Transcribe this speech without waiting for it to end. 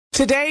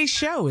Today's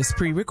show is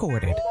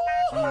pre-recorded.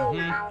 Y'all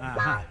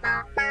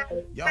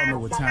know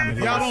what time it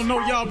is. Y'all don't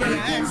know, y'all better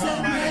ask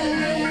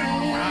somebody.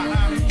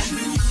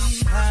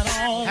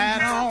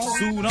 Hat on,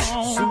 suit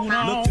on,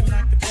 looking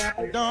like the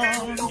Dapper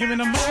Dawn, giving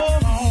them all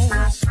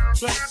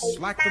dressed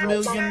like $1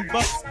 million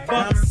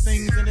bucks,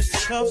 things in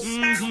its cuffs.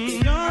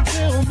 Y'all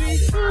tell me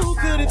who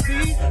could it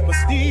be but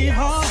Steve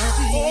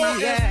Harvey? Oh,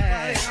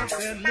 yeah, out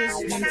there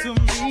listening to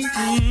me.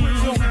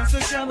 Put your hands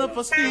together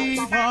for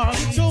Steve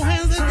Harvey. Put your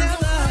hands together.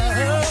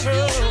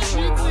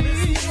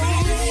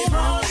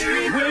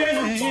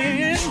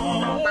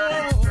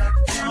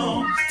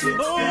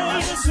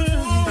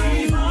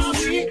 Steve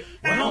Harvey,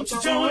 why don't you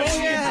join me?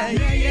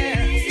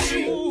 Yeah.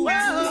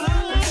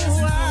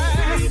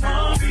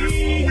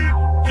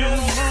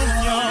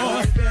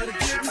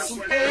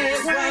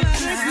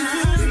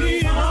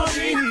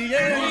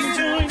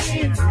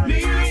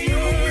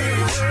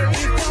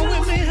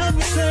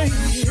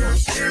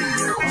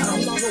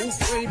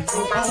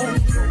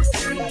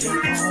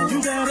 You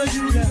gotta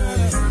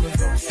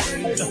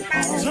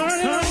turn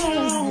it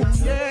on,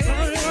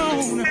 turn it on.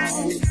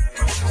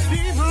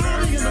 Steve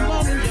Harvey in the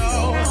morning,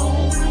 y'all.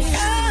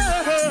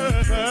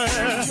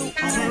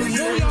 Turn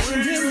it up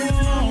and get it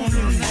on.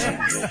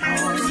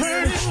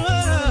 Turn it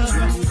up.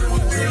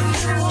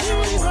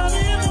 Steve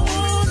Harvey in the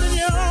morning,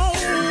 y'all.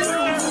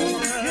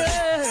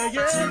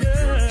 Turn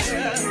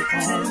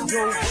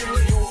your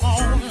radio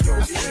on.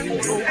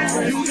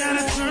 You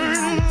gotta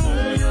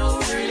turn your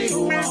radio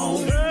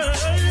on.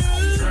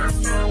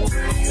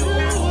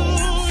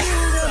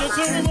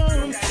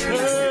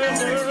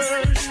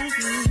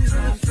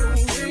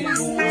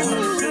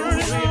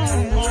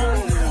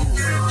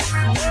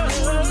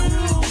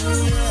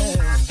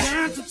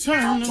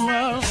 Turn them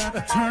out.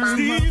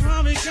 Steve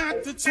Harvey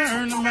got to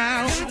turn them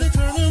out. Steve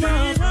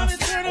Harvey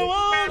turn them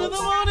on in the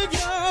morning,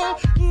 y'all.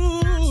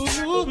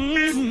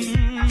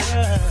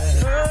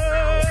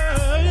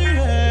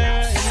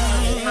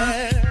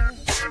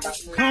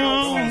 Come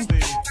on,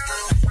 Steve.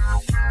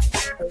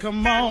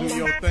 Come on. Do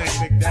your thing,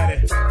 Big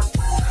Daddy.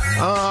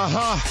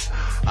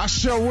 I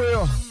sure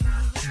will.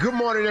 Good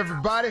morning,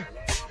 everybody.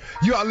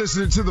 You are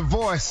listening to The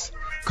Voice.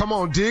 Come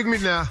on, dig me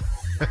now.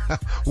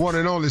 One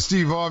and only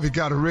Steve Harvey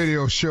got a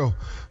radio show.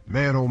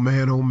 Man, oh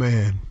man, oh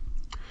man.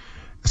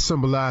 It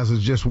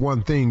symbolizes just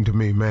one thing to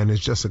me, man.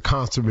 It's just a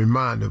constant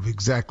reminder of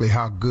exactly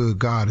how good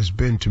God has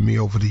been to me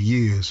over the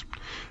years.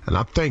 And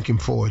I thank him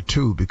for it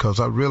too,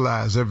 because I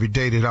realize every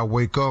day that I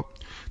wake up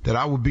that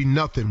I would be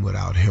nothing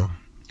without him.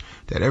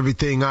 That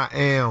everything I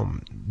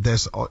am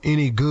that's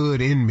any good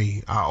in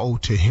me, I owe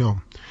to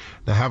him.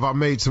 Now, have I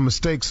made some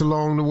mistakes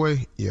along the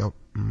way? Yep.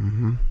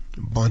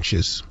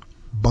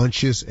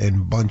 Bunches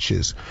and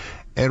bunches.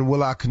 And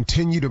will I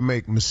continue to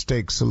make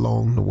mistakes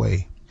along the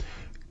way?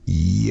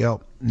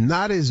 Yep.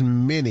 Not as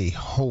many,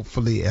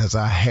 hopefully, as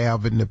I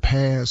have in the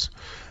past,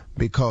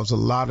 because a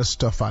lot of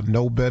stuff I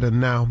know better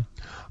now,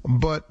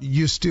 but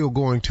you're still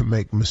going to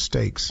make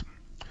mistakes.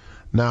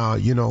 Now,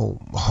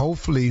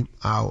 hopefully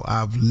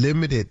I've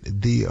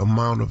limited the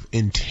amount of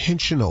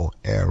intentional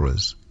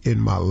errors in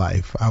my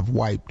life. I've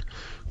wiped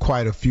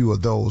quite a few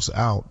of those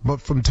out. But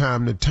from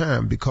time to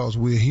time, because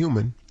we're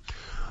human,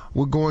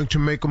 we're going to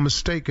make a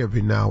mistake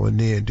every now and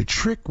then. The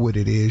trick with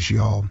it is,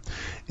 y'all,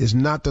 is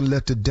not to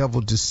let the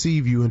devil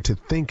deceive you into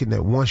thinking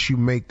that once you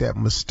make that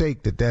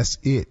mistake, that's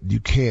it. You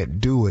can't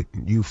do it.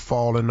 You've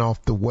fallen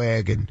off the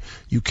wagon.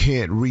 You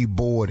can't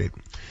reboard it.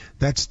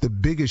 That's the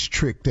biggest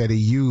trick that he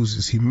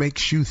uses. He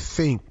makes you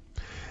think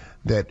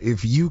that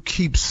if you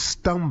keep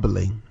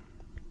stumbling,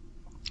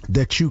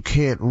 that you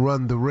can't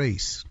run the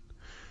race.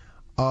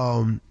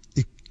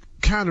 It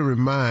kind of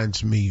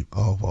reminds me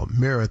of a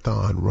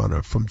marathon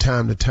runner. From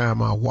time to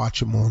time, I watch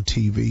them on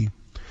TV,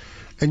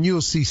 and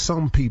you'll see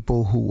some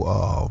people who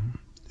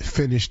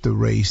finish the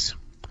race,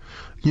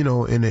 in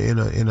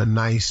a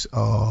nice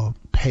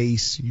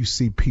pace. You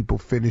see people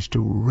finish the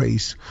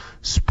race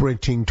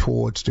sprinting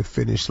towards the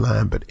finish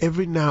line. But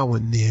every now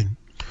and then,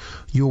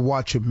 you'll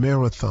watch a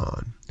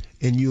marathon,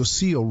 and you'll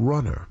see a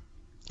runner,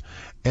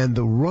 and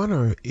the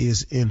runner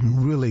is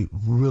in really,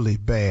 really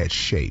bad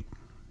shape.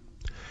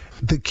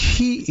 The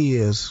key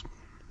is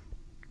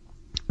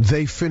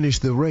they finish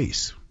the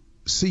race.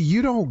 See,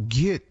 you don't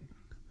get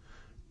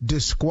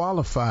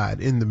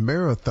disqualified in the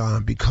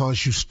marathon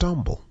because you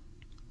stumble.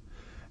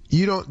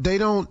 They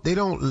don't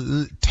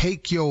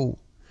take your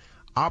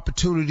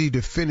opportunity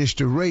to finish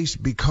the race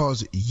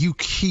because you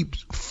keep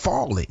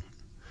falling.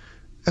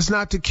 That's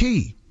not the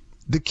key.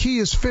 The key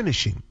is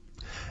finishing.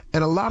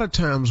 And a lot of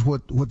times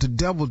what the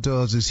devil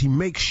does is he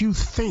makes you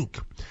think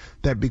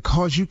that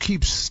because you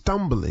keep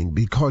stumbling,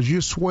 because you're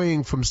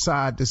swaying from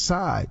side to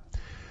side,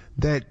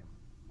 that,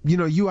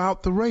 you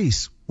out the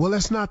race. Well,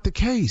 that's not the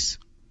case.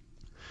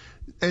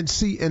 And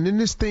see, and in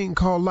this thing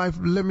called life,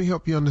 let me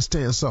help you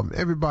understand something.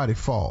 Everybody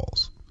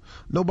falls.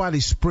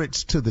 Nobody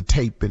sprints to the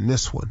tape in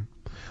this one.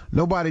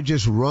 Nobody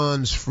just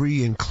runs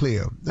free and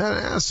clear.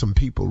 There's some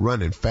people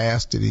running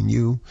faster than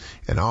you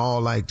and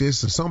all like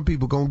this, and some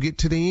people gonna get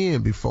to the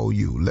end before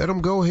you. Let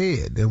them go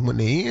ahead. And when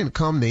the end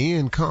come, the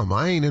end come.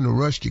 I ain't in a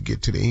rush to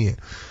get to the end.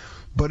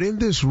 But in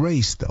this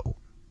race, though,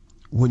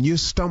 when you're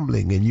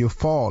stumbling and you're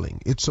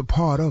falling, it's a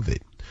part of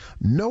it.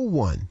 No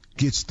one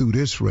gets through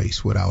this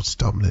race without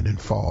stumbling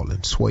and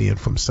falling, swaying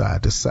from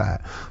side to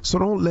side. So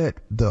don't let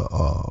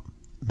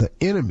the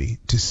enemy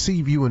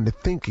deceive you into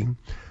thinking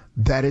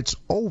that it's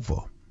over.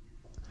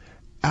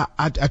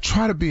 I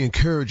try to be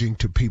encouraging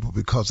to people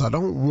because I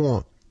don't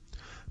want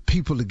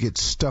people to get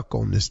stuck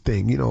on this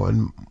thing,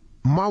 and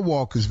my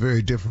walk is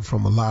very different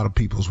from a lot of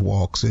people's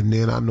walks. And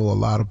then I know a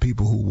lot of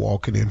people who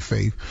walking in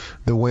faith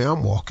the way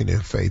I'm walking in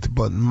faith.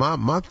 But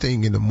my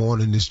thing in the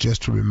morning is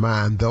just to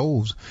remind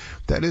those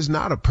that it's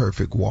not a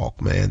perfect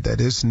walk, man, that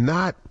it's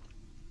not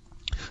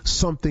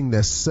something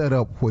that's set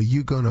up where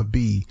you're going to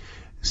be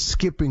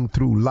skipping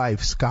through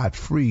life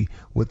scot-free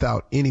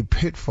without any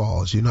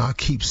pitfalls. I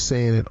keep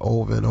saying it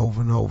over and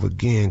over and over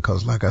again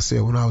because, like I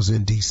said, when I was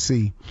in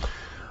D.C.,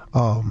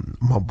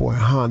 my boy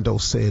Hondo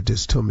said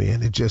this to me,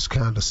 and it just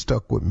kind of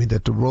stuck with me,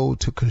 that the road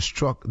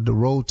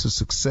to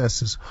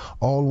success is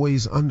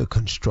always under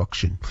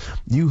construction.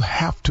 You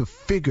have to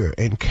figure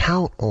and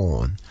count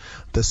on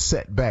the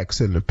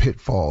setbacks and the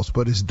pitfalls,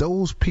 but it's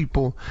those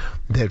people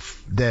that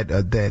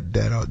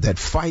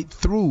fight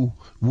through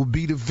will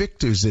be the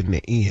victors in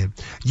the end.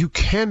 You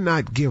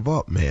cannot give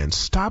up, man.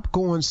 Stop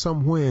going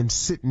somewhere and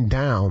sitting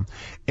down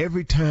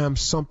every time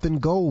something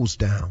goes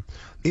down.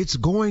 It's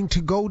going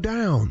to go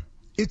down.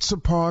 It's a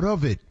part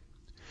of it.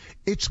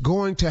 It's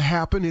going to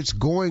happen. It's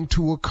going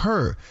to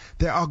occur.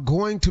 There are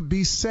going to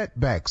be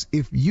setbacks.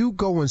 If you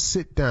go and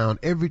sit down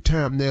every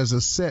time there's a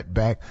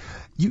setback,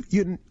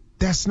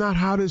 that's not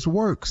how this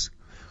works.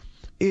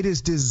 It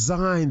is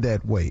designed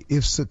that way.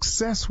 If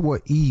success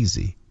were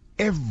easy,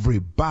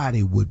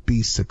 everybody would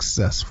be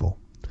successful.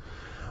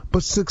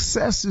 But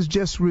success is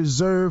just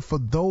reserved for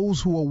those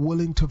who are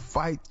willing to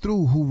fight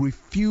through, who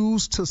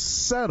refuse to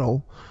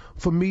settle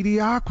for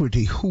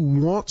mediocrity, who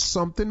want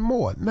something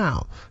more.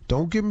 Now,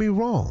 don't get me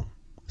wrong.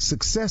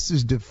 Success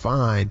is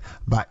defined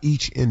by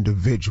each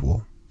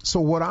individual. So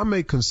what I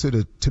may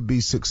consider to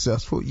be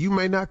successful, you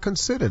may not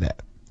consider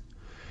that.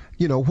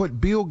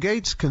 What Bill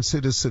Gates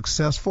considers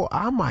successful,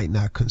 I might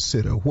not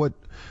consider. What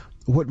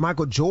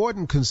Michael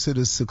Jordan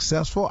considers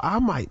successful, I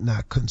might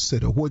not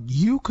consider. What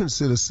you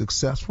consider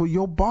successful,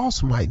 your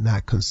boss might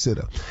not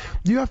consider.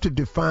 You have to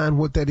define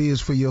what that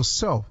is for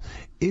yourself.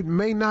 It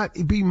may not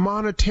be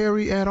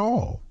monetary at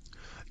all.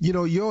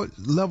 Your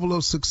level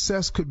of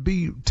success could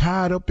be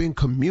tied up in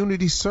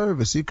community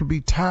service. It could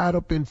be tied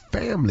up in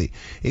family.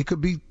 It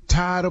could be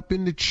tied up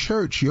in the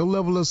church. Your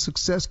level of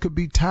success could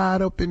be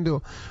tied up in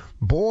the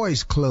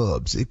boys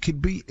clubs. It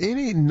could be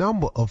any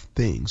number of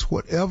things.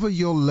 Whatever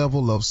your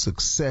level of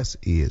success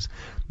is,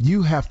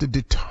 you have to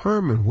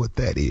determine what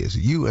that is.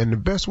 And the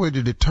best way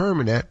to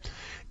determine that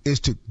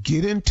is to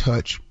get in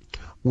touch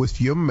with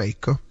your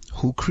maker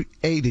who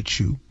created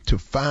you, to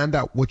find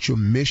out what your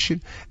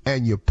mission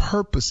and your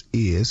purpose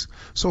is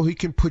so he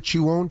can put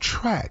you on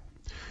track.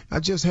 I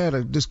just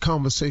had this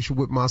conversation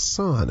with my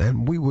son,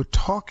 and we were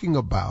talking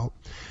about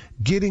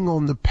getting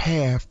on the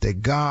path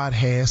that God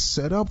has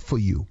set up for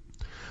you.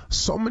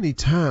 So many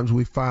times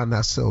we find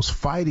ourselves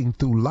fighting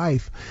through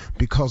life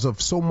because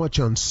of so much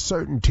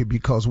uncertainty,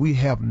 because we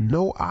have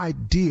no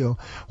idea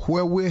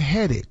where we're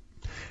headed.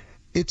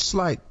 It's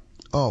like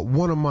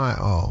one of my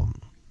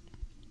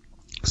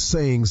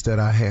sayings that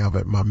I have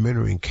at my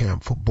mentoring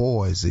camp for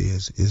boys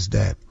is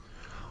that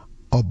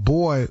a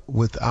boy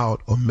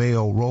without a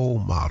male role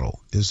model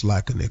is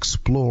like an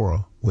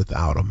explorer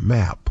without a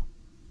map.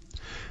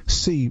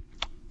 See,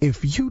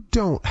 if you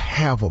don't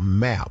have a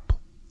map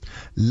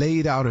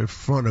laid out in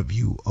front of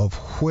you of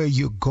where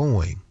you're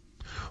going,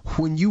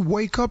 when you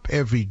wake up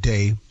every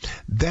day,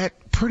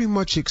 that pretty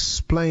much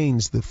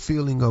explains the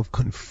feeling of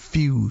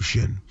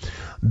confusion,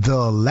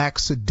 the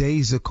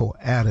lackadaisical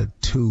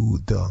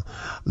attitude,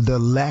 the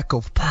lack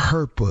of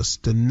purpose,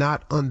 the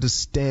not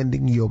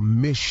understanding your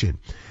mission,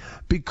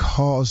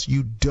 because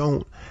you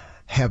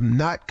have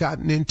not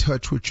gotten in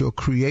touch with your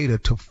creator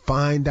to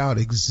find out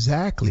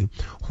exactly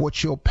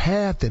what your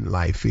path in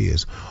life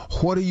is.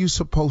 What are you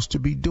supposed to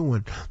be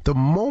doing? The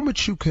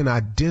moment you can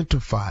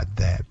identify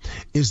that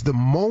is the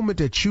moment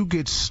that you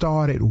get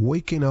started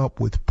waking up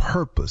with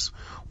purpose,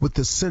 with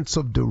the sense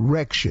of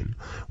direction,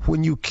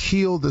 when you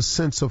kill the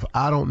sense of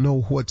I don't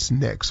know what's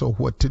next or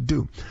what to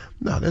do.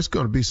 Now, there's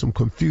going to be some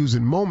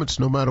confusing moments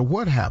no matter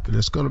what happens.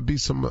 There's going to be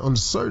some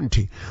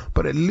uncertainty,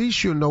 but at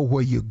least you know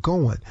where you're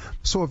going.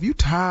 So if you're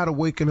tired of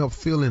waking up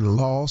feeling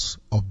lost,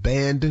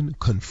 abandoned,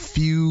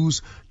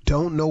 confused,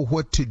 don't know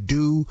what to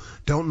do,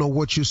 don't know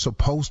what you're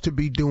supposed to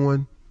be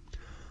doing,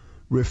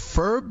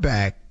 refer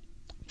back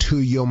to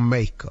your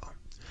maker.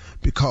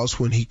 Because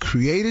when he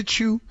created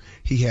you,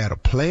 he had a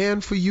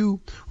plan for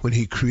you. When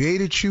he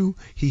created you,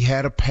 he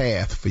had a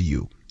path for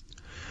you.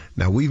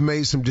 Now, we've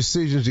made some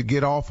decisions to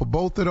get off of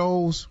both of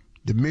those,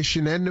 the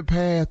mission and the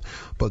path,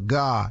 but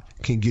God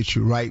can get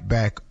you right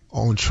back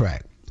on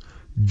track.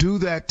 Do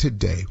that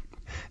today.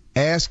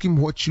 Ask him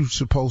what you're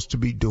supposed to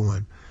be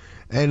doing.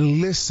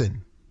 And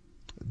listen,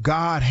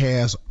 God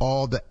has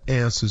all the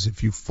answers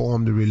if you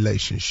form the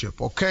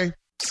relationship, okay?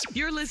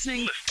 You're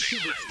listening to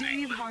the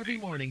Steve Harvey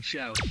Morning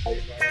Show.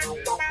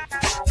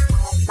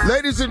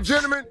 Ladies and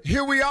gentlemen,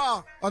 here we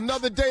are.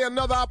 Another day,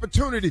 another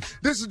opportunity.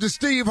 This is the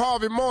Steve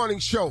Harvey Morning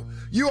Show.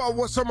 You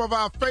are some of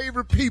our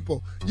favorite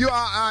people. You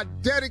are our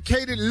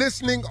dedicated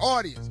listening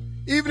audience.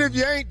 Even if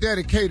you ain't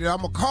dedicated,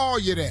 I'm going to call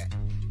you that.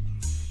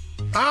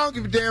 I don't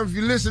give a damn if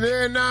you listen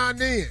every now and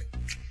then.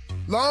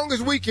 Long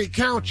as we can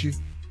count you,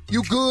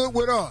 you good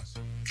with us.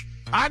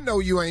 I know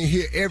you ain't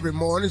here every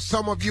morning.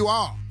 Some of you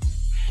are.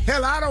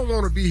 Hell, I don't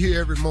want to be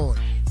here every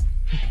morning.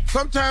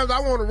 Sometimes I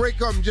want to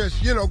wake up and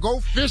just,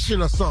 go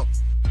fishing or something.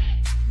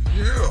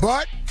 Yeah.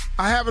 But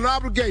I have an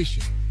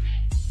obligation.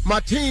 My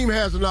team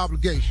has an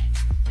obligation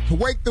to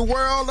wake the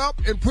world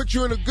up and put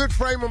you in a good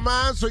frame of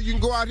mind so you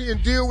can go out here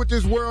and deal with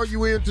this world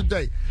you in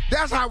today.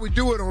 That's how we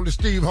do it on the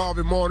Steve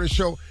Harvey Morning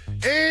Show.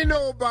 Ain't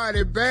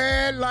nobody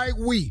bad like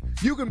we.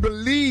 You can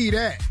believe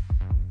that.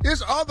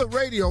 There's other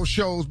radio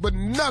shows, but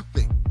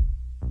nothing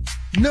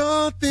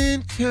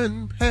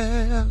can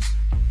pass.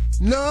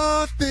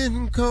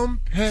 Nothing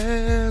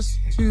compares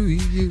to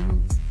you.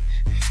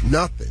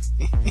 Nothing.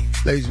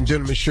 Ladies and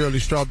gentlemen, Shirley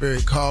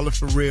Strawberry Carla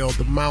Farrell,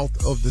 the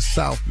mouth of the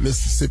South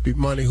Mississippi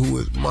Monica,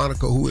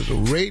 who is a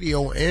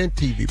radio and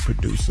TV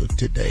producer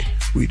today,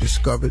 we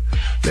discovered.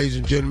 Ladies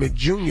and gentlemen,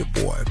 Junior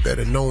Boy,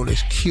 better known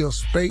as Kill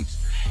Spates,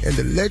 and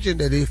the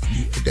legend that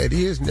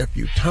is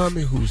nephew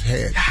Tommy, who's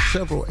had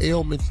several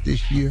ailments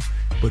this year,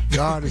 but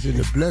God is in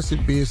the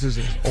blessed business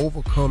and has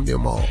overcome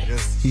them all.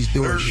 He's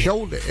doing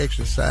shoulder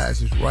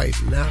exercises right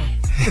now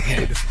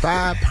with a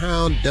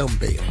 5-pound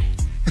dumbbell.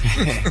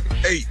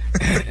 8.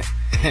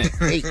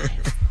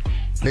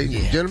 Ladies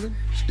and gentlemen,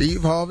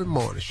 Steve Harvey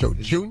Morning Show.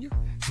 Junior?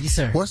 Yes,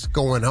 sir. What's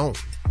going on?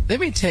 Let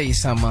me tell you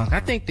something, Unc. I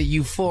think the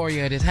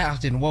euphoria of this house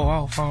didn't wore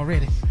off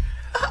already.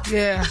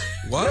 Yeah.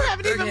 What? You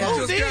haven't even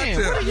moved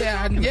in.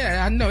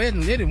 Yeah, I know. It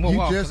didn't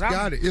wore off. You just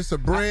got it. It's a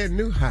brand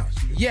new house.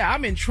 Yeah,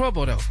 I'm in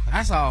trouble, though.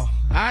 That's all.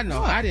 I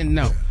know. I didn't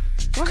know.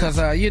 Because,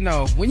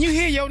 when you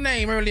hear your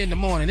name early in the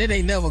morning, it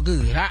ain't never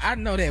good. I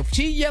know that.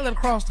 She yelling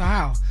across the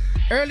house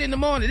early in the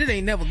morning, it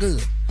ain't never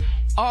good.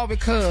 All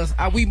because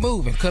we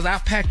moving. Because I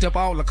packed up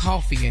all the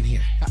coffee in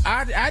here.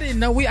 I didn't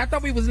know. I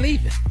thought we was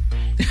leaving.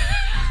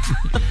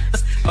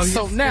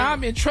 So now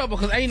I'm in trouble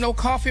because ain't no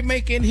coffee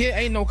maker in here,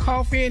 ain't no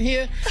coffee in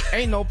here,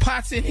 ain't no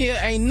pots in here,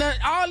 ain't none,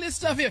 all this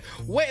stuff here.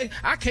 Wait,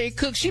 I can't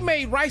cook. She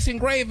made rice and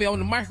gravy on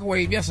the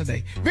microwave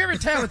yesterday. Very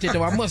talented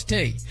though, I must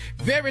tell you.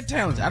 Very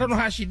talented. I don't know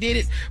how she did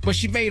it, but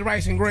she made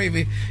rice and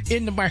gravy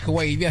in the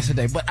microwave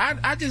yesterday. But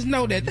I just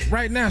know that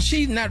right now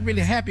she's not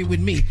really happy with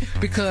me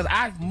because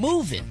I'm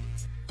moving.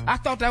 I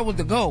thought that was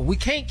the goal. We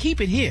can't keep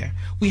it here.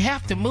 We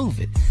have to move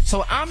it.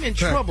 So I'm in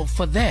trouble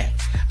for that.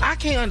 I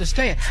can't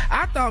understand.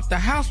 I thought the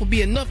house would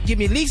be enough to give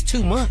me at least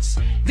 2 months.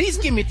 At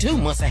least give me 2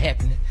 months of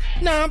happiness.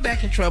 Now I'm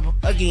back in trouble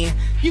again.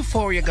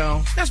 Euphoria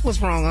gone. That's what's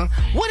wrong, Unc.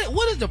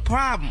 What is the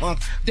problem, Unc?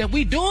 That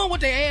we doing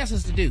what they asked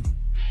us to do,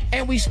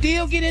 and we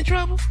still get in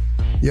trouble?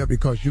 Yeah,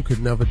 because you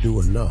could never do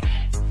enough.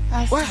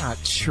 That's not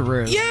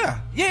true. Yeah,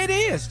 it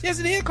is. Yes,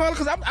 it is, Carla,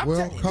 because I'm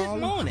telling you this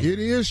morning. It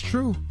is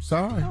true.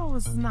 Sorry. No,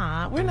 it's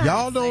not. We're not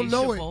Y'all don't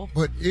know it,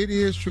 but it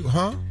is true.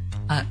 Huh?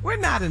 We're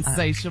not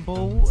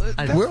insatiable. We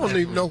don't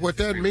even know what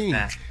that means.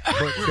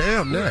 But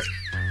damn that.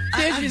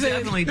 I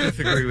definitely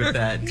disagree with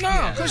that.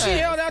 No, because she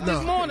held out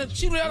this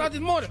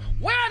morning.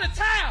 Where are the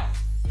towels?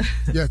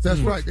 Yes,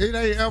 that's right. It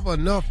ain't ever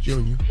enough,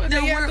 Junior.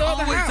 No, we're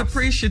always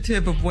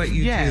appreciative of what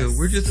you do.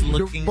 We're just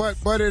looking.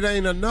 But it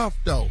ain't enough,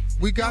 though.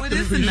 We got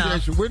the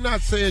appreciation. Enough. We're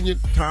not saying you,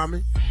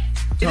 Tommy.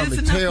 It is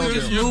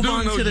enough. You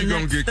do know you're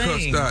going to get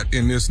cussed out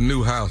in this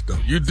new house, though.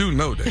 You do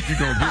know that. You're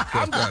going to get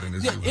cussed out in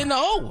this new house. In the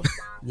old one.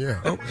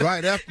 Yeah,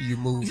 right after you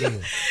move in.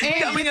 And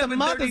coming up a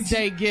Mother's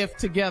Day gift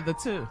together,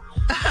 too.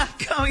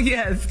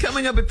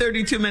 Coming up at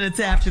 32 minutes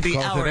after the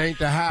hour. It ain't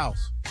the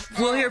house.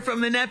 We'll hear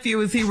from the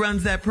nephew as he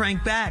runs that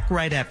prank back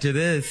right after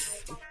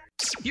this.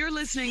 You're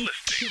listening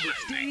to the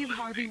Steve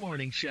Harvey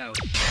Morning Show.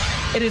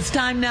 It is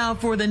time now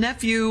for the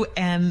nephew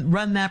and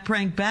run that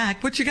prank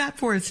back. What you got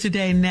for us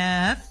today,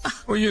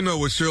 Neff? Well, you know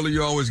what, Shirley,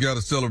 you always got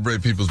to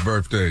celebrate people's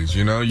birthdays.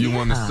 You know, you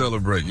want to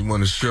celebrate. You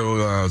want to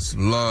show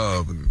some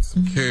love and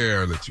some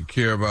care that you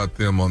care about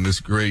them on this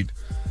great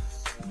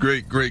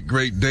day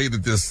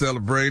that they're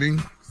celebrating.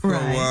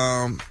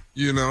 So,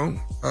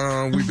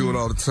 we do it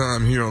all the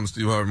time here on the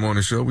Steve Harvey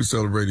Morning Show. We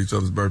celebrate each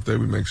other's birthday.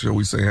 We make sure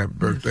we say happy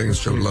birthday and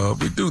show love.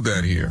 We do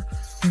that here.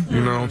 You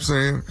know what I'm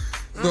saying?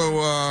 So,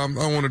 I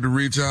wanted to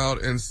reach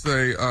out and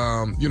say,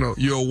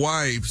 your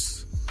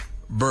wife's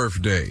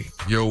birthday.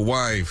 Your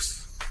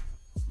wife's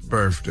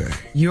birthday.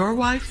 Your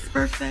wife's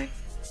birthday?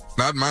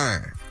 Not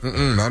mine.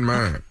 Not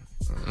mine.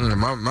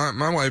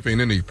 My wife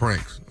ain't into these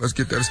pranks. Let's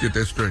get that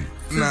straight.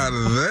 Now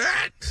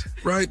that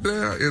right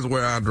there is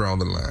where I draw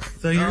the line.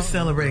 So you're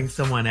celebrating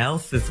someone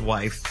else's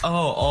wife.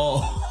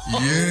 Oh.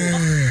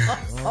 Yeah.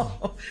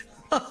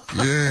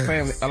 Yeah.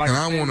 And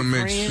I want to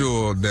make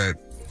sure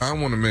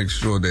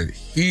that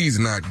he's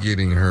not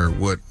getting her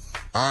what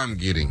I'm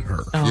getting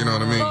her. You know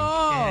what I mean?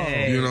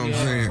 You know what I'm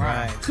saying?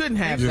 Right. Couldn't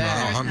have You know,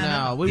 that.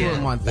 No, we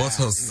wouldn't want that. What's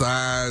her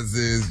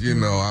sizes? You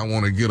know, I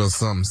want to get her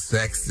something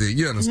sexy.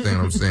 You understand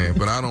what I'm saying?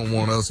 But I don't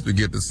want us to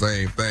get the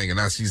same thing. And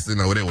now she's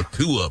sitting over there with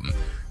two of them.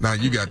 Now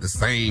you got the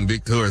same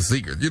Victoria's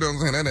Secret. You know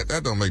what I'm saying?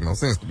 That don't make no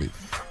sense to me.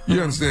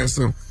 You understand?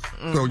 So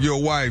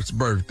your wife's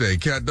birthday,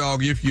 cat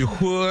dog, if you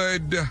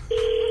would.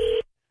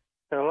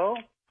 Hello?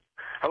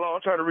 Hello,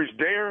 I'm trying to reach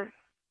Darren.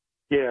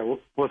 Yeah,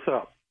 what's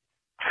up?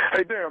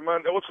 Hey, Darren,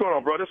 man, what's going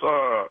on, bro? This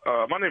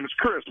my name is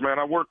Chris, man.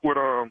 I work with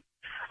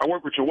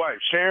your wife,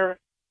 Sharon.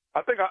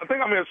 I think I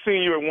may have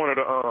seen you at one of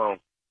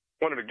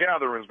the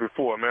gatherings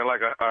before, man,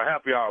 like a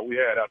happy hour we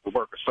had after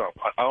work or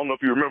something. I don't know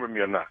if you remember me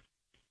or not.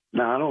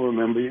 No, I don't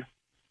remember you.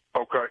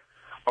 Okay,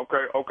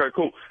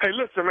 cool. Hey,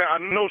 listen, man, I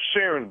know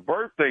Sharon's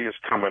birthday is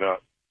coming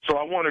up, so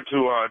I wanted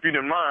to, if you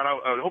didn't mind,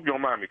 I hope you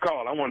don't mind me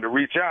calling. I wanted to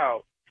reach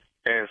out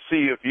and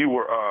see if you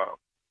were,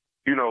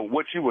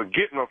 what you were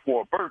getting her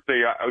for a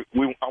birthday. I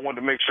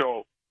wanted to make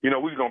sure, we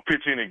was going to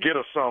pitch in and get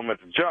her something at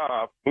the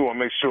job. We want to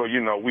make sure,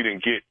 we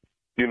didn't get,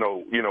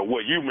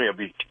 what you may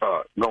be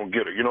going to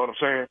get her. You know what I'm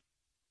saying?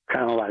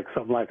 Kind of like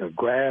something like a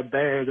grab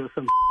bag or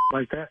something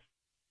like that?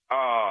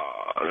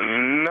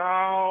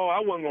 No, I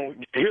wasn't going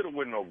to hit her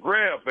with no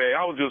grab bag.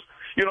 I was just,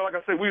 like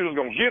I said, we was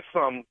going to get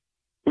something.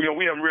 We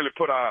haven't really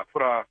put our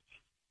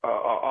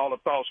all the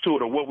thoughts to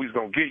it of what we was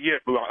going to get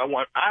yet. But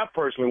I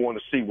personally want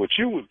to see what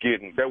you was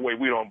getting. That way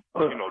we don't,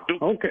 do.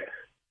 Okay.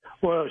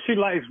 Well, she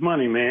likes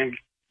money, man.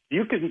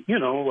 You can,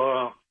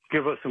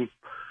 give her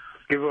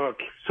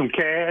some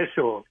cash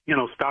or,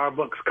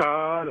 Starbucks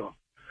card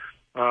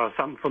or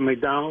something from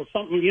McDonald's,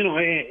 something,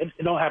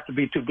 it don't have to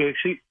be too big.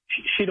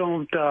 She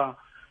don't,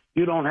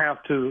 you don't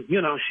have to,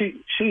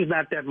 she's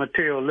not that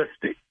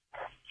materialistic.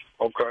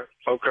 Okay.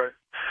 Well,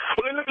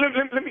 let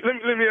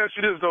me ask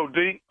you this though,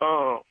 D.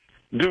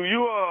 Do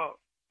you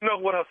know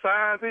what her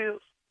size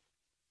is?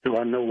 Do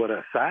I know what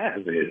her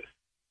size is?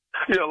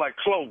 Yeah, like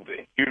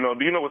clothing. Do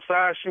you know what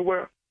size she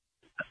wear?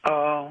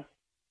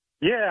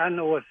 Yeah, I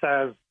know what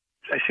size.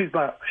 She's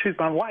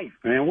my wife,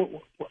 man.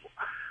 What,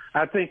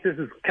 I think this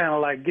is kind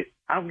of like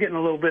I'm getting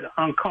a little bit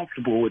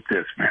uncomfortable with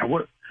this, man.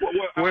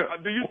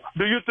 Do you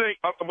think?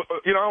 I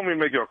don't mean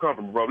to make you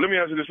uncomfortable, bro. Let me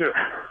ask you this here.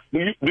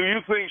 Do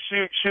you think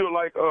she'll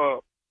like?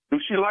 Do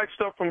she like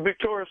stuff from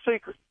Victoria's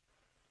Secret?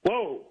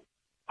 Whoa,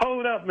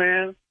 hold up,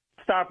 man.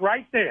 Stop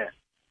right there.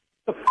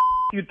 The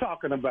you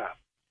talking about?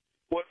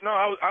 Well, no,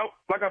 I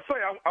like I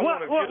say, I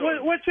want to.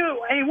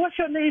 What's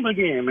your name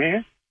again,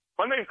 man?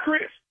 My name's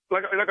Chris.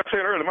 Like I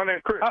said earlier, my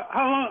name's Chris.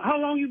 How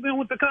long you been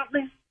with the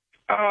company?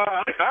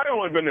 I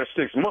only been there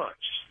 6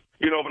 months.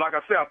 But like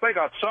I said, I think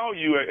I saw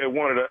you at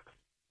one of the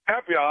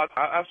happy hours.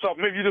 I saw.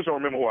 Maybe you just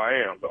don't remember who I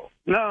am, though.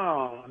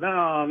 No,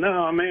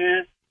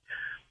 man.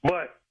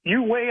 But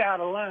you way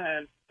out of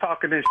line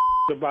talking this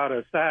about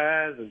her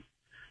size, and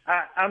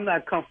I'm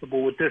not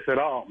comfortable with this at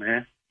all,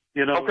 man.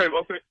 Okay.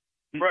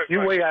 Right.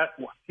 You way out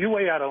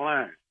of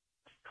line.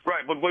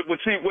 Right, but what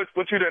you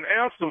didn't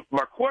answer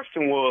my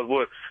question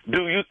was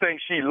do you think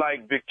she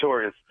liked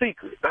Victoria's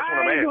Secret? That's what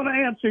I'm asking. I ain't gonna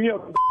answer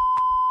your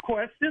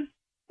question.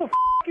 What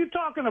the you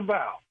talking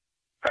about?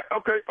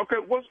 Okay.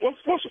 What's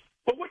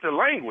the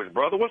language,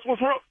 brother? What's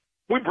wrong?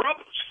 We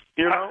brothers,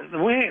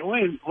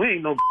 we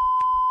ain't no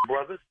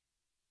brothers.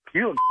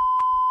 You a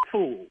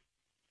fool.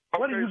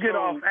 What do you get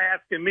off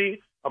asking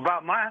me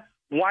about my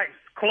wife's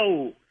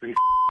clothes? And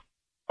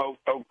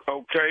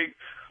okay.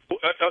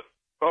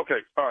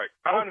 Okay, all right.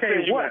 I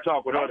understand you want to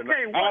talk with her.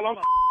 Okay,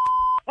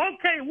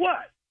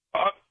 what?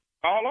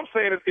 All I'm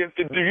saying is,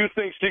 do you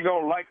think she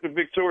gonna like the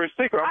Victoria's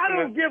Secret? I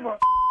don't give a.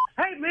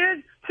 Hey,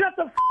 man, shut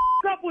the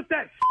up with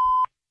that.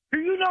 Do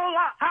you know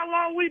how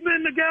long we've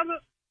been together?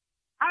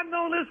 I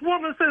know this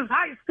woman since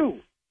high school.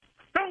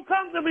 Don't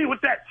come to me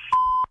with that.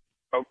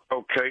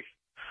 Okay.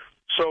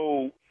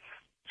 So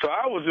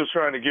I was just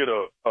trying to get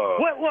a.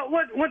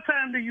 What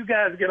time do you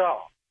guys get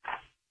off?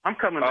 I'm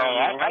coming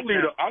down. I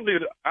leave the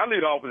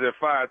office at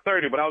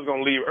 5:30, but I was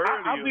gonna leave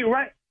early. I'll be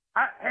right.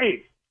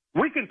 Hey,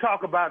 we can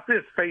talk about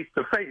this face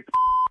to face.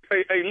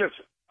 Hey,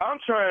 listen. I'm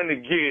trying to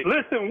get.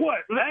 Listen,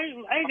 what? I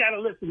ain't gotta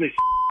listen to.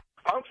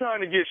 I'm trying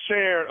to get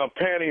Sharon a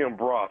panty and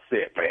bra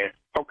set, man.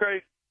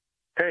 Okay.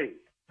 Hey,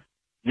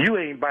 you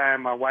ain't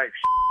buying my wife,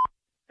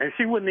 and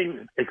she wouldn't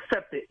even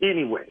accept it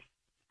anyway.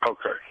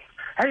 Okay.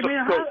 Hey,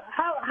 man,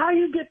 how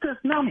you get this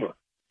number?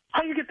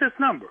 How you get this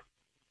number?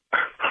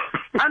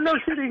 I know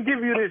she didn't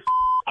give you this.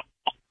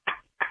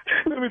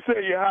 Let me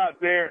tell you how,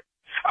 Darren.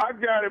 I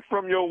got it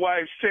from your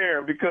wife,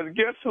 Sharon, because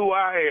guess who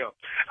I am?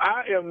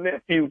 I am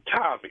nephew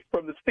Tommy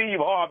from the Steve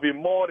Harvey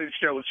Morning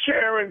Show.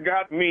 Sharon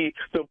got me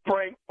to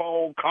prank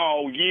phone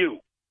call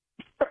you.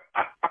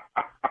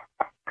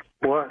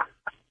 What?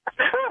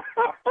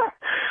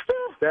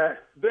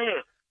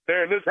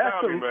 Darren, this is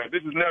Tommy, man.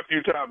 This is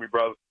nephew Tommy,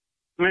 brother.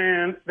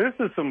 Man, this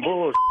is some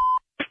bullshit.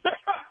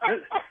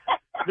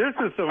 This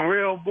is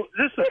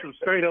some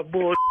straight up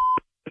bullshit.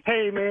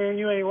 Hey, man,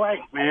 you ain't right,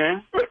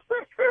 man.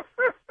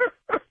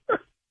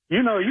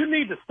 You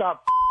need to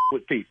stop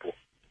with people,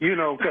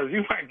 because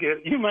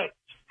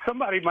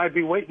somebody might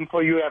be waiting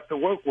for you after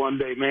work one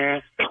day,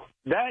 man.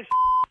 That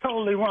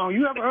totally wrong.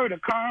 You ever heard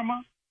of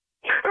karma?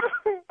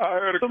 I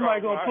heard of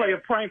Somebody karma. gonna play a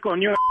prank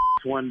on your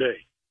one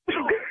day.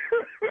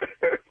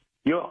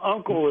 Your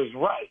uncle is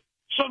right.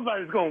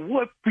 Somebody's gonna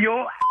whoop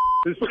your ass.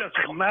 It's just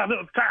a matter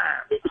of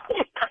time.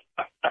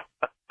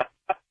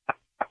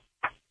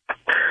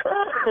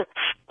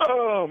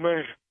 Oh,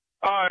 man.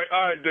 All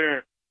right,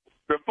 Darren.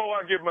 Before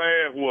I get my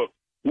ass whooped,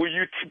 will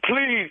you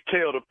please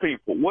tell the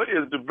people what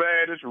is the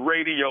baddest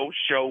radio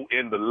show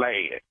in the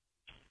land?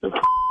 The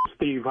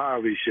Steve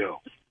Harvey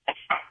Show.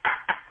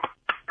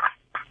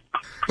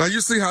 Now,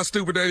 you see how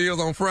stupid that is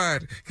on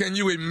Friday. Can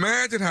you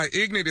imagine how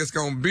ignorant it's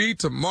going to be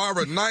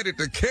tomorrow night at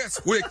the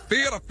Keswick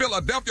Theater,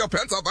 Philadelphia,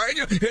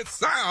 Pennsylvania? It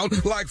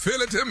sounds like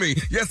Philly to me.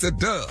 Yes, it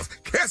does.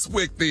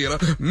 Keswick Theater,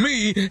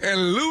 me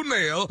and Lou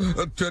Nell,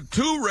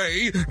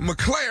 Touré,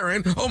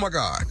 McLaren. Oh, my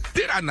God.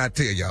 Did I not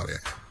tell y'all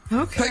that?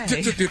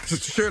 Okay.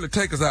 Shirley,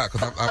 take us out,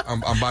 because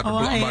I'm about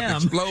to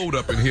explode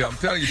up in here. I'm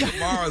telling you,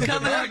 tomorrow's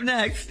Coming up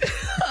next,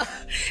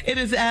 it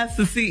is Ask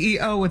the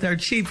CEO with our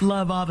Chief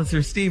Love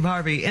Officer, Steve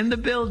Harvey, in the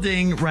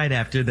building right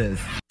after this.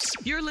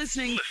 You're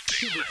listening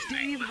to the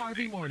Steve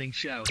Harvey Morning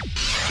Show.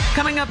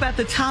 Coming up at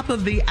the top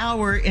of the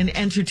hour in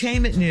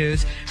entertainment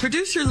news,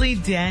 producer Lee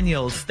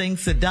Daniels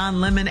thinks that Don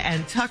Lemon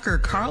and Tucker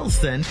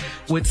Carlson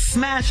would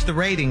smash the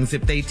ratings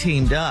if they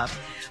teamed up.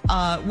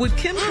 Would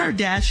Kim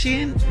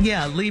Kardashian,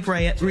 leave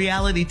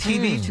reality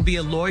TV to be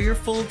a lawyer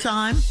full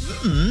time?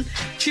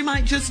 She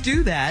might just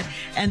do that.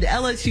 And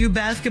LSU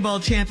basketball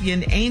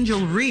champion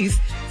Angel Reese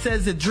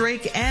says that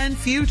Drake and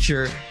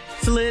Future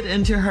slid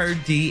into her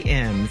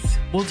DMs.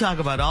 We'll talk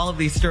about all of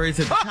these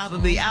stories at the top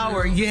of the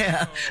hour,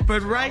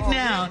 But right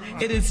now,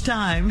 it is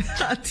time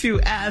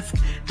to ask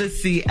the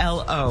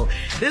CLO.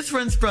 This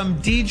runs from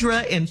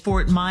Deidre in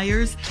Fort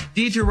Myers.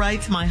 Deidre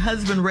writes, my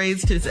husband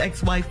raised his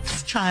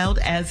ex-wife's child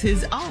as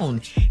his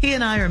own. He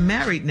and I are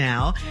married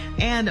now,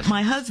 and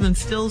my husband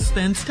still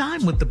spends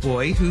time with the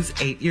boy who's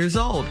 8 years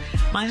old.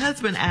 My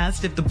husband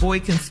asked if the boy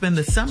can spend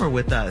the summer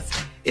with us.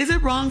 Is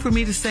it wrong for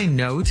me to say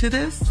no to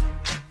this?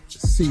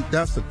 See,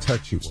 that's a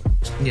touchy one.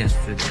 Yes,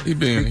 it is.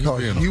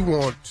 Because you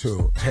want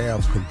to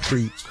have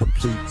complete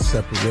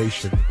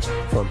separation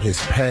from his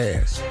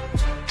past.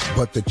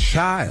 But the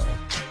child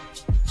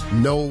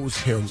knows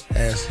him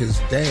as his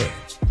dad.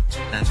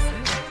 That's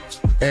it.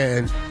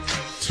 And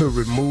to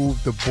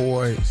remove the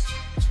boy's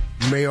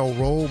male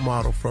role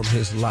model from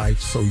his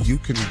life so you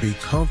can be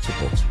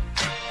comfortable.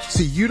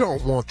 See, you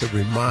don't want the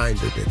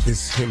reminder that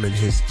this is him and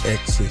his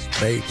ex's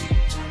baby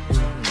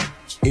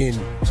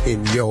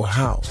in your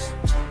house.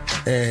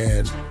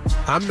 And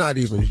I'm not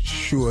even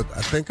sure.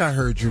 I think I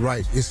heard you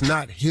right. It's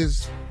not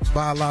his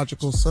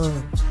biological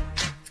son.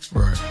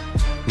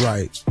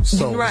 Right.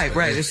 So right.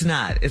 It's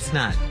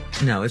not.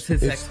 No, it's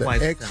his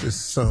ex-wife's ex's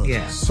son.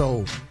 Yeah.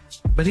 So,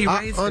 but he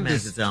raised him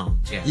as his own.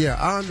 Yeah,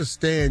 I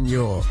understand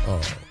your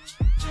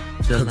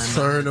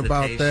concern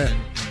about that.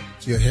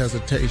 Your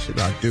hesitation,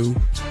 I do.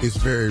 It's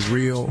very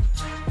real.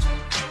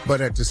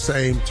 But at the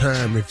same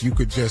time, if you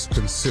could just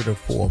consider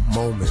for a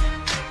moment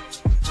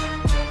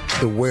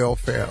the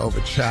welfare of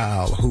a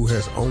child who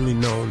has only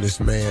known this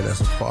man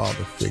as a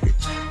father figure,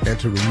 and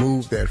to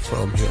remove that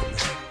from him,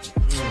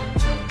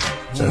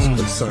 that's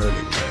concerning,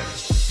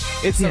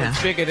 man.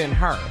 It's bigger than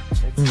her.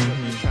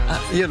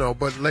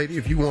 But lady,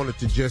 if you want it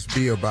to just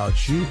be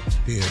about you,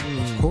 then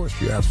of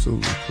course you're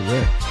absolutely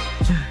correct.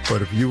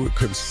 But if you would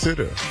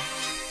consider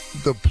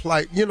the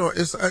plight,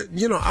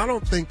 I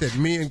don't think that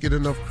men get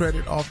enough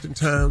credit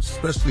oftentimes,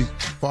 especially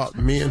for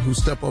men who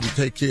step up and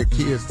take care of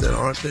kids that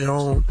aren't their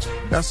own.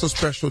 That's a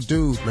special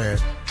dude, man,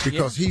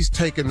 because he's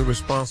taking the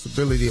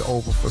responsibility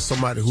over for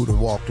somebody who done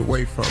walked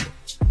away from him.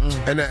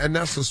 And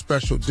that's a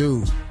special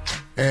dude.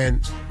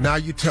 And now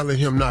you're telling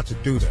him not to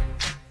do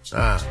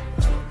that.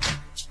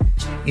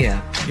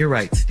 Yeah, you're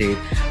right, Steve.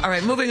 All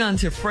right, moving on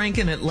to Frank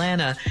in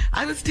Atlanta.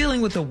 I was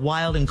dealing with a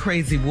wild and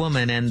crazy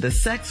woman, and the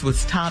sex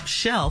was top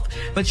shelf,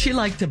 but she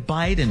liked to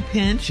bite and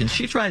pinch, and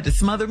she tried to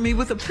smother me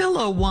with a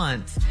pillow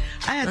once.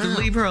 I had to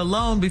leave her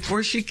alone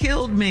before she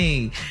killed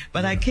me,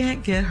 but I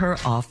can't get her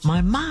off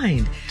my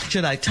mind.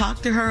 Should I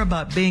talk to her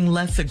about being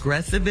less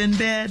aggressive in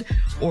bed,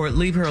 or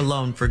leave her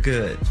alone for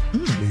good?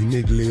 You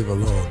need to leave her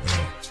alone,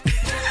 though.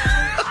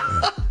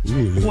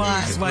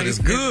 Why? But it's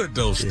good,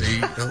 though,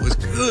 Steve. It's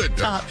good,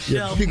 though. Top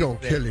shelf. She gonna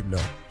kill him,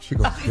 though. She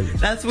gonna kill him.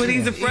 That's what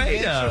he's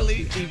afraid of.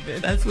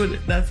 That's what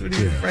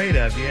he's afraid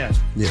of. Yeah.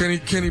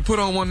 Can he put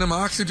on one of them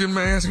oxygen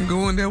masks and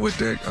go in there with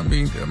that? I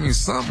mean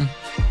something.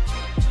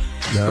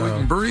 So he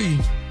can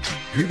breathe.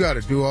 You got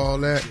to do all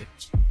that.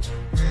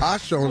 I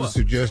strongly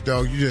suggest,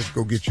 dog, you just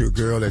go get you a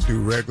girl that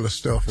do regular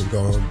stuff and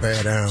go and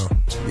bear down.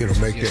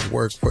 Make that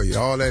work for you.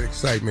 All that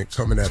excitement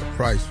coming at a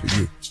price for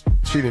you.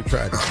 She didn't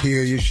try to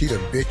kill you. She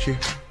done bit you.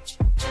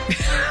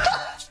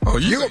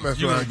 You're going to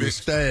mess around and get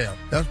stabbed.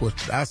 That's what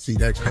I see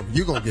that coming.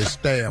 You're going to get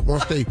stabbed.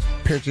 Once they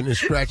pinching and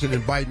scratching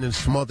and biting and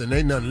smothering,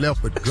 ain't nothing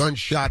left but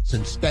gunshots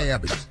and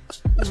stabbings.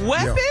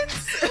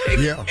 Weapons?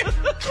 Yeah,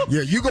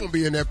 you're going to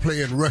be in there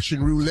playing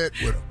Russian roulette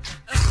with them.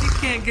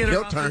 can't get her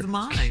Your off turn. his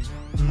mind.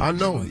 I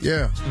know,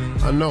 yeah.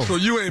 I know. So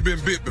you ain't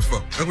been bit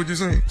before. That's what you're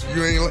saying?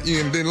 You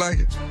didn't like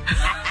it?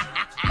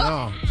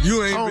 No.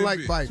 You ain't I don't been like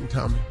bit. biting,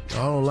 Tommy. I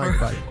don't like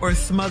biting. Or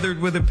smothered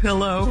with a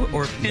pillow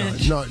or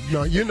pinched. No,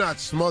 you're not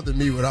smothering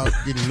me without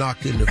getting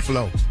knocked in the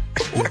floor.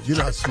 Yeah, you're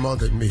not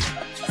smothering me.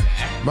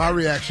 My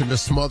reaction to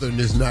smothering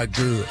is not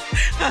good.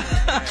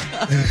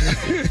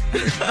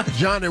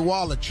 Johnny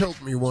Wallace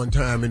choked me one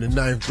time in the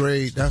 9th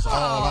grade. That's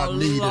all I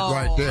needed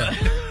right there.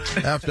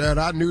 After that,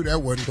 I knew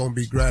that wasn't going to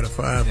be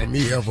gratifying for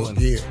me ever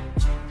again.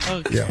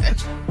 Okay. Yeah.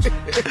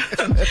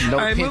 All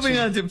right, moving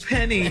on to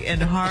Penny in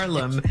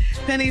Harlem.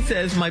 Penny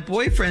says, my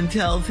boyfriend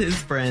tells his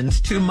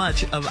friends too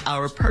much of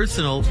our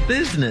personal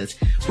business.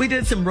 We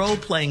did some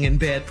role-playing in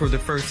bed for the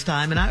first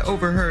time, and I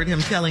overheard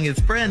him telling his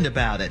friend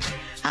about it.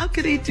 How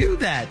could he do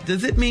that?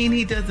 Does it mean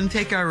he doesn't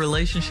take our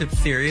relationship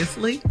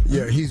seriously?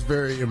 Yeah, he's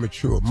very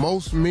immature.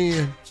 Most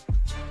men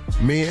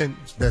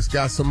that's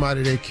got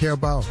somebody they care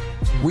about,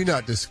 we're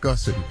not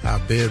discussing our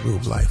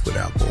bedroom life with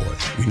our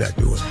boys. We're not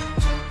doing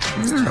that.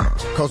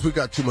 Because we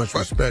got too much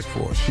respect for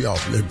her. She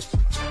off limits.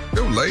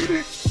 Yo,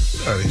 lady.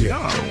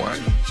 Yeah,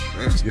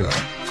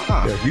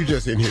 you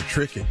just in here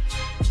tricking.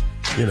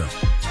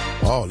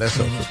 That's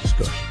up for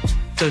discussion.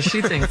 So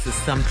she thinks it's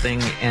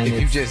something, and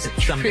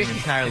it's something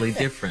entirely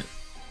different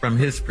from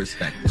his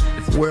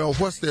perspective. Well,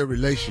 what's their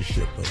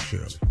relationship, though,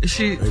 Shirley?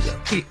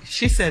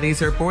 She said he's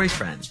her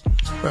boyfriend.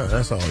 Well,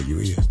 that's all you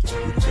is.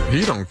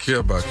 He don't care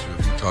about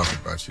you. He talking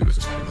about you as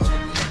a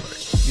beloved.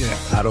 Yeah,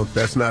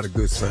 that's not a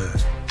good sign.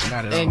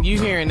 Not at all. And you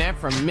hearing that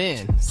from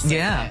men.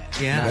 Yeah.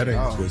 That ain't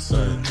a good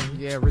sign.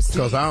 Yeah,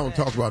 because I don't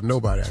talk about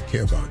nobody I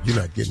care about. You're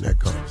not getting that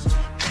conversation.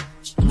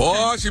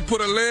 Boy, she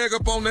put a leg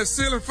up on that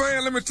ceiling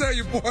fan. Let me tell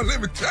you, boy. Let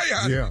me tell you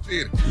how she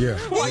did it. Yeah.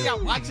 Boy,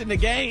 y'all watching the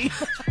game.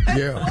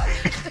 Yeah.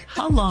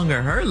 How long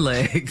are her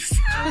legs?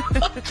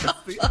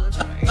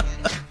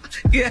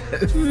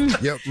 Yes.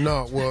 Yep.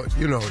 No. Well,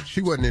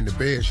 she wasn't in the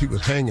bed. She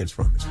was hanging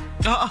from it.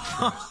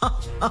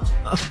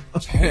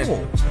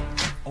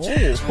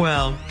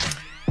 Well.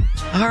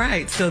 All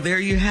right, so there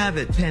you have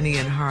it, Penny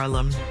in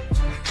Harlem.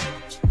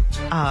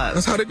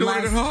 That's how they do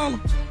it in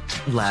Harlem.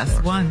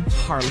 Last one.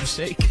 Harlem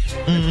Shake.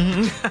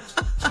 Mm-hmm.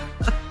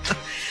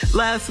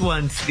 Last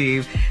one,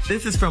 Steve.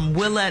 This is from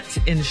Willette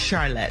in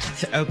Charlotte,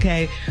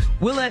 okay?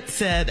 Willette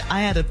said,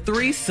 I had a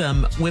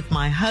threesome with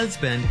my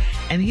husband,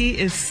 and he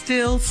is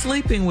still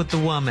sleeping with the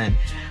woman.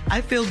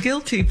 I feel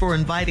guilty for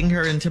inviting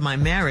her into my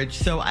marriage,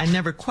 so I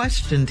never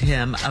questioned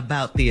him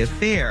about the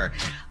affair.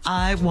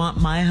 I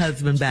want my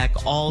husband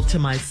back all to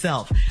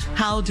myself.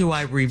 How do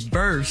I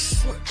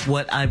reverse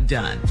what I've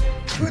done?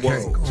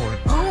 What's going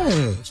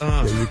on?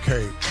 Yeah, you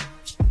can't.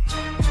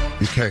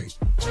 You can't.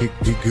 He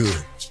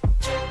good.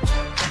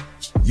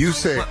 You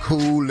said,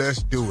 cool,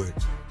 let's do it.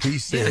 He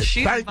said,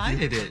 she thank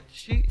invited you. it.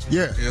 She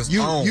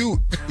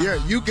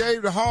you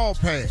gave the hall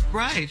pass.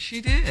 Right,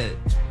 she did.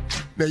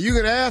 Now you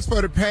can ask for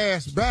the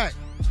pass back.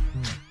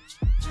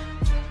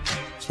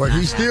 But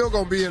he's still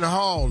going to be in the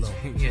hall, though.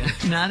 Yeah,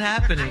 not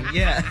happening.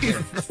 Yeah,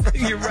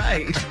 you're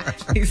right.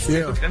 He's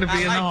still going to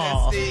be in the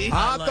hall.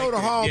 I'll throw the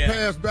hall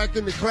pass back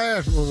in the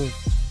classroom,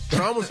 but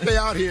I'm going to stay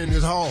out here in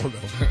this hall,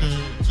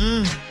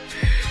 though.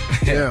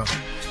 Yeah.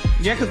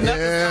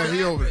 Yeah,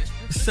 he over there.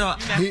 So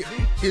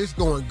it's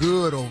going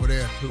good over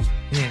there, too.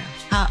 Yeah.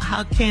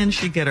 How can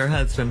she get her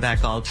husband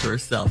back all to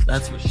herself?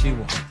 That's what she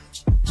wants.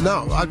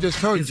 No, I just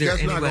told you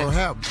that's not going to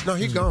happen. No,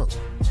 he gone.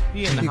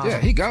 He in the hall. Yeah,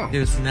 he gone.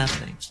 There's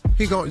nothing.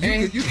 He gone.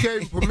 You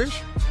gave him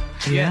permission.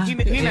 Yeah, he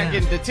not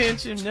getting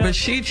detention. No. But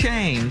she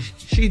changed.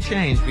 She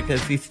changed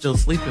because he's still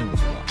sleeping with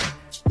her.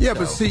 Yeah,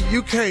 but see,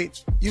 you can't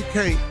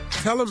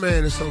tell a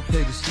man it's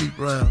okay to sleep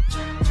around,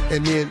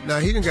 and then now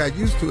he done got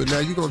used to it. Now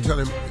you gonna tell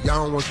him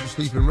y'all don't want you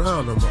sleeping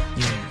around no more.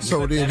 Yeah.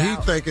 So then he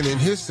thinking in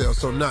himself.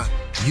 So now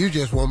you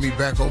just want me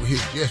back over here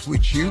just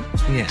with you?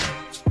 Yeah,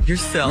 you're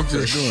selfish. We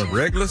just doing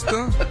regular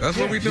stuff. That's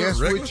what we doing.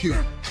 Just regular with you.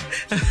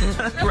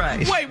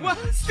 Right. Wait, what?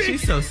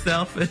 She's so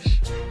selfish.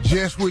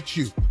 Just with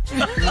you.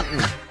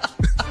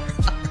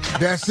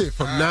 That's it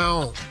from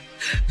now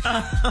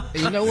on.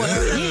 You know what?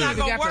 He ain't even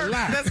got to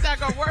lie. That's not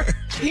gonna work.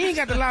 He ain't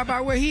got to lie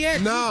about where he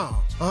at. No.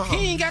 He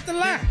ain't got to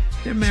lie.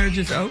 Their marriage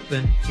is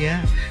open.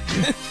 Yeah.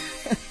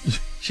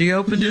 She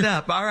opened it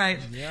up. All right.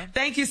 Yeah.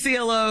 Thank you,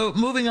 CLO.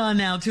 Moving on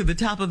now to the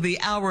top of the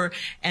hour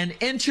and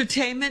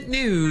entertainment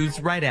news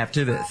right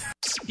after this.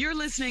 You're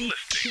listening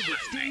to the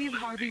Steve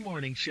Harvey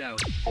Morning Show.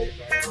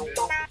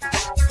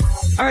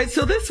 All right,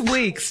 so this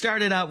week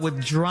started out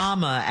with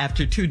drama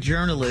after two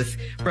journalists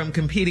from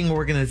competing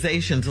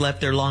organizations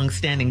left their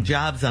long-standing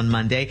jobs on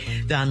Monday.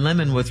 Don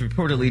Lemon was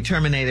reportedly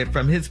terminated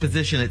from his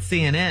position at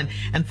CNN,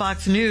 and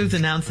Fox News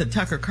announced that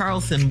Tucker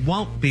Carlson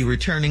won't be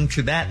returning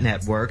to that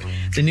network.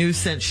 The news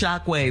sent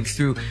shockwaves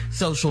through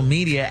social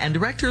media, and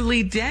director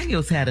Lee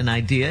Daniels had an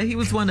idea. He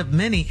was one of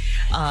many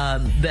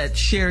that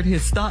shared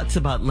his thoughts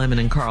about Lemon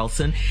and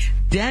Carlson.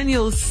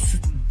 Daniels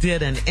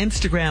did an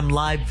Instagram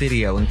live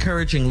video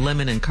encouraging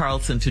Lemon and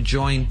Carlson to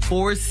join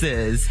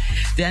forces.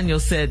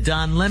 Daniels said,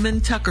 Don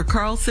Lemon, Tucker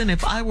Carlson,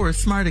 if I were a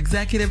smart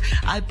executive,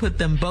 I'd put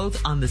them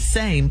both on the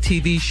same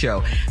TV show.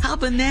 How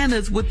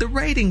bananas would the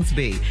ratings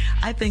be?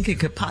 I think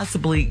it could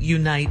possibly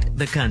unite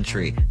the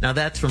country. Now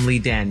that's from Lee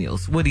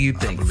Daniels. What do you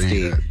think,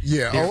 Steve? That.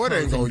 Yeah, it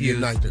ain't going to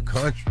unite the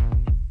country.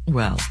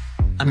 Well,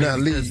 I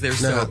mean, because they're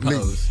so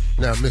opposed.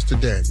 Now, Mr.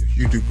 Daniels,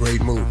 you do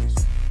great movies.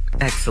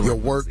 Excellent. Your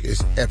work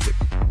is epic.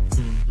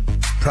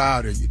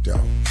 Proud of you,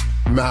 dog.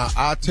 Now,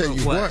 I'll tell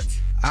you what.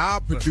 I'll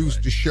produce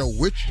the show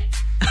with you.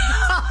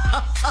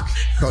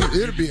 Because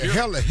it'll be a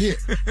hell of a hit.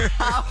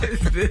 How is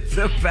this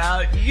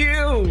about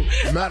you?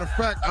 Matter of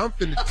fact, I'm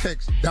finna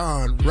text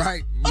Don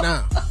right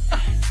now.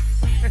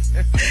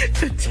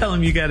 Tell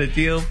him you got a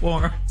deal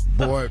for him.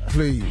 Boy,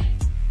 please.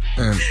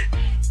 And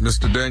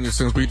Mr. Daniels,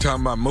 since we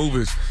talking about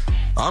movies,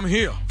 I'm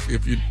here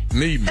if you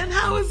need me. And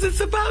how is this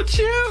about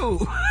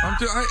you?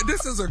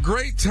 This is a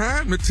great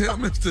time to tell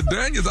Mr.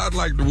 Daniels I'd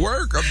like to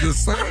work. I'm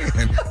just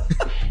saying.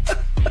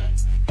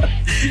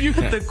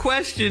 The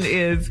question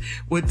is,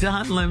 would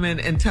Don Lemon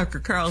and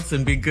Tucker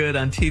Carlson be good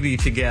on TV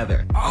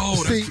together?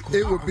 Oh, see,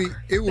 it would be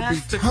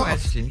that's the tough.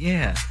 Question,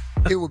 yeah.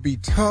 It would be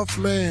tough,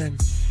 man,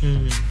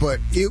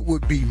 but it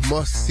would be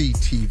must-see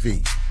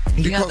TV.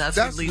 Because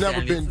that's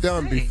never been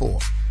done before.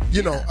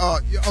 You know,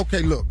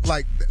 okay, look,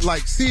 like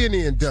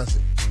CNN does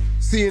it.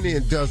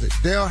 CNN does it.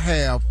 They'll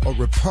have a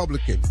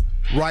Republican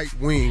right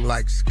wing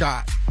like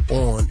Scott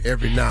on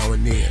every now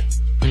and then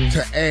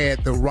to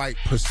add the right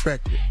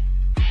perspective.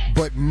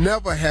 But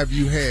never have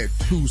you had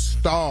two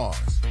stars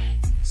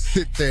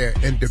sit there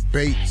and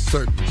debate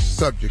certain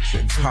subjects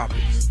and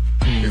topics.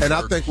 And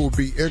I think it will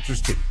be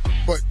interesting.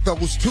 But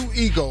those two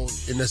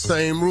egos in the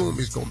same room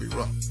is going to be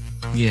rough.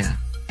 Yeah.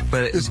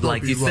 But it's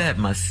like you said,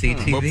 must see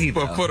TV.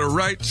 But for the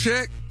right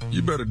check,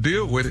 you better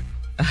deal with it.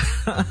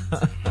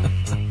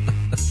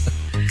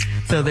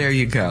 So there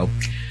you go.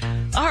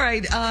 All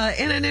right.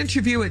 In an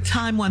interview at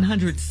Time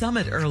 100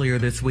 Summit earlier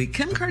this week,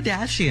 Kim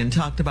Kardashian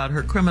talked about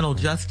her criminal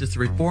justice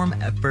reform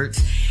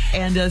efforts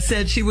and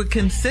said she would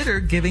consider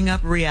giving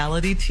up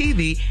reality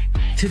TV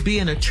to be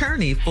an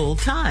attorney full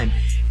time.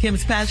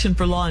 Kim's passion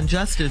for law and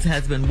justice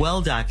has been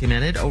well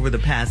documented over the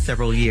past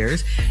several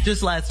years.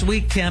 Just last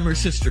week, Kim, her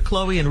sister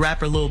Chloe, and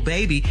rapper Lil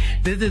Baby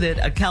visited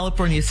a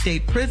California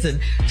state prison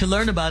to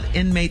learn about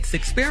inmates'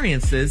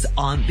 experiences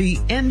on the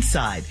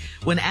inside.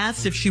 When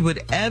asked if she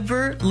would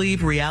ever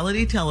leave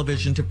reality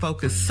television to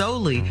focus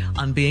solely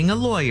on being a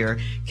lawyer,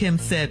 Kim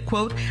said,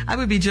 quote, I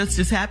would be just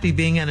as happy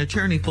being an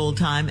attorney full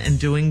time and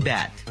doing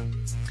that.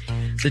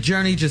 The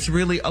journey just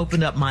really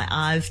opened up my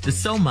eyes to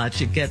so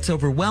much. It gets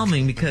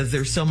overwhelming because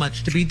there's so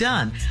much to be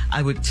done.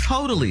 I would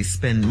totally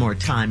spend more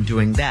time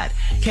doing that,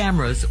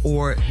 cameras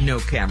or no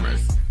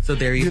cameras. So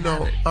there you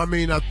have it. I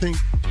mean, I think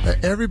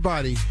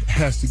everybody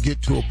has to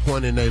get to a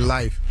point in their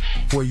life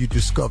where you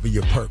discover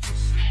your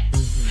purpose.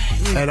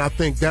 And I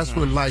think that's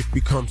when life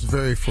becomes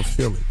very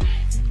fulfilling.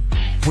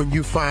 When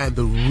you find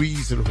the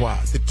reason why.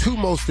 The two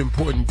most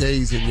important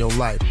days in your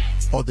life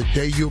are the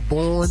day you're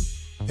born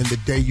and the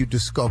day you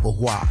discover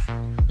why.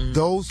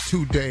 Those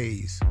 2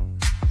 days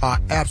are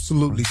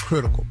absolutely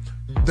critical.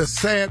 The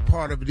sad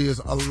part of it is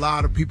a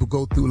lot of people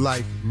go through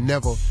life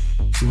never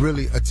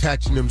really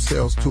attaching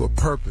themselves to a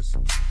purpose.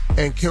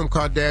 And Kim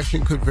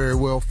Kardashian could very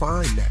well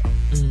find that.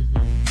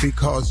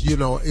 Because, you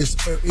know, it's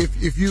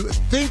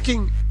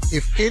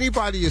if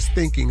anybody is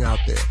thinking out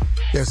there,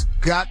 there's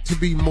got to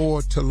be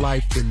more to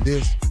life than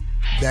this,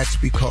 that's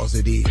because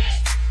it is.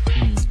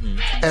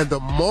 And the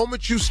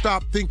moment you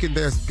stop thinking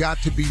there's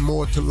got to be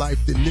more to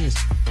life than this,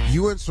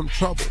 you're in some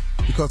trouble,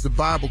 because the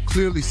Bible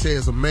clearly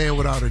says a man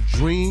without a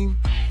dream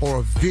or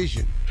a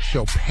vision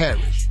shall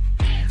perish.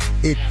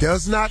 It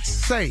does not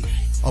say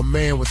a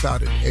man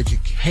without an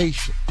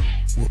education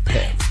will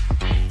perish.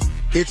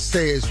 It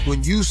says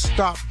when you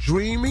stop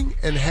dreaming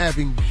and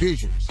having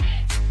visions,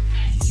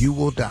 you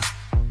will die.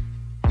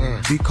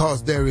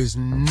 Because there is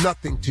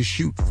nothing to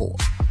shoot for.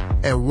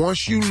 And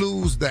once you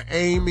lose the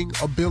aiming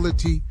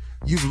ability,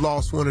 you've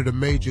lost one of the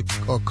major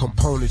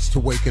components to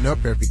waking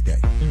up every day.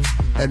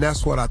 And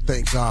that's what I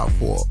thank God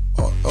for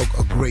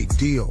a great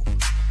deal.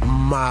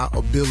 My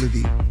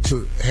ability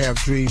to have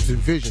dreams and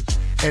visions.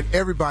 And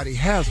everybody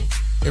has them.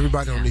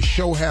 Everybody on this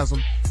show has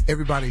them.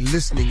 Everybody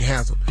listening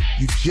has them.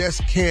 You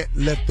just can't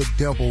let the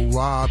devil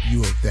rob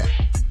you of that.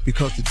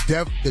 Because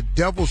the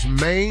devil's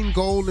main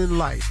goal in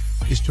life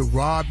is to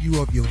rob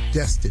you of your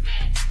destiny.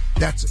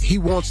 He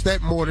wants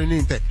that more than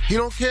anything. He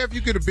don't care if you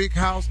get a big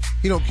house.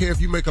 He don't care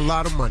if you make a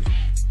lot of money.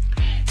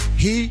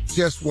 He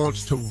just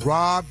wants to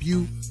rob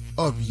you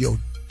of your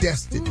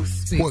destiny.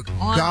 What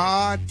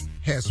God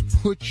has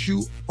put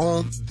you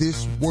on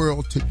this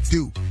world to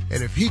do.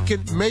 And if he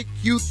can make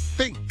you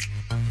think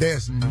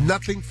there's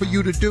nothing for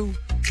you to do,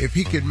 if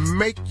he can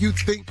make you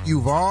think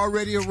you've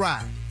already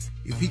arrived,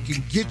 if he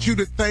can get you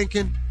to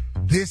thinking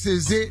this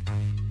is it,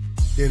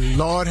 then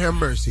Lord have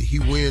mercy, he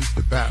wins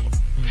the battle.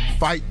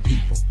 Fight,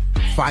 people.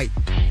 Fight.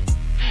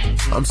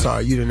 I'm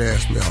sorry, you didn't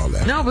ask me all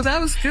that. No, but that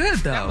was good,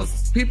 though.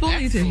 People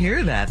need to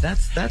hear that.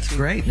 That's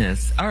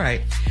greatness. All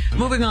right.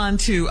 Moving on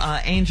to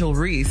Angel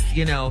Reese.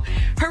 You know,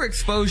 her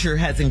exposure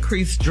has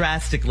increased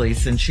drastically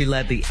since she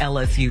led the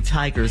LSU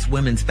Tigers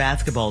women's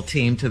basketball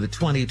team to the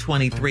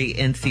 2023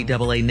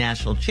 NCAA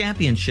National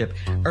Championship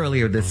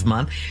earlier this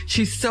month.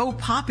 She's so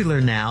popular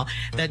now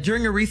that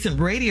during a recent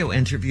radio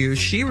interview,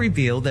 she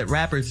revealed that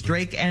rappers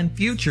Drake and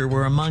Future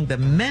were among the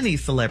many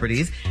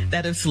celebrities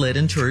that have slid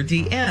into her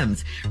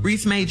DMs.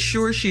 Reese made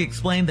sure she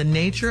explained the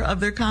nature of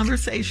their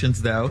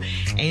conversations, though.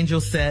 Angel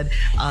said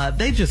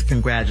they just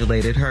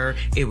congratulated her.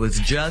 It was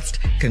just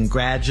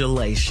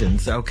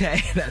congratulations,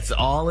 okay? That's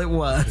all it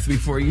was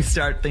before you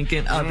start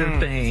thinking other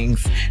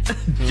things.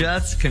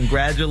 Just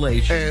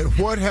congratulations. And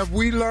what have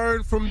we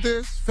learned from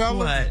this,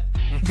 fella?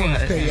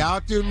 What? Stay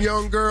out them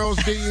young girls'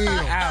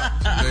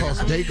 DMs.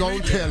 Because they gonna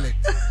tell it.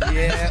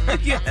 Yeah.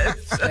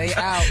 Yes. Stay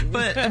out.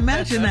 But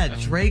imagine that,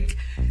 Drake.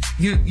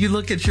 You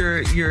look at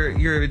your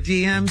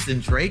DMs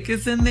and Drake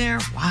is in there.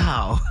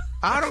 Wow.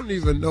 I don't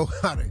even know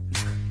how to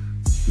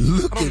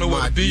look at I don't know my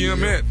what a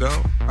DM at,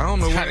 though. I don't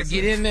know How to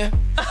get in there?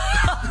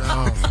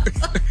 No.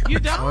 You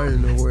don't? I ain't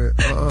know where.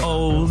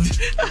 Old.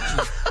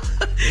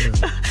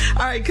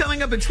 All right,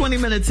 coming up at 20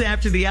 minutes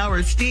after the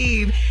hour,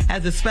 Steve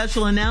has a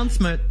special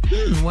announcement.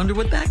 Wonder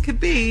what that could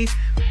be.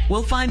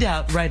 We'll find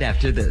out right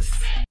after this.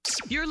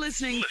 You're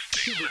listening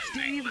to the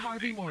Steve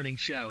Harvey Morning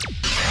Show.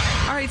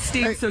 All right,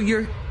 Steve, Hey. so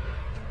you're...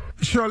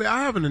 Shirley,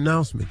 I have an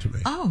announcement to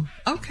make. Oh,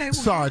 okay. Well,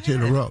 Sorry to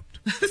interrupt.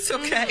 It's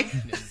okay.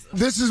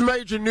 This is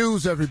major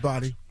news,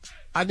 everybody.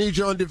 I need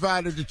your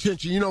undivided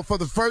attention. You know, for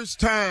the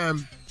first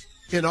time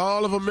in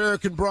all of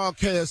American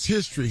broadcast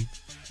history,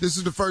 this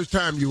is the first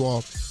time, you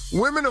all,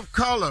 women of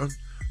color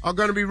are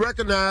going to be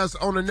recognized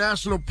on a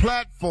national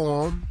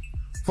platform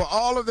for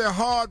all of their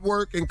hard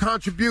work and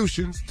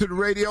contributions to the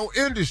radio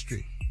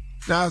industry.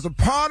 Now, as a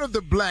part of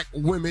the Black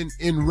Women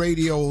in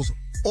Radio's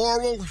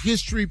Oral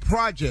History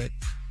Project,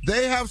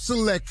 they have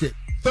selected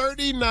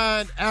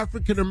 39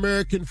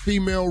 African-American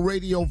female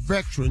radio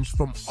veterans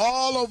from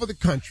all over the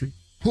country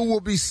who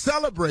will be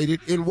celebrated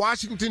in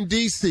Washington,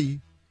 D.C.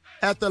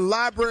 at the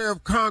Library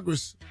of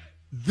Congress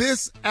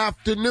this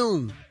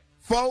afternoon.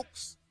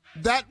 Folks,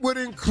 that would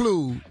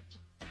include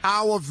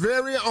our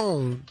very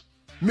own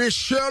Miss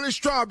Shirley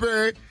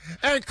Strawberry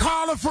and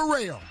Carla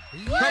Farrell.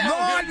 Come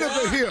on, look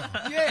at here.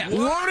 Yeah.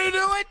 Want to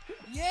do it?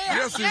 Yeah.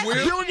 Yes, he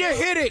will. Junior,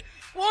 hit it.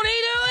 Won't he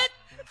do it?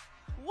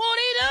 Won't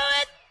he do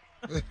it?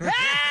 Hey,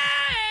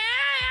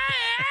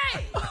 hey, hey,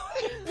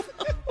 hey.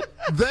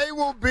 They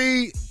will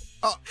be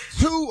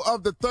two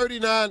of the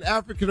 39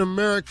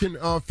 African-American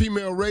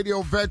female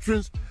radio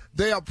veterans.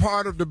 They are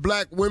part of the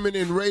Black Women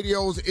in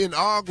Radio's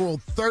inaugural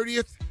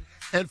 30th,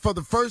 and for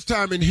the first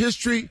time in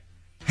history,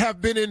 have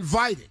been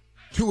invited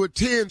to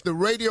attend the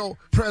Radio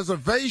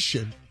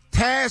Preservation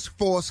Task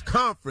Force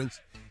Conference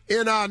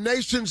in our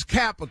nation's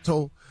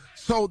capital.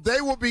 So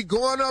they will be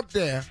going up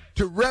there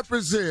to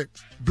represent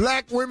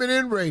Black Women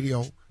in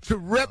Radio, to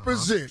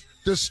represent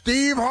the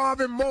Steve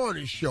Harvey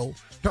Morning Show,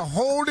 to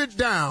hold it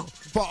down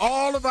for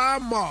all of our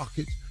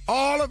markets,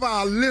 all of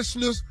our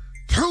listeners.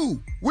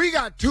 Two. We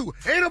got two.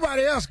 Ain't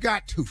nobody else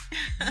got two.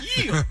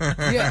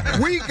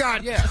 Yeah. We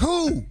got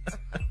two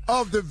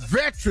of the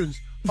veterans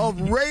of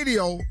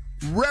radio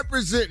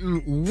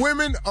representing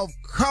women of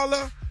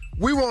color.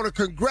 We want to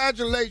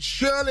congratulate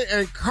Shirley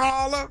and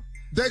Carla.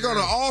 They're going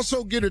to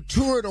also get a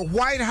tour of the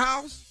White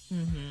House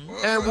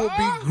and will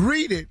be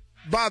greeted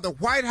by the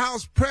White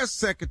House press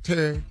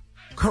secretary,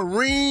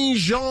 Karine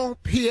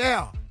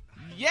Jean-Pierre.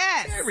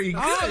 Yes. Very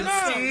good,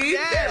 no. Steve.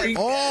 Yes. Very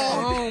good.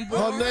 Or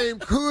her name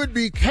could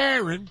be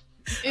Karen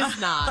It's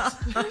not.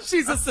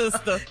 She's a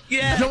sister.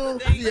 Yeah.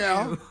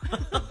 Jean-Pierre.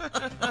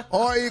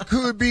 Or it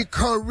could be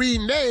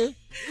Karine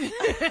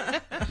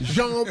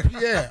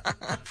Jean-Pierre.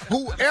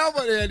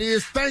 Whoever that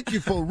is, thank you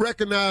for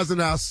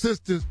recognizing our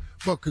sisters,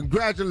 but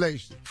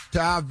congratulations to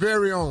our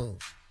very own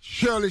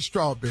Shirley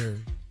Strawberry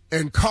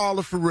and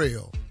Carla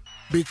Farrell,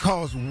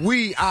 because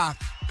we are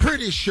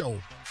pretty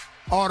sure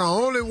are the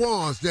only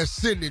ones that's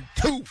sending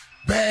two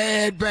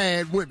bad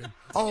women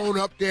on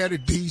up there to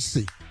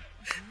D.C.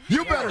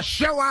 You better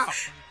show out.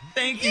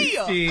 Thank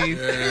you, Steve.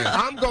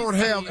 I'm going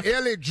to have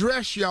Ellie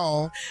dress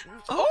y'all.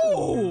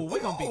 Oh, we're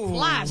going to be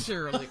fly,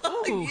 Shirley.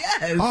 Ooh.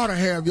 Yes. I ought to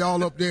have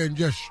y'all up there in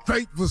just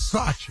straight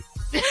Versace.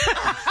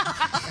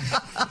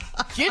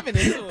 Giving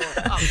it to her.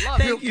 I love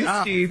Thank you,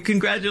 Steve.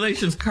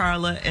 Congratulations,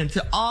 Carla, and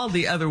to all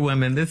the other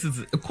women. This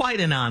is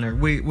quite an honor.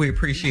 We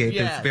appreciate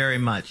this very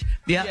much.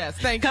 Yep. Yes,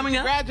 thank you. Coming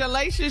up.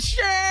 Congratulations,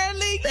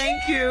 Shirley.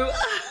 Thank you.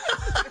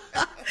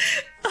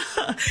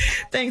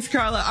 Thanks,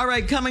 Carla. All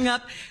right, coming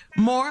up,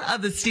 more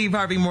of the Steve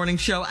Harvey Morning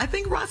Show. I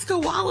think Roscoe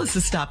Wallace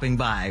is stopping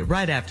by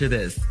right after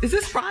this. Is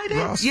this Friday?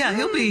 Roscoe? Yeah,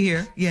 he'll be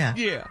here. Yeah.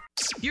 Yeah.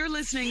 You're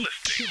listening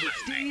to the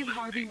Steve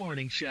Harvey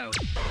Morning Show.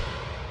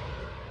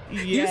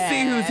 You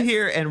see who's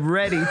here and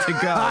ready to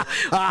go.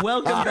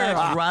 Welcome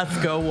back,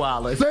 Roscoe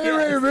Wallace. Say,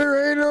 I'm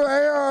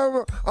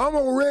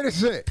already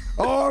set.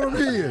 All of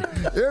me.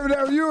 Every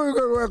time you were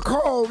going to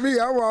call me,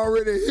 I'm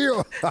already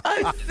here.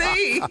 I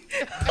see. I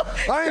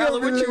ain't Carla, never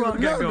what been you all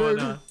got going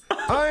on?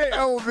 I ain't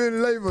ever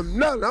been late for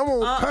nothing. I'm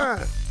on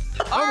time.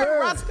 All right,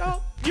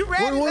 Roscoe, you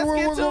ready? Let's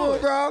get to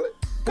it.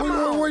 Come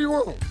on. What you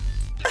want?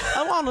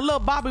 I want a little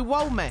Bobby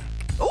Womack.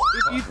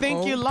 If you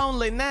think you're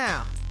lonely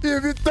now.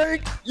 If you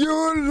think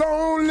you're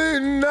lonely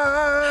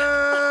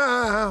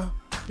now.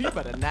 You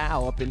better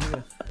now up in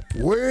here.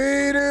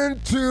 Wait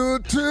until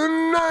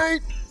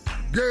tonight,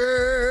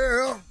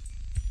 girl.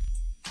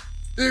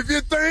 If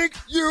you think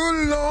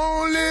you're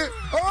lonely,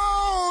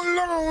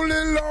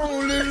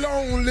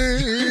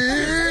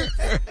 lonely.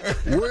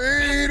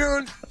 Wait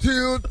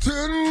until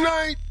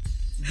tonight,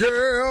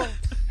 girl.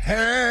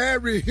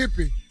 Harry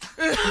Hippie.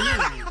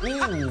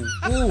 Ooh.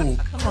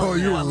 Oh,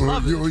 you don't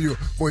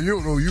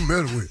know you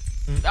mess with.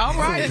 All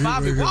right,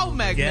 Bobby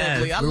Womack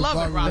medley. I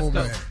love it,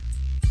 Roscoe.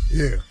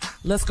 Yeah.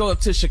 Let's go up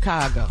to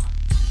Chicago.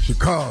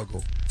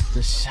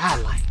 The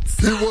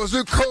Shy-Lights. It was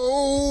the coldest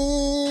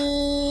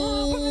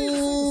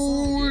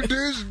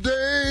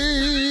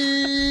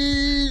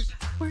days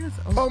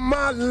of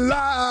my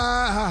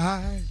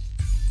life.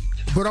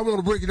 But I want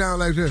to break it down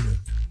like this.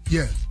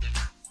 Yeah.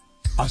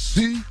 I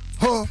see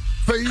her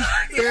face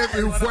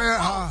everywhere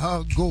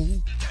I go,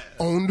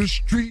 on the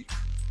street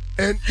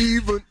and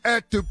even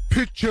at the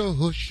picture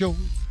show.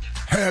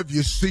 Have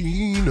you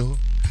seen her?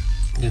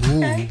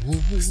 Okay.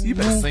 You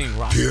better sing,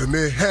 Rock. Tell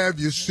me, have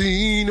you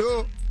seen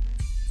her?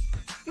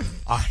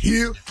 I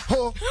hear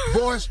her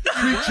voice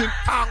reaching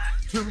out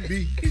to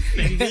me.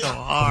 So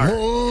hard.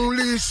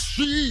 Only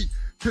she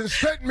can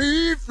set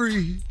me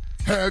free.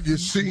 Have you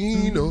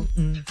seen her?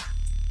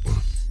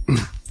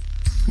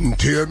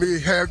 Tell me,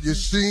 have you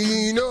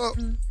seen her?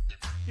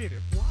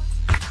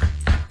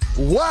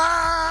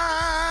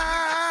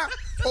 Why?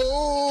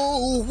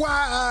 Oh,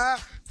 why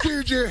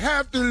did you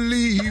have to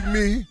leave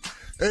me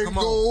and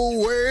go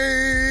away?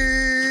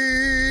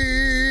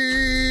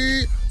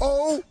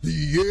 Oh,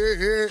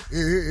 yeah.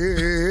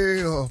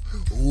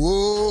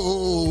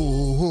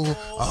 Whoa,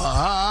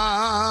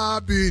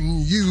 I've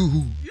been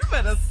you. You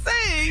better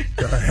sing.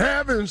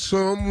 Having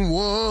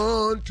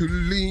someone to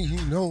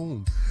lean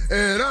on,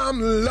 and I'm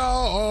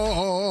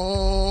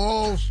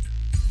lost.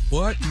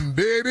 What?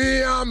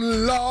 Baby, I'm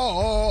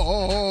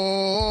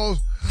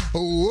lost. Whoa,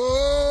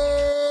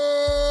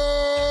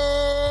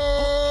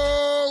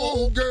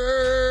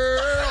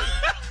 girl.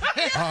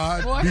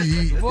 I'd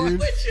be in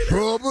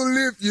trouble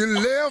if you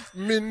left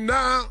me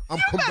now. I'm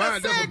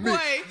combined that with me.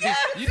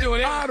 You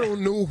doing it? I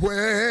don't know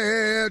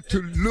where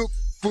to look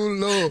for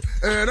love,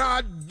 and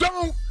I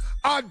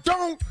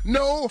don't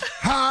know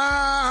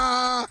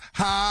how.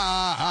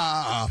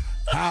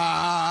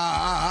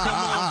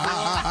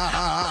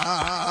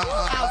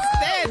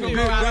 Outstanding,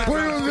 What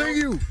do you think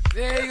you?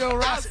 There you go,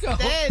 Roscoe.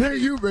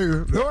 Thank you, baby.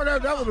 Lord,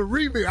 that was a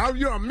remix. I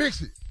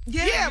mix it.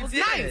 Yeah, it was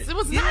nice. It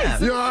was Yeah.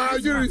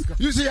 nice.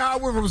 You see how I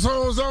went from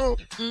song to song?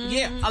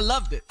 Yeah, I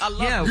loved it. I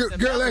loved it.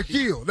 Girl, let's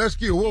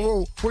kill.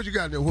 Whoa. What you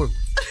got there? What?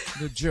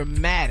 The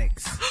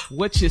dramatics.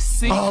 What you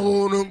see. I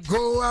wanna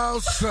go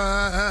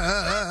outside.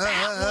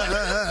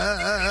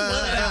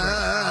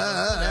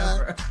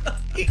 Whatever.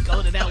 He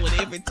goes to that one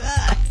every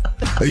time.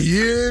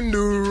 In the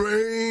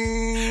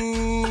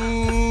rain.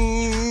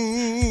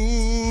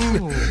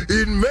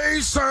 It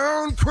may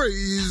sound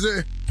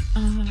crazy,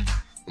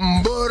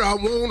 but I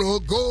wanna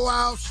go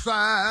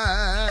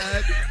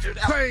outside.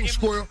 Thanks,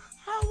 squirrel.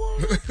 I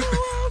wanna go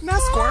outside.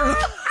 Not squirrel.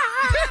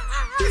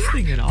 He's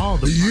singing all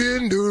the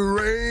In the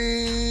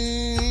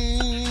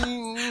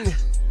rain.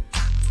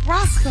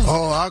 Roscoe.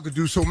 Oh, I could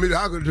do so many.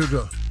 I could do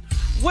the.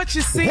 What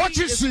you see What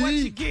you is see. what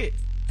you get.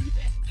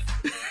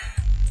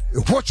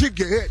 What you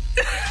get?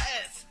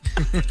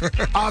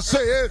 I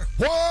said,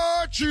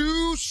 what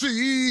you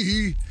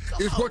see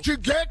is what you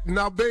get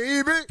now,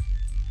 baby.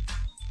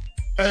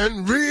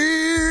 And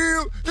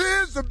real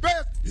is the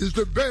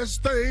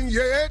best thing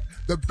yet.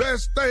 The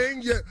best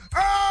thing yet.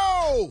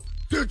 Oh!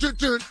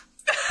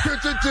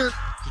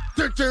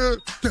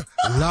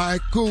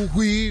 Like a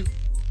wheel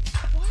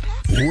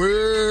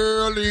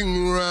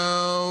whirling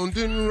round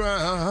and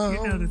round.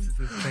 You know this is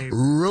his favorite.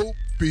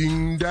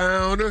 Roping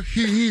down a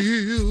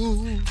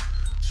hill,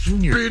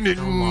 spinning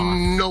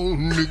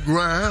on the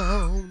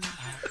ground.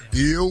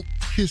 Your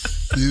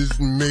kisses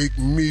make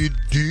me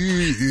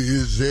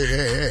dizzy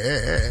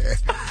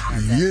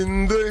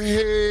in the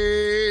head.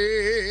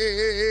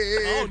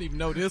 I don't even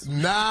know this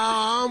one.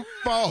 Now I'm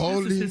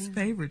falling. This is his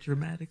favorite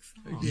dramatic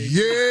song.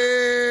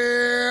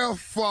 Yeah,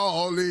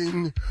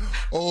 falling.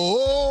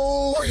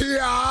 Oh, here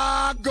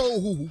I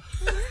go.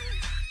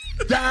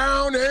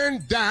 Down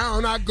and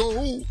down I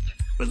go.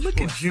 But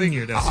look at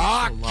Junior, though.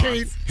 I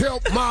can't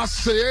help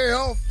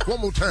myself.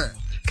 One more time.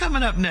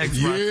 Coming up next,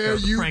 Yeah, Roscoe,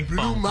 the you prank blew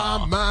phone my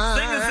call. mind.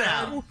 Sing us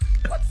out.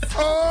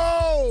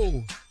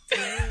 Oh!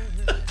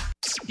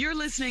 You're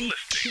listening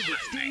to the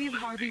Steve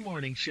Harvey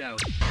Morning Show.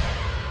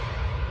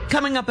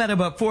 Coming up at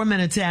about 4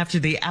 minutes after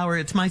the hour,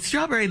 it's my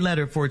strawberry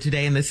letter for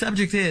today, and the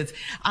subject is,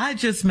 I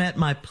just met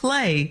my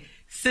play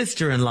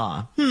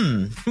sister-in-law.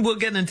 We'll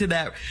get into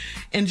that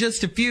in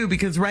just a few,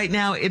 because right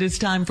now it is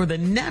time for the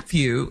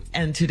nephew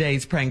and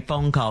today's prank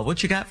phone call.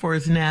 What you got for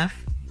us, Neff?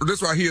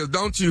 this right here.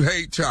 Don't you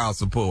hate child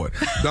support?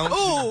 Don't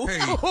you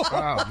hate?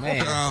 Oh,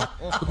 man.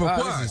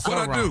 What? So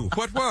What I do?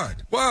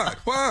 What?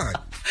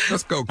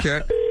 Let's go,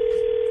 Cat.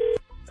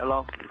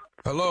 Hello?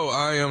 Hello,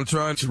 I am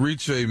trying to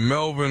reach a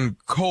Melvin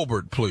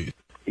Colbert, please.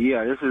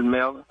 Yeah, this is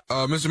Melvin.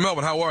 Mr.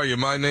 Melvin, how are you?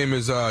 My name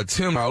is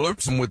Tim Fowler.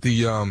 I'm with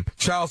the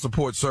Child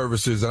Support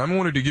Services, and I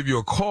wanted to give you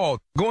a call.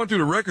 Going through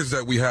the records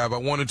that we have, I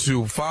wanted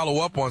to follow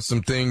up on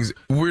some things.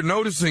 We're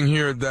noticing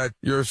here that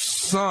your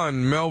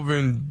son,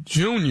 Melvin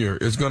Jr.,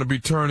 is going to be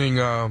turning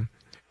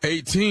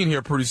 18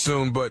 here pretty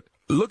soon, but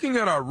looking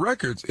at our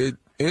records, it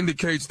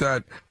indicates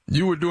that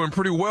you were doing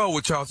pretty well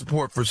with child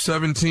support for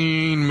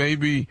 16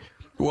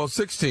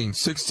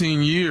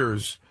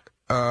 years.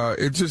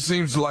 It just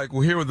seems like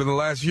here within the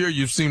last year,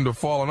 you seem to have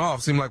fallen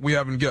off. Seem like we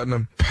haven't gotten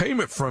a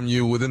payment from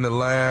you within the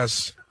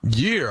last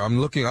year.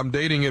 I'm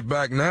dating it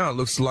back now. It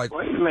looks like.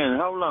 Wait a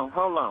minute. Hold on.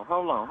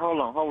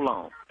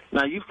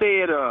 Now, you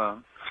said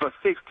for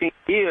 16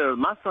 years,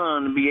 my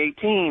son will be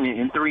 18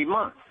 in 3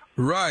 months.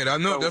 Right. I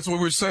know. That's what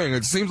we're saying.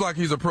 It seems like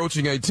he's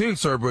approaching 18,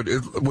 sir, but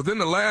within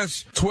the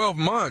last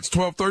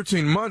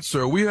 13 months,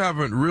 sir, we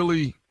haven't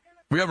really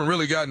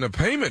gotten a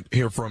payment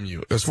here from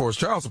you as far as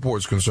child support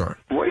is concerned.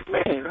 Wait a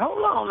minute.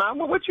 Hold on now.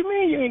 What you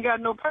mean you ain't got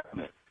no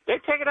payment? They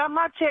take it out of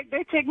my check.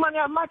 They take money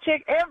out of my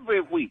check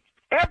every week,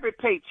 every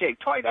paycheck.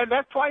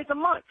 That's twice a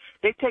month.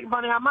 They take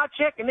money out of my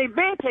check, and they've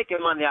been taking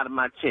money out of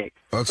my check.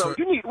 So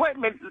you need wait a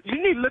minute.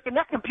 You need to look in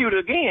that computer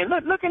again.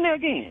 Look in there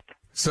again.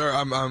 Sir,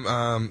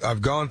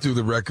 I've gone through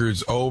the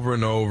records over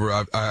and over.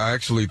 I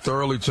actually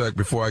thoroughly checked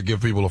before I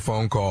give people a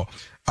phone call.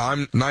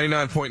 I'm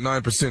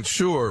 99.9%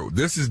 sure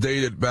this is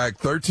dated back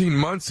 13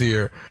 months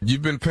here.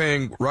 You've been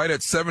paying right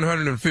at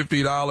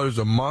 $750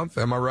 a month.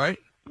 Am I right?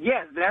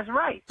 Yes, that's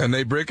right. And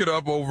they break it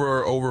up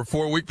over a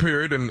 4-week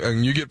period,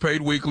 and you get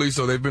paid weekly.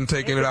 So they've been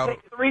taking it out.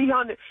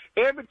 $300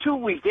 every 2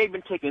 weeks. They've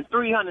been taking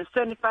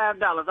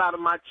 $375 out of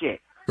my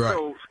check. Right.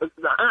 So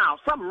now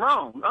something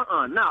wrong.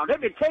 No,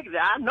 they've been taking it.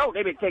 I know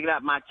they've been taking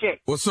out my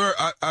check. Well, sir,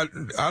 I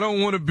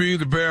don't want to be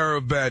the bearer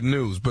of bad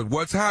news, but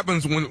what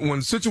happens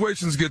when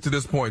situations get to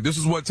this point? This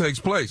is what takes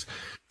place.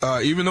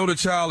 Even though the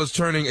child is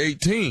turning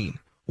 18,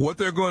 what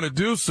they're going to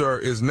do, sir,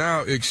 is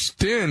now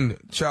extend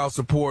child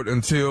support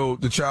until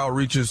the child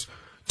reaches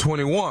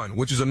 21,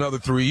 which is another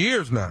 3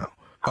 years now.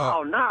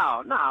 Hell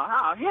no.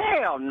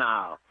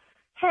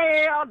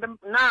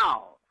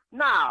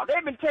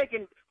 They've been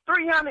taking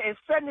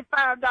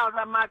 $375 out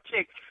of my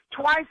check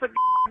twice a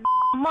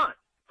month.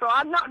 So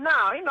I know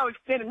now, ain't no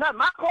extending nothing.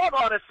 My court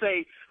order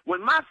say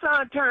when my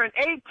son turned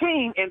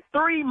 18 in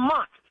 3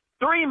 months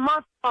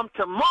from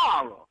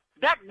tomorrow,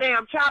 that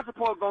damn child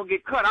support gonna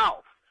get cut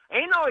off.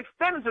 Ain't no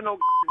extending to no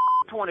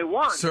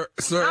 21. Sir,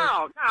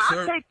 I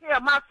take care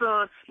of my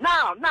son.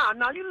 Now,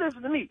 you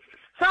listen to me.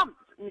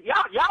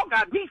 Y'all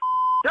got me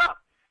up.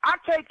 I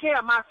take care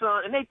of my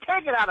son, and they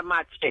take it out of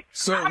my check.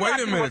 Sir, wait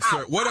a minute,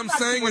 sir. What I'm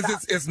saying is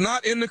it's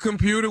not in the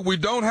computer. We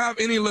don't have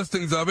any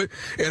listings of it.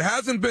 It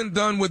hasn't been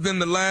done within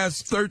the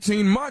last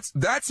 13 months.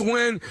 That's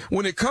when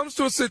it comes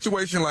to a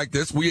situation like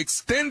this, we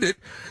extend it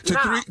to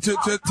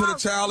the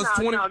child is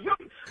 20.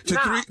 To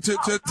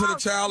the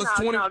child is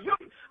 20.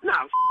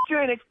 You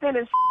ain't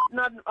extending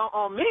nothing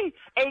on me.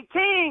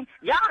 18,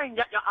 y'all ain't.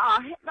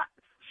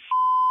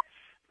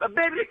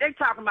 Baby, they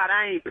talking about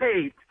I ain't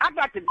paid. I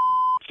got the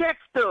check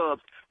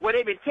stubs where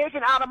they been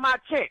taken out of my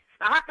check.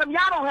 Now, how come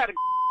y'all don't have the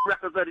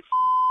records of the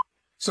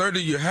Sir,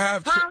 do you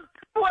have...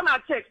 Where my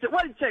check stubs?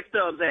 Where the check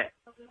stubs at?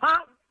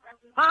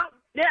 Huh?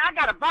 Yeah, I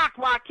got a box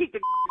where I keep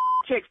the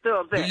check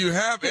stubs at. Do you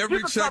have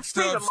every check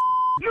stub?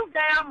 You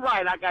damn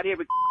right I got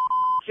every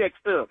check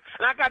stub.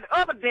 And I got the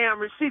other damn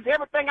receipts,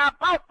 everything I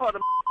bought for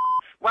them.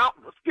 Well,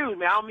 excuse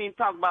me, I don't mean to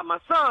talk about my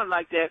son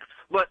like that,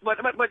 but where's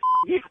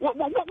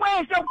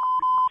your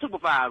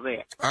supervisor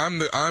at? I'm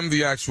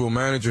the actual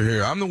manager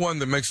here. I'm the one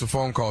that makes the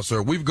phone call,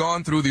 sir. We've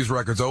gone through these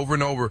records over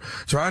and over,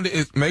 trying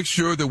to make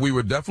sure that we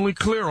were definitely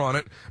clear on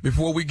it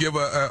before we give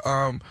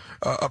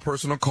a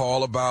personal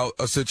call about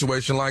a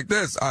situation like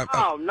this.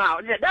 No,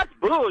 that's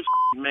bullshit,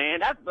 man.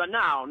 That's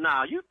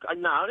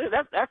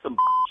some.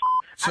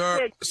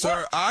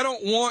 Sir, I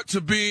don't want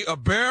to be a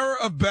bearer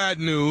of bad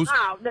news.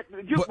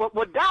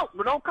 But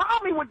don't call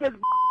me with this.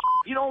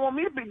 You don't want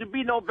me to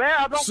be no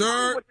bearer.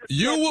 Sir,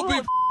 you will be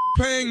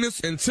paying this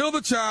until the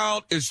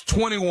child is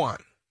 21.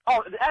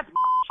 Oh, that's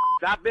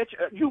I bet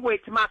you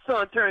wait till my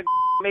son turns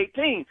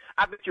 18.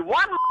 I bet you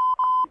one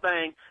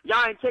thing,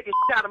 y'all ain't taking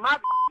out of my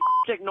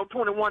check no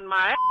 21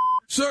 my ass.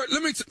 Sir,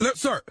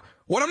 sir,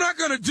 what I'm not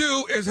going to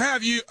do is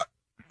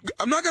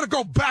I'm not going to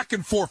go back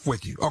and forth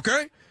with you,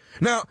 okay?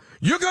 Now,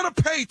 you're going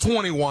to pay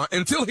 21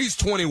 until he's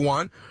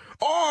 21,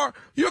 or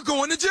you're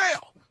going to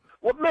jail.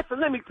 Well, mister,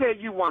 let me tell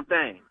you one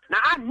thing. Now,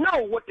 I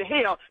know what the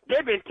hell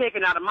they've been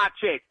taking out of my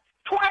check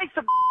twice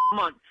a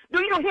month.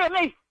 Do you hear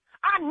me?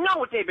 I know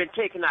what they've been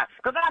taking out,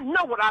 because I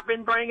know what I've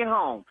been bringing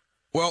home.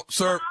 Well,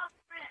 sir,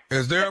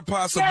 is there a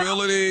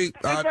possibility? Is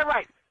that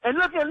right? And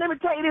look here, let me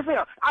tell you this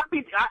here. I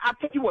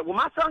tell you what, when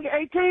my son get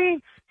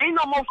 18, ain't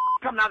no more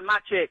coming out of my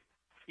check.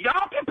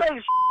 Y'all can pay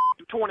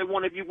the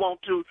 21 if you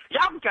want to.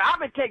 Y'all can, I've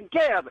been taking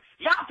care of it.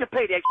 Y'all can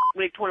pay that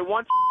when they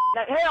 21.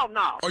 That hell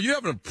no. Are you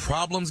having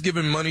problems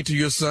giving money to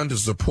your son to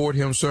support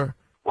him, sir?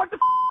 What the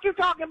you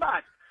talking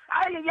about?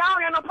 Y'all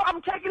ain't no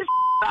problem taking this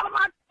out of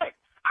my check.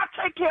 I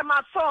take care of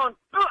my son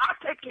good. I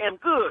take care of him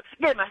good.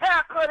 Get him a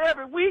haircut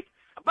every week.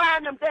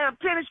 Buying them damn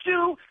tennis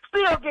shoes.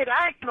 Still get it.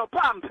 I ain't no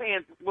problem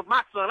paying with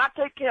my son. I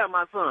take care of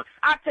my son.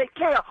 I take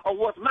care of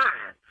what's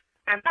mine.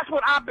 And that's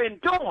what I've been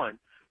doing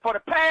for the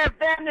past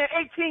damn near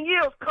 18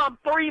 years come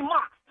 3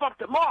 months from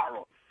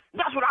tomorrow.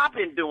 That's what I've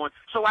been doing.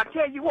 So I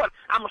tell you what,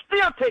 I'm going to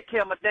still take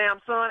care of my damn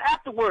son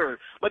afterwards.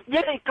 But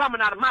it ain't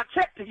coming out of my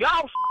check to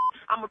y'all.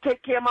 I'm going to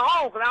take care of my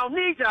own because I don't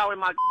need y'all in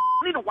my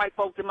need the white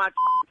folks in my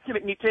to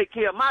make me take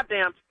care of my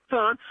damn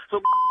son.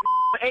 So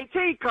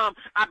 18 come,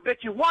 I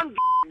bet you one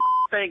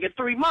thing in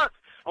 3 months.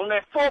 On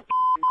that 4th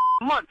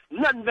month,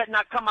 nothing better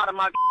not come out of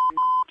my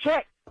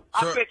check.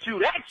 I bet you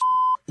that.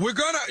 We're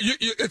gonna,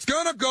 it's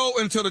gonna go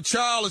until the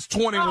child is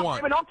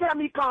 21. No, don't tell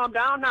me calm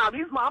down now.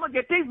 These mama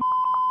get these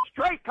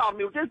straight calling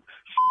me with this.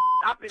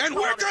 And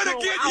we're gonna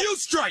get you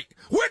straight.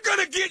 We're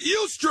gonna get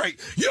you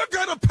straight. You're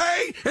gonna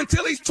pay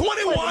until he's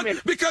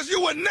 21 because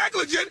you were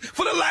negligent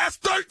for the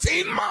last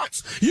 13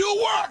 months.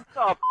 You were.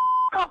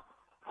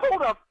 Who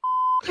the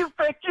you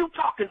think you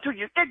talking to?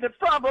 You ignorant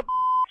son of a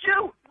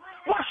you?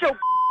 What's your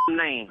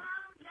name?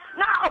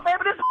 Now,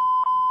 baby, this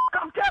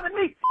come telling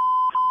me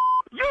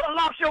you done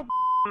lost your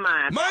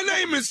mind. My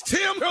name is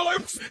Tim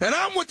Phillips, and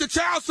I'm with the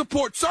Child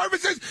Support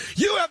Services.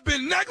 You have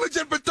been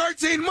negligent for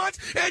 13 months,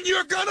 and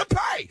you're gonna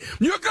pay.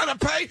 You're gonna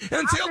pay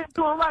until. I've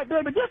been doing right,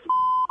 baby. This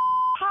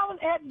calling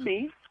at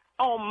me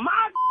on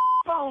my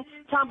phone,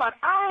 talking about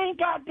I ain't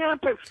got damn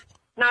paper.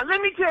 Now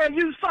let me tell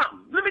you something.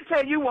 Let me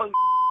tell you one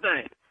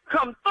thing.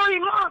 Come 3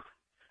 months,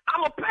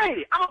 I'm gonna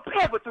pay it. I'm gonna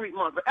pay it for 3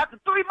 months. But after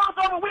 3 months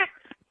over with,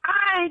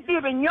 I ain't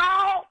giving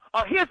y'all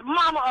or his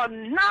mama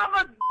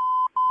another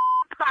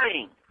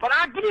thing. But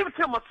I give it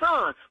to my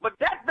son. But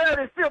that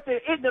dirty, filthy,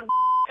 ignorant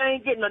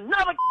ain't getting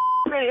another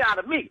penny out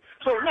of me.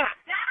 So now,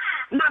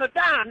 not a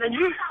dime. And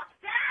you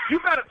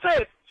better say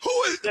it.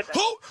 Who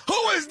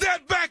is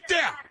that back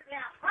there?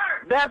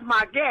 That's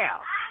my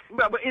gal.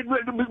 But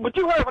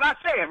you heard what I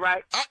said,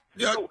 right?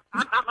 So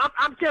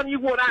I'm telling you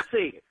what I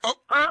said.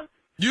 Huh?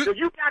 So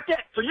you got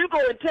that. So you go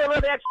and tell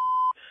her that.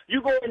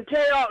 You go and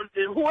tell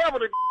whoever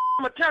the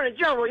attorney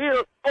general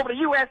is over the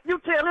U.S. You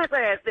tell his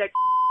ass that.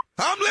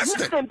 I'm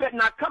listening. Nothing better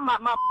not come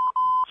out my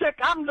check.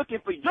 I'm looking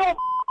for your.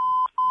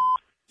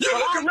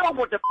 I know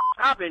what the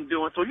I've been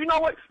doing. So you know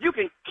what? You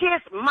can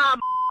kiss my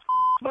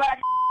black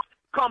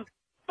come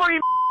 3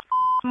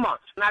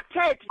 months. And I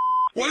tell you.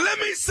 Well, let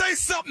me say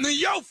something to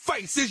your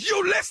face. Is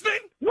you listening?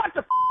 What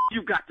the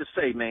you got to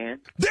say,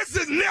 man? This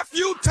is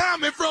Nephew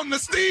Tommy from the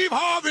Steve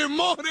Harvey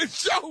Morning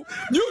Show.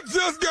 You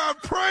just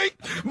got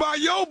pranked by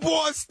your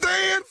boy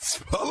Stan.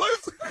 Oh,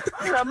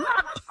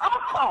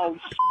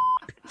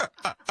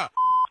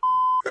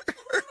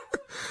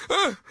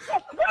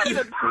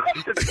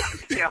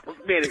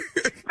 man,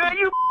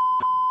 you.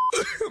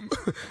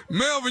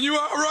 Melvin, you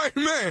all right,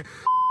 man?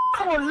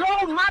 I will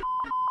load my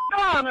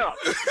gun up.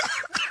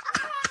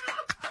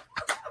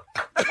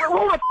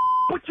 Who the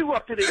put you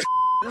up to this,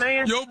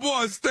 man? Your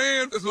boy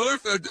Stan,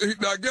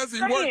 I guess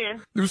he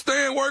worked. Do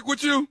Stan work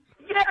with you?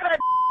 Yeah, that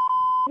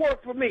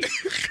work for me.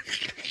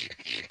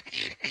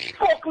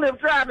 Forklift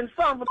driving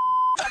son of a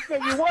I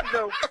tell you what,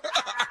 though.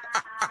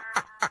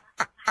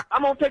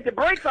 I'm going to take the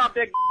brakes off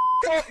that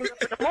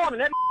forklift in the morning.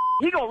 That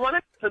he going to run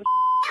it.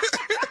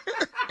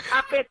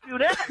 I bet you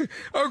that.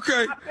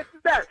 Okay. I bet you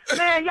that.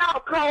 Man,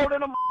 y'all cold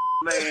in the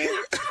man.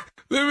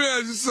 Let me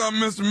ask you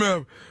something, Mr.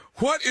 Melvin.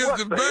 What is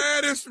the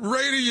baddest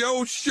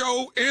radio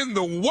show in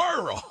the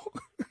world?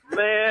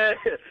 Man,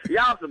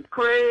 y'all some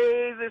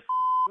crazy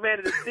man.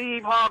 It's the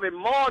Steve Harvey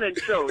Morning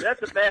Show.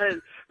 That's the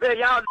baddest. Man,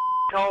 y'all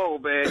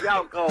cold, man.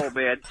 Y'all cold,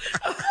 man.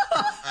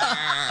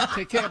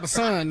 Take care of my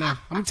son now.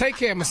 I'm going to take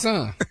care of my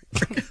son.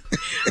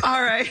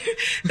 All right.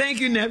 Thank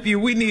you, nephew.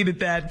 We needed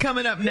that.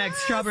 Coming up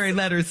next, Strawberry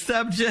Letter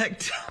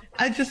subject.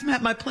 I just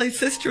met my play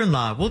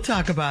sister-in-law. We'll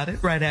talk about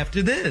it right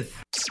after this.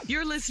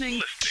 You're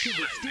listening to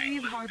the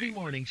Steve Harvey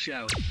Morning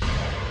Show.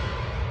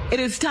 It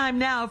is time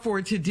now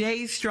for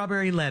today's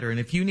Strawberry Letter. And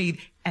if you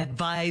need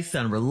advice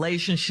on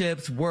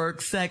relationships,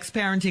 work, sex,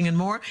 parenting, and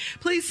more,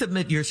 please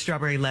submit your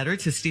Strawberry Letter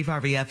to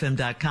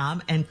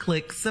steveharveyfm.com and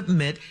click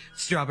Submit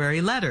Strawberry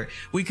Letter.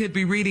 We could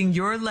be reading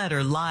your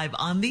letter live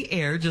on the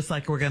air, just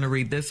like we're going to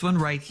read this one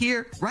right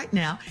here, right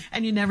now.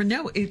 And you never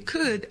know, it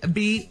could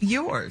be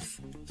yours.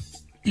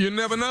 You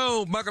never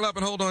know. Buckle up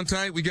and hold on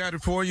tight. We got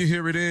it for you.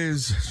 Here it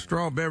is.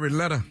 Strawberry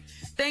Letter.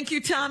 Thank you,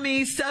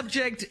 Tommy.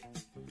 Subject,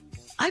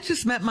 I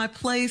just met my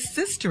play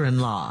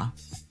sister-in-law.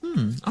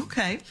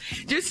 Okay.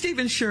 Dear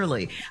Stephen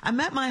Shirley, I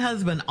met my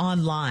husband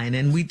online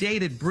and we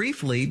dated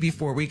briefly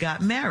before we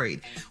got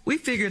married. We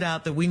figured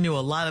out that we knew a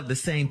lot of the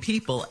same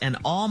people, and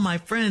all my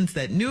friends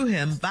that knew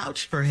him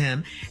vouched for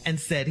him and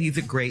said he's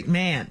a great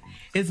man.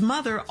 His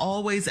mother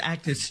always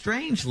acted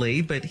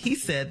strangely, but he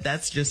said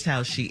that's just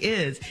how she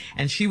is,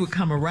 and she would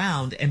come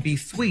around and be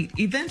sweet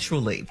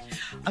eventually.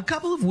 A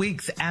couple of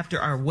weeks after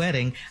our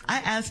wedding, I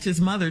asked his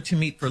mother to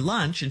meet for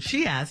lunch, and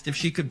she asked if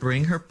she could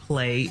bring her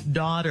play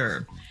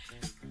daughter.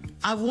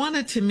 I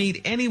wanted to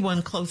meet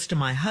anyone close to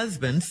my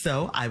husband,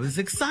 so I was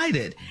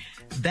excited.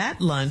 That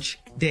lunch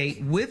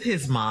date with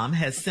his mom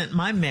has sent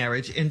my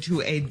marriage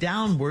into a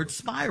downward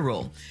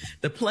spiral.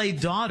 The play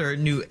daughter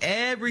knew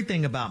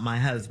everything about my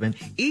husband,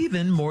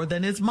 even more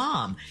than his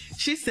mom.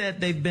 She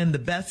said they've been the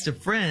best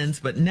of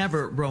friends, but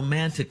never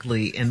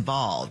romantically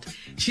involved.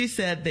 She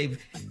said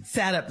they've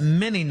sat up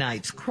many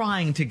nights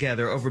crying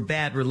together over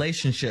bad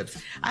relationships.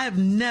 I have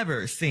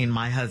never seen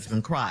my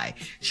husband cry.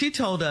 She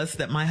told us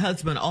that my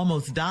husband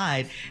almost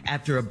died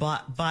after a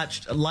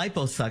botched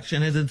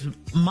liposuction, and his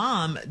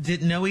mom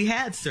didn't know he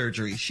had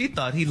surgery. She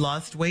thought he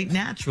lost weight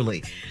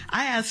naturally.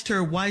 I asked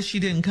her why she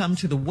didn't come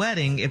to the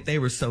wedding if they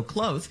were so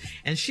close,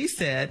 and she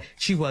said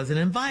she wasn't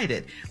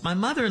invited. My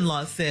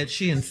mother-in-law said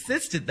she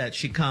insisted that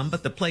she come,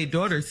 but the play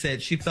daughter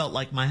said she felt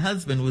like my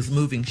husband was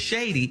moving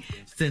shady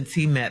since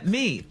he met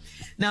me.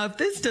 Now, if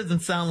this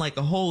doesn't sound like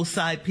a whole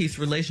side piece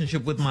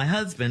relationship with my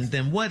husband,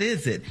 then what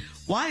is it?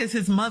 Why is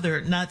his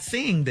mother not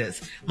seeing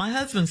this? My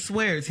husband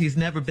swears he's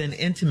never been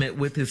intimate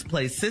with his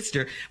play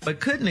sister, but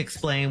couldn't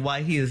explain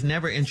why he has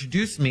never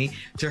introduced me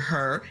to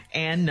her,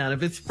 and none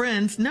of his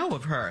friends know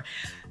of her.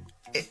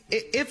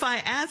 If I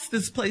ask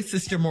this play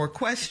sister more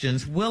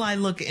questions, will I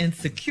look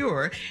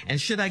insecure? And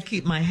should I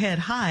keep my head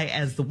high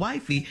as the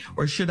wifey,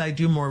 or should I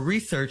do more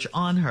research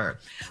on her?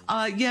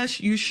 Yes,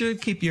 you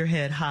should keep your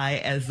head high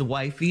as the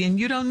wifey, and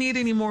you don't need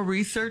any more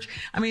research.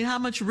 I mean, how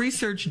much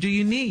research do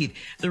you need?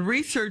 The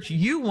research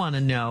you want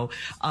to know,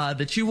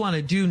 that you want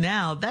to do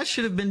now, that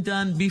should have been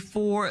done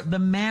before the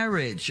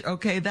marriage.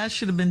 Okay, that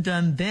should have been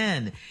done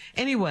then.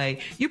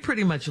 Anyway, you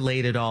pretty much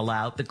laid it all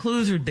out. The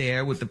clues are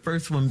there, with the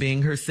first one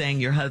being her saying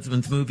your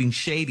husband's moving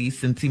shady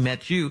since he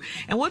met you.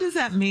 And what does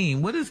that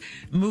mean? What does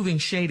moving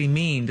shady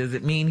mean? Does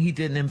it mean he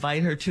didn't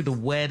invite her to the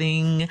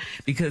wedding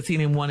because he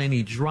didn't want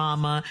any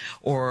drama,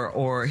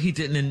 or he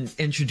didn't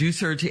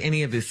introduce her to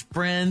any of his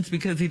friends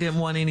because he didn't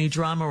want any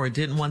drama, or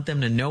didn't want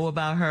them to know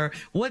about her?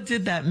 What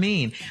did that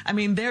mean? I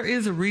mean, there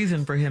is a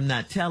reason for him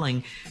not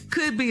telling.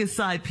 Could be a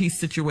side piece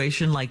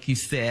situation, like you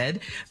said,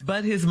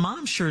 but his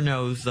mom sure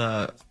knows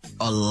a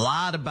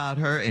lot about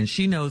her, and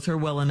she knows her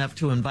well enough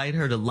to invite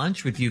her to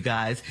lunch with you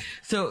guys.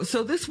 So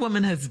this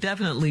woman has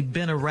definitely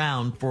been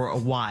around for a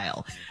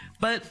while,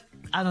 but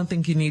I don't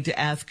think you need to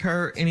ask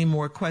her any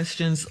more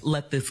questions.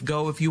 Let this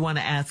go. If you want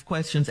to ask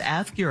questions,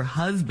 ask your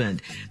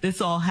husband. This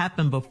all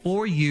happened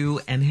before you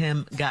and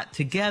him got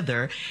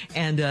together,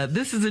 and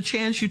this is a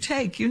chance you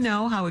take. You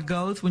know how it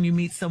goes when you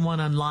meet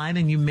someone online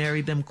and you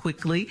marry them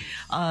quickly.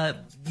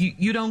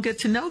 You don't get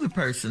to know the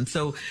person.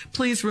 So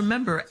please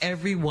remember,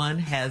 everyone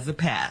has a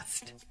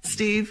past.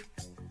 Steve?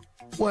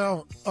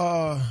 Well,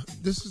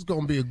 this is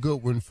going to be a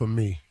good one for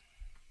me,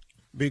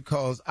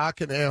 because I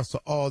can answer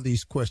all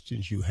these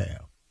questions you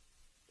have,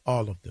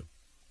 all of them,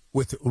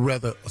 with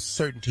rather a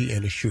certainty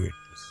and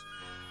assuredness.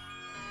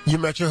 You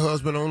met your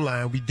husband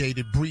online. We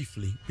dated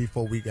briefly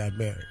before we got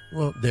married.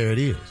 Well, there it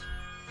is.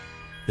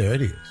 There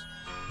it is.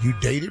 You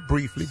dated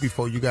briefly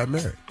before you got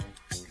married.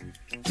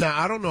 Now,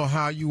 I don't know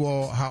how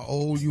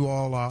old you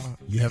all are.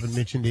 You haven't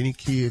mentioned any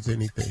kids,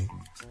 anything.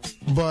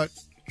 But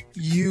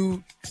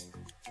you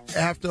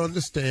have to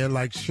understand,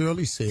 like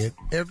Shirley said,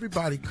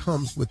 everybody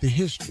comes with a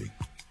history.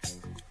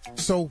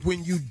 So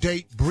when you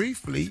date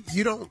briefly,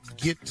 you don't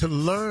get to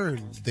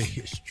learn the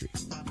history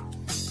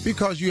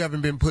because you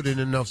haven't been put in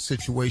enough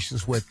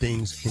situations where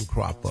things can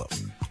crop up.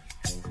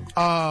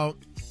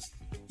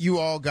 You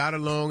all got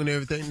along and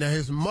everything. Now,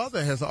 his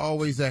mother has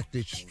always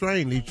acted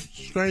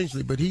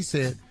strangely, but he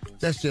said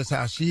that's just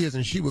how she is,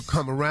 and she would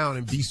come around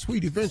and be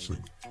sweet eventually.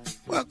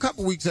 Well, a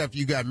couple weeks after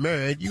you got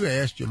married, you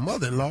asked your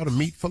mother-in-law to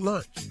meet for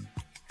lunch.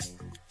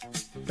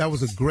 That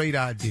was a great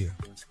idea.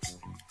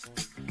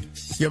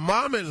 Your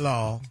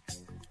mom-in-law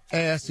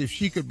asked if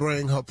she could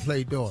bring her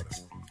play daughter.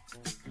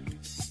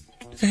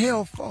 The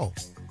hell for?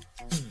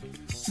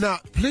 Now,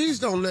 please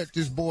don't let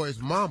this boy's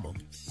mama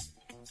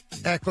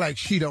act like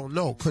she don't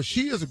know, because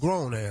she is a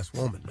grown-ass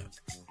woman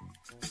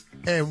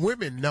now. And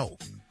women know.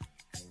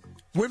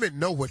 Women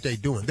know what they're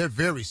doing. They're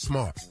very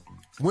smart.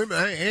 Women,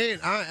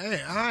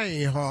 I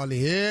ain't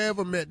hardly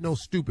ever met no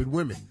stupid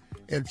women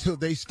until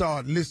they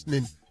start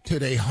listening to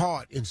their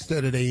heart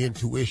instead of their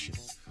intuition.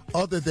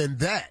 Other than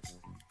that,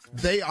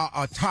 they are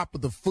on top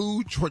of the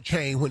food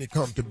chain when it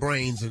comes to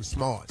brains and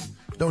smarts.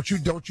 Don't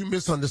you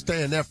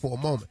misunderstand that for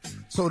a moment.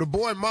 So the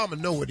boy and mama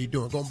know what he's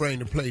doing. Gonna bring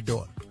the play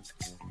daughter.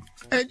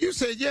 And you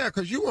said, yeah,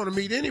 because you want to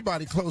meet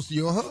anybody close to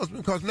your husband,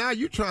 because now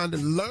you're trying to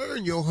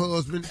learn your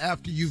husband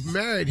after you've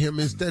married him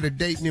instead of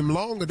dating him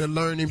longer to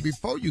learn him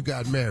before you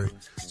got married.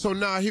 So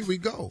now here we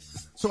go.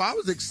 So I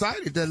was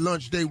excited that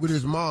lunch date with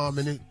his mom,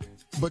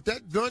 but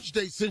that lunch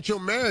date sent your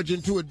marriage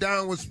into a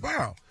downward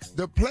spiral.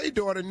 The play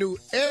daughter knew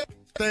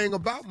everything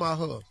about my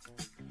husband.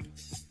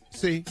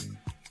 See,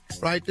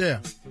 right there.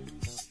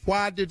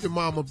 Why did the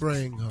mama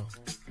bring her?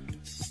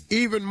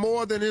 Even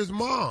more than his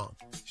mom.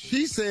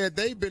 She said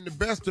they've been the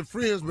best of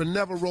friends but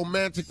never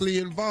romantically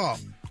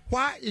involved.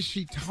 Why is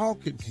she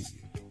talking to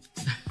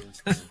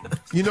you?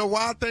 You know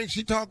why I think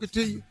she talking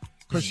to you?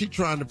 Because she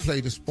trying to play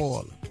the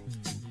spoiler.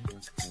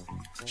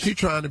 She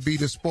trying to be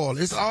the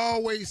spoiler. It's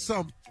always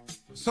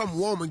some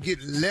woman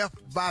get left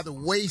by the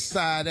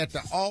wayside at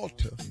the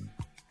altar,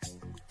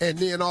 and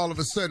then all of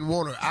a sudden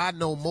want to, I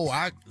know more.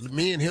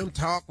 Me and him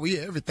talk, we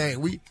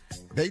everything.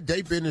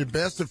 They been the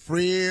best of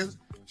friends.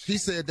 She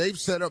said they've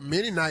set up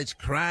many nights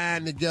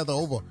crying together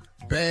over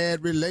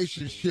bad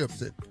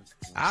relationships, and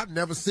I've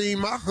never seen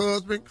my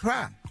husband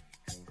cry.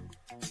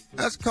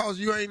 That's because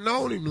you ain't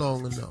known him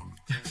long enough.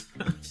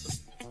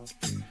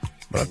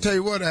 But I'll tell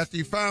you what, after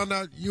he found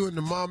out you and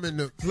the mom and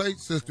the plate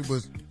sister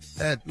was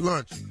at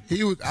lunch,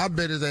 I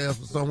bet his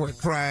ass was somewhere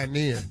crying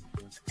then.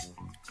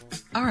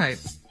 All right.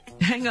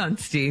 Hang on,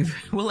 Steve.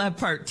 We'll have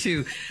part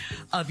 2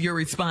 of your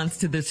response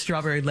to this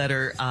strawberry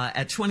letter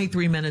at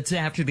 23 minutes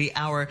after the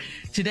hour.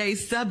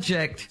 Today's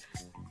subject,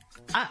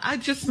 I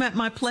just met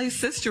my play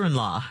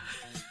sister-in-law.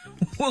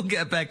 We'll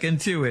get back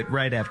into it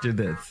right after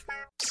this.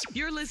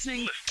 You're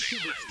listening to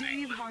the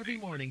Steve Harvey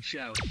Morning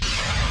Show.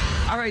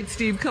 All right,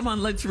 Steve, come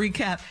on, let's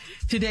recap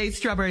today's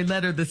strawberry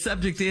letter. The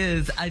subject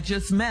is, I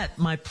just met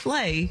my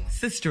play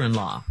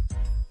sister-in-law.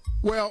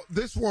 Well,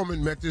 this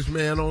woman met this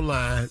man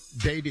online,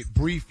 dated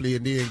briefly,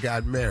 and then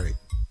got married.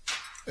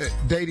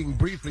 Dating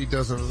briefly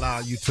doesn't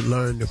allow you to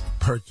learn the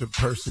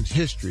person's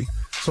history,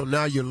 so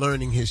now you're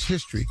learning his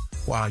history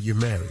while you're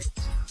married.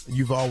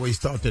 You've always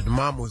thought that the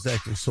mama was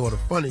acting sort of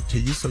funny to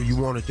you, so you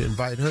wanted to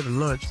invite her to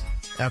lunch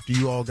after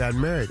you all got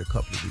married a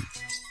couple of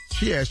weeks.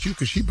 She asked you,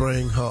 could she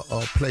bring her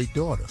play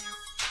daughter?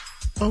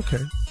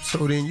 Okay,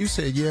 so then you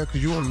said, yeah,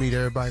 because you want to meet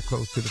everybody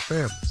close to the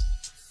family.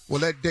 Well,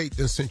 that date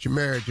then sent your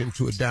marriage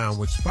into a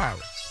downward spiral,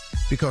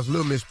 because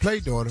little Miss Play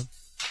Daughter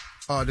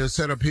then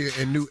sat up here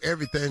and knew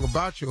everything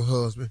about your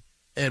husband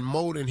and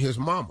more than his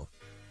mama.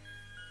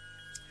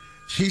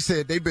 She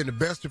said they've been the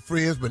best of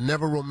friends but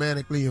never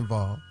romantically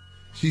involved.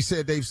 She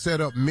said they've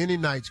set up many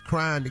nights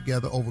crying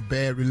together over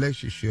bad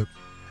relationships.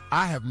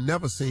 I have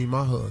never seen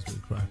my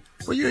husband cry.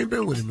 Well, you ain't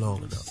been with him long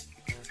enough.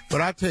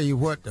 But I tell you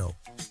what, though,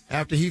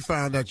 after he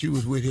found out you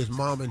was with his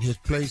mom and his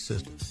play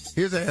sister,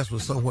 his ass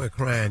was somewhere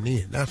crying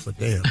then. That's for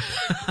damn.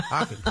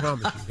 I can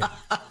promise you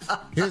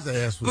that. His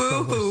ass was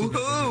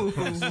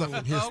somewhere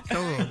sucking his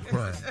thumb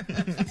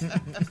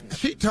crying.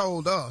 She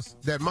told us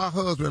that my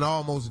husband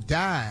almost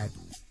died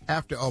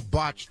after a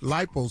botched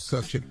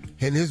liposuction,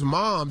 and his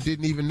mom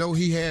didn't even know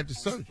he had the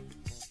surgery.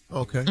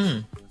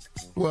 Okay.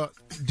 Well,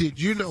 did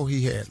you know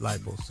he had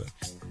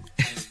liposuction?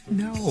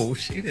 No,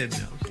 she didn't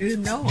know. She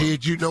didn't know.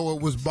 Did you know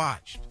it was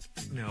botched?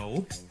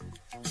 No.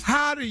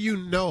 How do you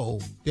know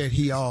that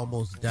he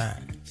almost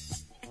died?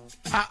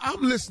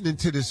 I'm listening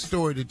to this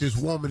story that this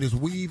woman is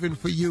weaving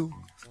for you.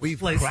 We've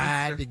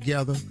cried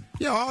together.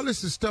 Yeah, all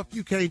this is stuff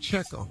you can't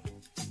check on.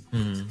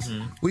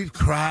 Mm-hmm. We've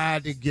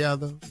cried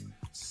together,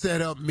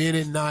 set up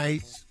many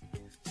nights.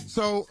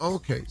 So,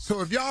 okay.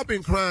 So if y'all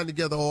been crying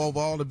together over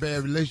all the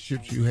bad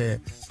relationships you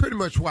had, pretty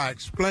much why I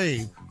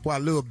explain why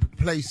little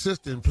play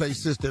sister and play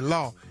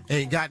sister-in-law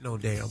ain't got no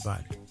damn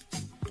body.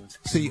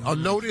 See,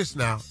 know this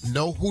now.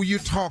 Know who you're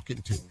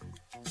talking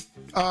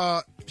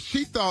to.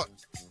 She thought,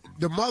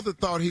 the mother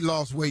thought he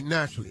lost weight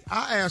naturally.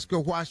 I asked her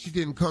why she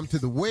didn't come to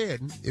the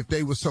wedding if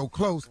they were so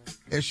close,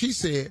 and she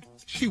said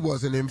she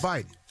wasn't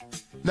invited.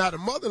 Now, the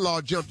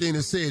mother-in-law jumped in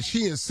and said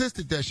she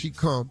insisted that she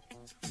come,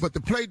 but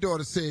the play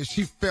daughter said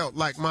she felt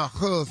like my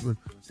husband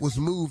was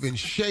moving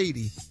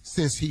shady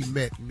since he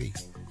met me.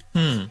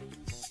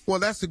 Well,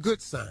 that's a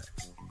good sign.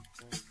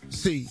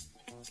 See,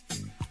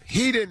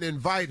 he didn't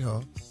invite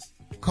her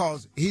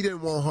because he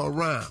didn't want her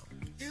around.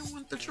 He didn't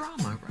want the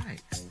drama,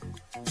 right?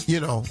 You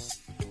know,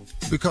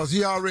 because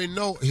he already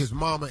know his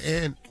mama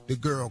and the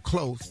girl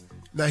close.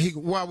 Now,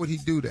 why would he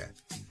do that?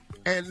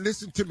 And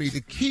listen to me,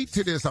 the key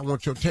to this I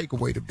want your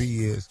takeaway to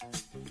be is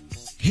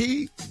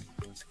he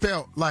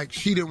felt like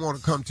she didn't want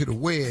to come to the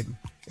wedding,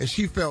 and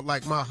she felt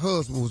like my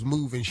husband was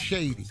moving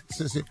shady.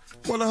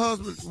 Well, the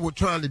husband was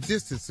trying to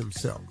distance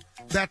himself.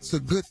 That's a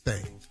good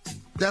thing.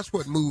 That's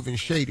what moving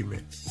shady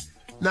meant.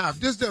 Now,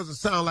 if this doesn't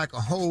sound like a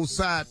whole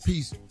side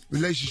piece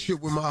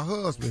relationship with my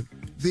husband,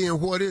 then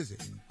what is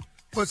it?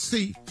 But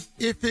see,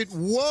 if it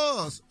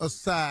was a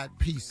side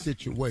piece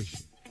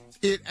situation,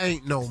 it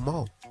ain't no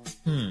more.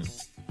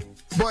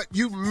 But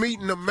you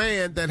meeting a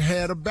man that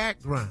had a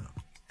background,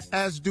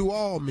 as do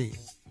all men.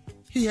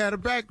 He had a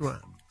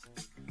background.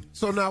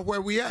 So now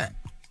where we at?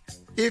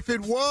 If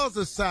it was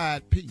a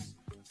side piece,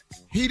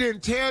 he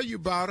didn't tell you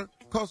about it,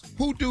 because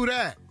who do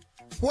that?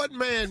 What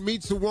man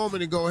meets a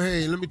woman and go,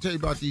 hey, let me tell you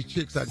about these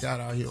chicks I got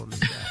out here on the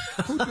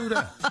side? Who do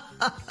that?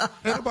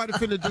 Ain't nobody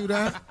finna do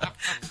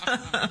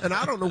that. And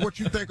I don't know what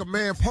you think a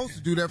man supposed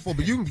to do that for,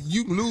 but you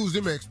can lose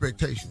them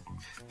expectations.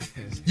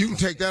 You can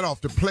take that off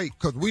the plate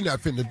because we not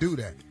finna do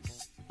that.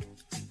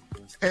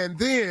 And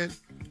then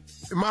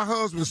my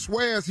husband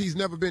swears he's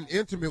never been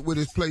intimate with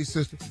his play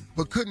sister,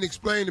 but couldn't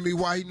explain to me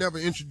why he never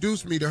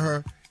introduced me to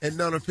her and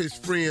none of his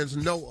friends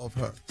know of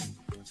her.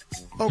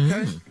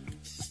 Okay.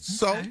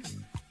 So,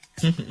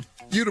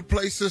 you the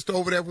play sister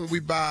over there when we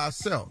by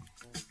ourselves.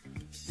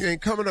 You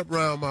ain't coming up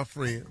around my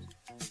friends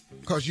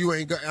because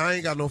I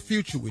ain't got no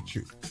future with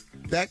you.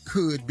 That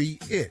could be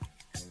it.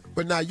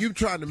 But now you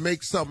trying to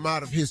make something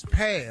out of his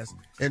past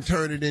and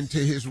turn it into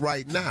his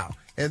right now.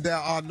 And there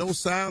are no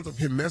signs of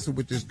him messing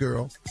with this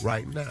girl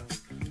right now.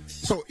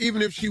 So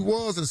even if she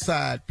was a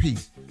side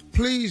piece,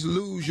 please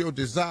lose your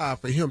desire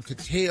for him to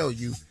tell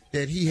you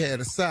that he had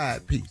a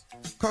side piece.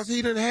 Because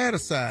he done had a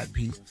side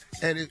piece,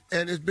 and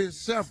it's been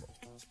several.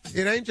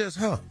 It ain't just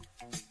her.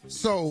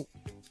 So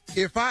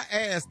if I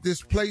ask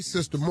this play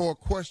sister more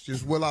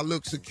questions, will I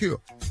look secure?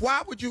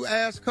 Why would you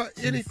ask her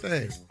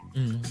anything?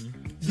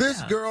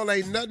 This girl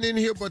ain't nothing in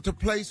here but to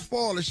play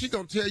spoiler. She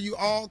gonna tell you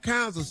all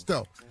kinds of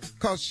stuff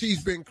because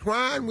she's been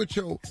crying with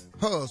your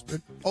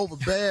husband over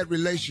bad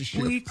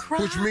relationships,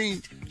 which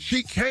means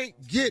she can't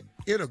get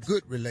in a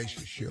good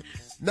relationship.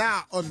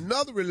 Now,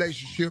 another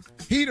relationship,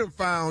 he done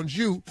found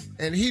you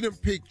and he done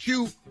picked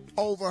you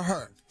over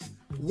her.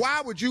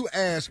 Why would you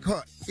ask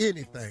her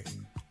anything?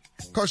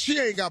 Because she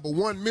ain't got but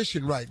one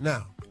mission right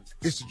now.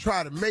 It's to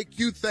try to make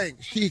you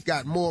think she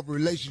got more of a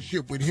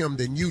relationship with him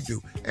than you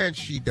do, and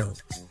she don't.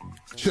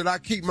 Should I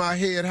keep my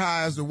head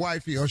high as a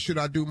wifey, or should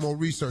I do more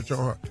research on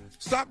her?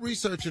 Stop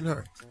researching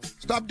her.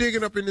 Stop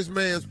digging up in this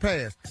man's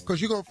past, because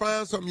you're going to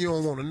find something you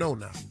don't want to know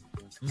now.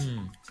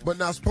 But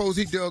now suppose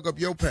he dug up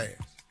your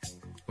past.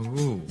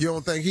 Ooh. You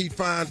don't think he'd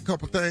find a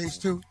couple things,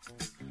 too,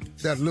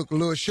 that look a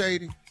little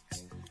shady?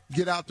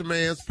 Get out the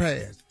man's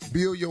past.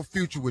 Build your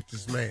future with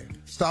this man.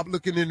 Stop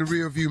looking in the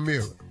rearview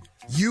mirror.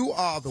 You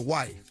are the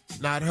wife,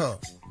 not her.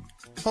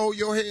 Hold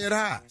your head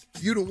high.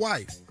 You the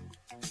wife.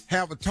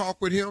 Have a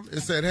talk with him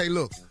and said, hey,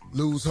 look,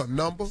 lose her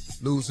number,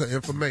 lose her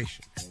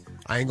information.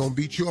 I ain't going to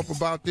beat you up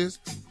about this,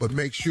 but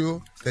make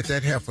sure that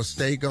heifer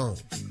stay gone.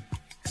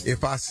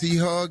 If I see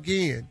her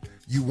again,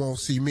 you won't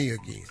see me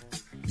again.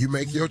 You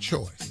make your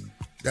choice.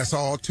 That's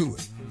all to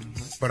it.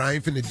 But I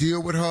ain't finna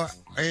deal with her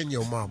and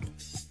your mama.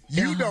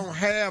 You don't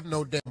have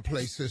no damn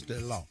play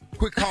sister-in-law.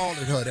 Quit calling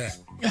her that.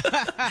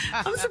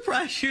 I'm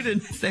surprised you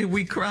didn't say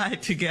we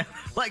cried together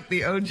like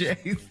the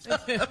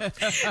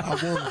OJs. I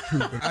wanted to,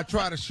 but I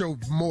try to show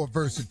more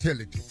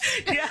versatility.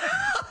 Yeah.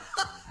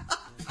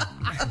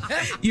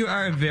 You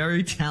are a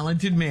very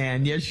talented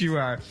man. Yes, you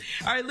are.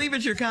 All right, leave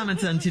us your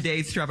comments on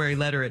today's Strawberry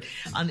Letter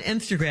on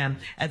Instagram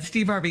at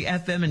Steve Harvey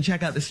FM, and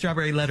check out the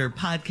Strawberry Letter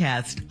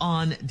podcast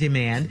on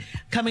demand.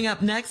 Coming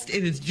up next,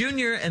 it is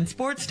Junior and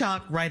Sports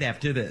Talk right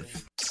after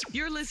this.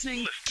 You're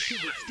listening to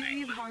the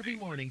Steve Harvey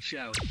Morning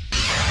Show.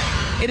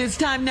 It is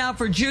time now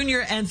for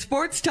Junior and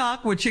Sports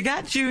Talk. What you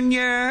got,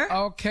 Junior?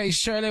 Okay,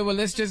 Shirley. Well,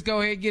 let's just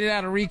go ahead and get it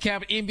out and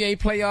recap NBA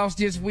playoffs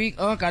this week.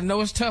 Unc, I know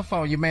it's tough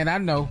on you, man. I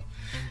know.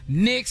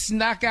 Knicks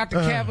knock out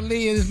the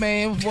Cavaliers,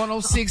 man,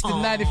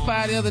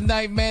 106-95 the other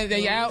night, man.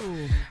 They out.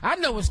 I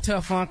know it's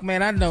tough, Unc,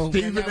 man. I know.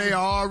 Stephen A.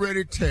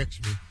 already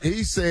texted me.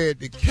 He said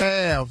the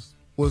Cavs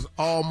was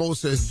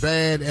almost as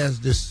bad as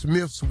the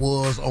Smiths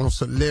was on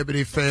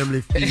Celebrity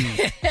Family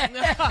Feud.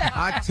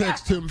 I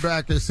texted him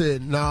back and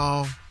said,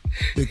 no,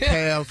 the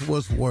Cavs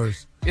was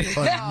worse.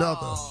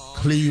 Another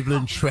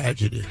Cleveland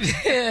tragedy.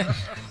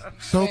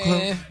 So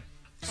close.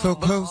 So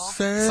close,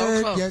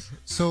 yet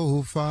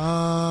so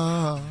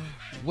far.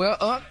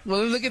 Well,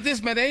 look at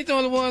this, man. They ain't the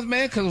only ones,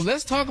 man, because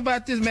let's talk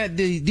about this, man.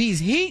 These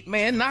Heat,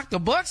 man, knocked the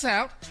Bucks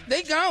out.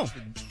 They gone.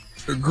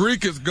 The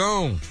Greek is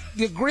gone.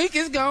 The Greek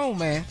is gone,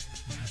 man.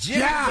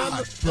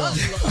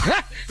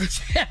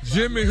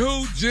 Jimmy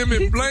who?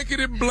 Jimmy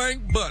Blankety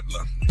Blank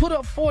Butler. Put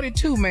up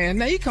 42, man.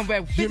 Now he come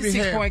back with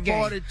 56-point game.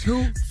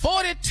 42?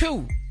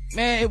 42.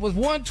 Man, it was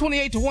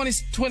 128 to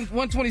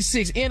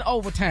 126 in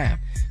overtime.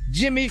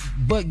 Jimmy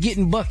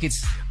getting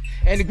buckets.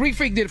 And the Greek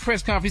Freak did a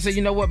press conference. He said,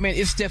 you know what, man,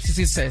 it's steps to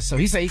success. So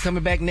he said he's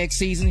coming back next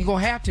season. He's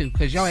going to have to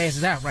because y'all ass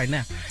is out right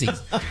now.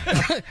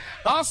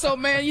 Also,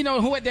 man, you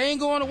know, they ain't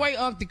going away.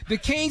 The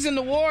Kings and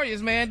the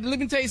Warriors, man. Let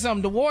me tell you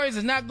something. The Warriors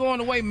is not going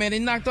away, man. They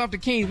knocked off the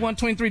Kings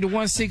 123 to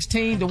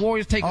 116. The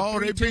Warriors take a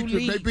 3-2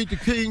 lead. They beat the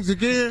Kings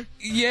again?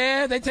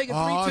 Yeah, they take a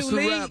 3-2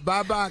 lead.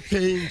 Bye-bye,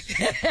 Kings.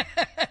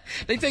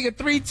 They take a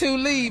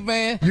 3-2 lead,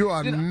 man. You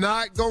are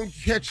not going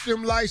to catch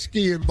them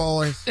light-skinned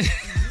boys.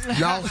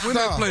 No, when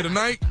they play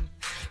tonight?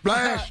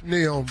 Splash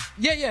them.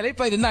 Yeah, they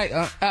play tonight.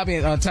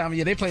 Tommy,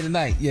 yeah, they play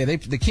tonight. Yeah,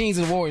 the Kings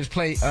and the Warriors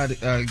play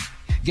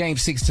game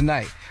 6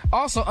 tonight.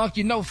 Also,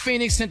 you know,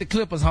 Phoenix sent the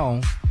Clippers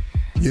home.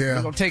 Yeah.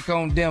 We're going to take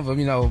on Denver.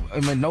 You know, I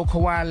mean, no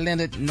Kawhi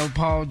Leonard, no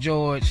Paul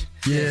George.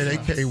 Yeah, they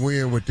can't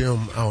win with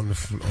them on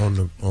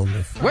the.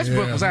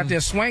 Westbrook was out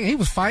there swinging. He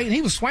was fighting.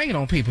 He was swinging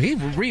on people. He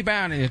was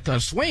rebounding. If the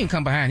swing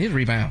come behind his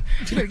rebound,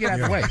 you better get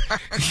out the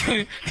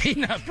way. He's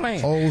not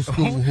playing. Old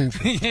school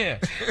hooping. Yeah,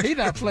 he's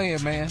not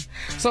playing, man.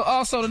 So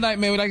also tonight,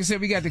 man, like I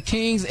said, we got the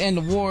Kings and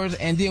the Warriors,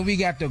 and then we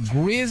got the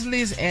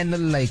Grizzlies and the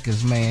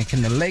Lakers, man.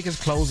 Can the Lakers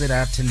close it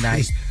out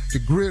tonight? The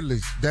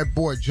Grizzlies, that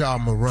boy Ja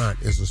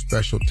Morant is a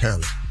special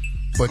talent.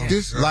 But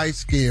this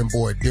light-skinned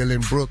boy,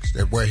 Dylan Brooks,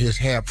 that wear his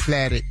hair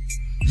plaited,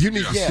 you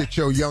need to sit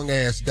your young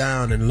ass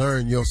down and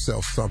learn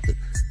yourself something.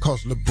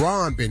 Because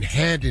LeBron been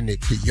handing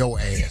it to your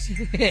ass.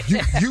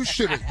 You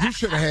should have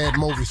had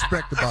more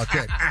respect about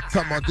that.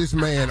 Talking about this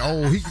man,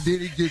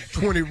 he did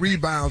 20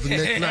 rebounds the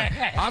next night.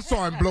 I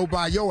saw him blow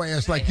by your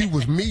ass like you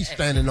was me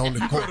standing on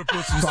the court.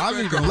 So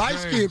I need the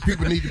light-skinned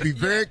people need to be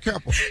very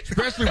careful,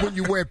 especially when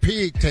you wear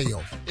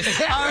pigtails.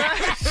 All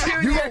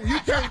right, you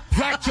can't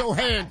plait your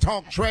hair and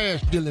talk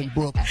trash, Dylan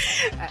Brooks.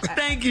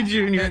 Thank you,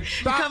 Junior. And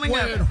stop Coming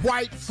wearing up,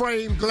 white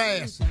frame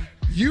glasses.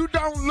 You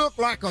don't look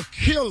like a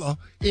killer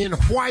in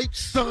white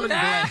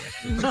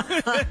sunglasses.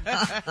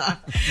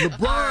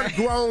 LeBron,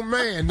 grown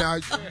man. Now,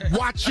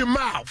 watch your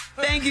mouth.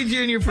 Thank you,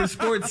 Junior, for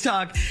Sports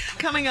Talk.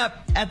 Coming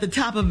up at the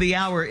top of the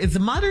hour, is the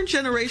modern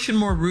generation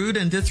more rude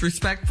and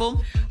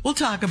disrespectful? We'll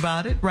talk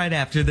about it right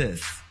after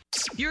this.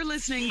 You're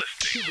listening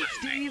to the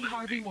Steve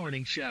Harvey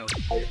Morning Show.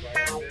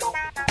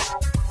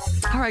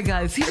 All right,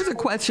 guys, here's a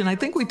question. I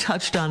think we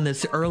touched on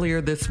this earlier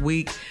this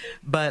week,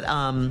 but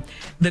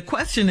the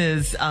question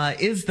is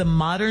the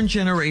modern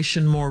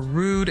generation more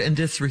rude and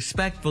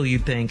disrespectful, you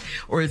think,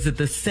 or is it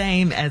the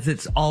same as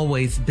it's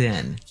always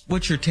been?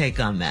 What's your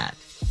take on that?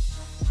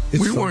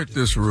 We weren't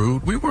this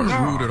rude. We weren't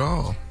rude at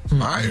all.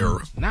 My era.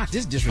 Not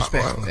this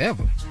disrespectful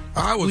ever.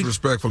 I was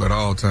respectful at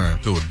all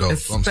times to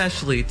adults.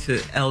 Especially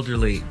to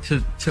elderly,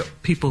 to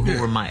people who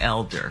were my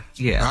elder.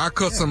 Yeah. I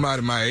cut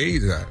somebody my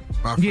age out.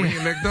 My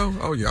friend next door,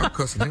 I'm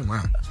cussing him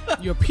out.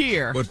 Your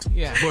peer. But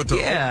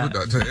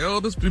to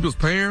elders, people's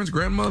parents,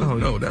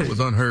 grandmothers, that was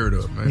unheard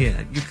of, man.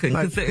 Yeah, you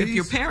couldn't. Because if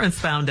your parents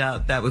found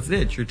out, that was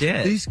it. You're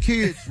dead. These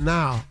kids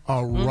now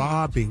are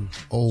robbing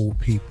old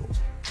people.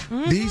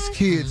 These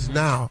kids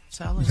now,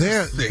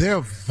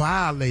 they're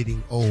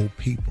violating old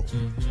people.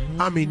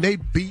 I mean, they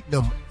beating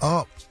them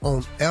up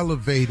on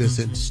elevators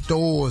and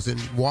stores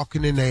and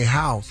walking in their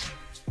house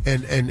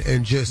and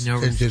just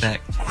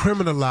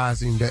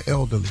criminalizing the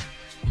elderly.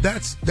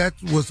 That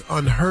was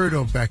unheard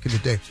of back in the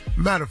day.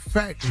 Matter of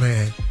fact,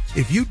 man,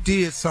 if you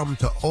did something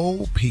to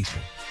old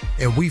people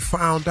and we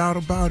found out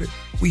about it,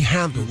 we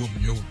handled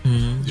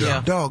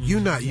it. Dog,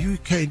 you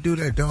can't do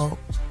that, dog.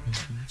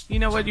 You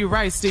know what? You're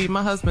right, Steve.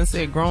 My husband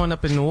said growing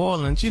up in New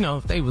Orleans,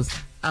 if they was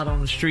out on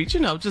the street,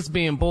 just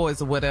being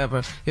boys or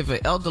whatever, if an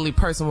elderly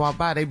person walked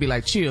by, they'd be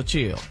like, chill.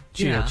 Chill.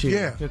 Yeah.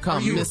 Here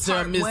come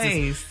Mr. and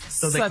Mrs.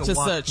 Such and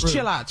such.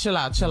 Chill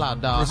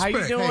out, dog. How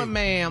you doing,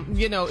 ma'am?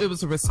 It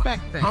was a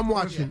respect thing. I'm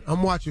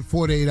watching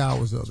 48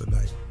 Hours the other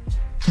night.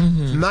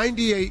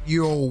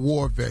 98-year-old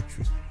war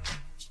veteran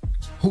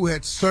who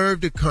had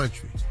served the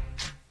country,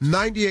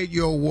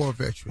 98-year-old war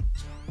veteran,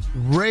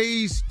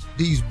 raised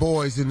these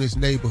boys in this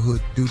neighborhood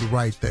to do the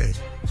right thing.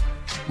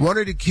 One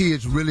of the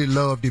kids really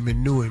loved him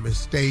and knew him and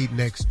stayed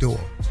next door.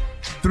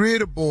 3 of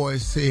the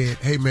boys said,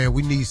 hey, man,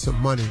 we need some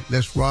money.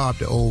 Let's rob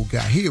the old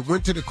guy. He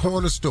went to the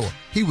corner store.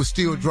 He was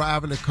still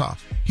driving the car.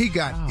 He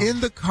got in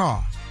the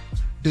car.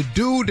 The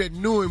dude that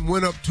knew him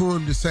went up to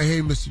him to say, hey,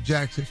 Mr.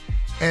 Jackson.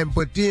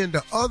 But then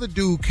the other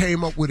dude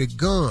came up with a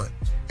gun.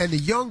 And the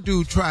young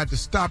dude tried to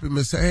stop him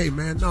and say, hey,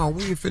 man, no,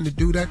 we ain't finna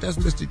do that. That's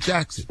Mr.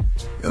 Jackson.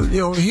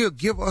 He'll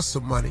give us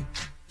some money.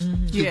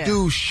 The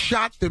dude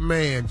shot the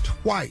man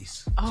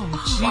twice.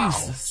 Oh,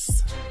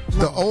 Jesus.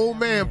 The old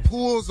man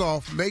pulls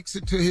off, makes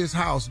it to his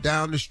house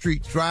down the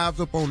street, drives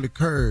up on the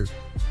curb,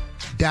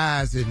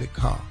 dies in the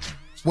car.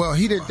 Well,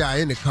 he didn't die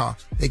in the car.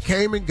 They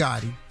came and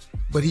got him,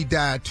 but he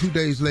died 2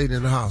 days later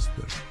in the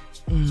hospital.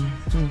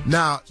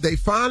 Now, they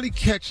finally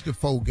catch the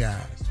 4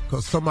 guys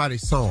because somebody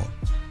saw him.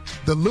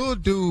 The little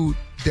dude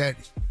that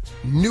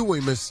knew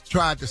him and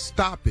tried to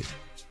stop it,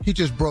 he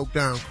just broke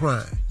down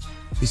crying.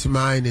 He said,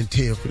 I didn't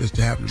intend for this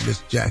to happen to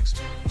Mr. Jackson.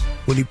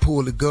 When he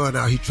pulled the gun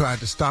out, he tried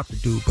to stop the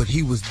dude, but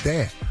he was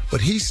there.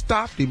 But he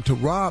stopped him to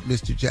rob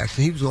Mr.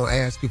 Jackson. He was going to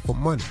ask him for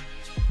money.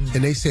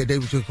 And they said they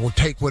were just going to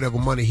take whatever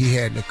money he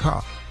had in the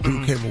car.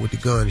 Dude came up with the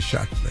gun and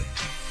shot the man.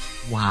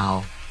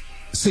 Wow.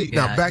 See,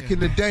 now back in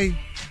the day,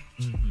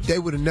 they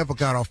would have never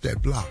got off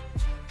that block.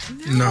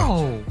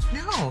 No.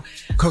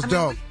 Because,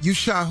 dog, you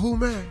shot who,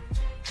 man?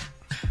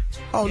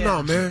 Oh,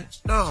 no, man.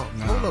 No.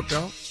 Hold up,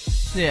 dog.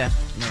 Yeah.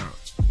 No.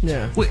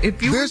 Yeah. Well,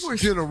 this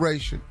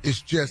generation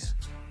is just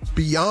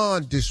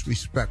beyond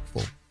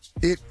disrespectful.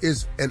 It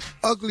is an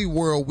ugly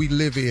world we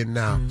live in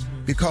now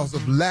because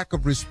of lack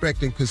of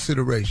respect and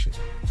consideration.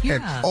 Yeah.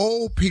 And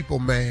old people,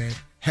 man,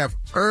 have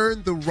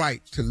earned the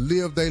right to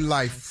live their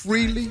life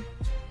freely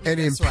and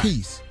in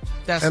peace.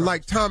 That's and right.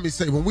 like Tommy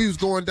said, when we was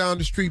going down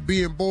the street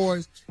being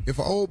boys, if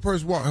an old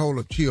person walked, hold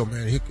up, chill,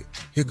 man.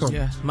 Here come.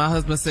 Yeah, my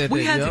husband said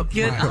We that. had to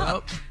get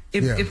up.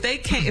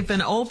 If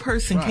an old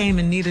person came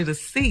and needed a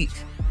seat,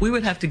 we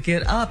would have to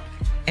get up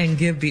and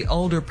give the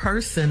older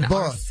person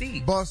our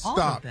seat. Bus All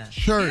stop, of that.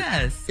 church,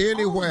 yes,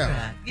 anywhere. all of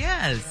that.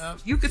 Yes,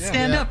 you could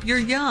stand up. You're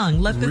young.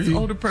 Let this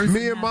older person.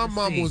 Me and my have a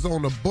mom seat. was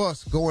on a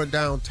bus going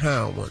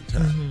downtown one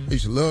time. I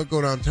used to love to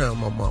go downtown,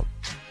 my mom.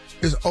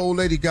 This old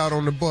lady got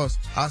on the bus.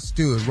 I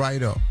stood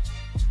right up.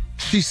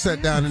 She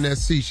sat down in that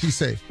seat. She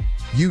said,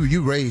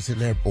 you raising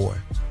that boy.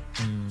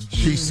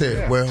 She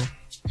said, well,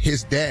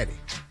 his daddy.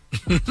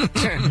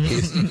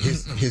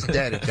 his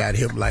daddy got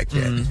him like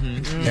that.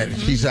 And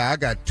she said, I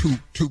got two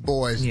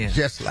boys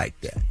just like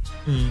that.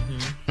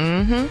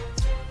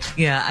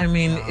 Yeah, I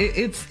mean,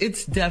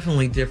 it's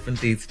definitely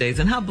different these days.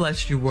 And how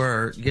blessed you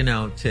were,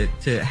 to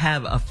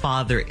have a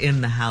father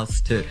in the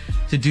house to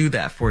do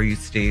that for you,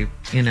 Steve,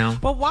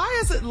 But why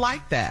is it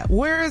like that?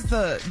 Where is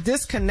the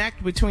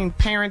disconnect between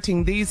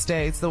parenting these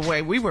days the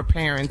way we were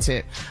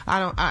parented?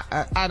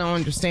 I don't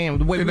understand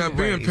the way They're we not were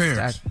being raised.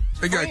 parents.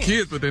 They got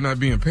kids, but they're not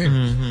being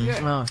parents.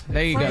 Oh,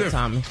 there you go,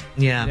 Tommy.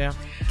 Yeah.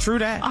 True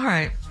that. All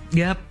right.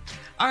 Yep.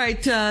 All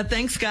right.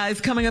 Thanks,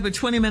 guys. Coming up at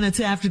 20 minutes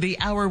after the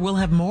hour, we'll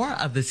have more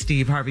of the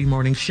Steve Harvey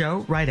Morning Show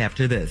right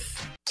after this.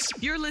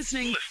 You're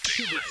listening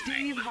to the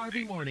Steve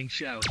Harvey Morning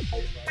Show.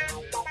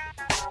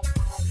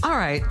 All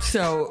right.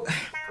 So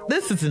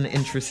this is an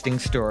interesting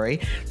story.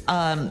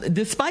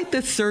 Despite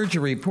this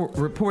surgery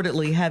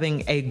reportedly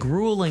having a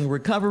grueling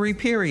recovery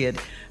period,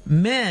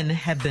 men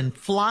have been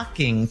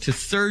flocking to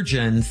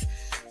surgeons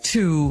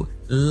to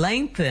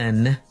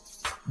lengthen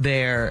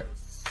their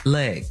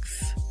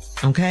legs.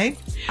 Okay?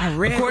 I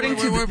read. Wait.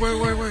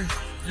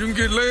 You can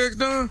get legs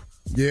done?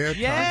 Yeah.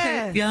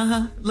 Okay.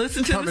 Yeah.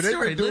 Listen to Tommy, the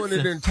story. they've been doing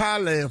it in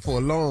Thailand for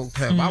a long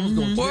time. I was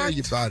going to tell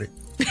you about it.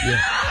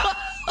 Yeah.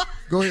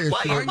 Go ahead.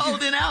 Why are you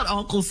holding out,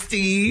 Uncle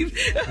Steve?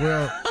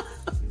 Well,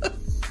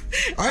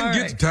 I can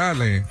get to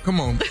Thailand.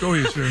 Come on. Go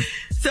ahead, Sharon.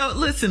 So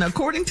listen,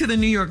 according to the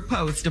New York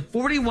Post, a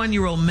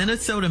 41-year-old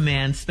Minnesota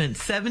man spent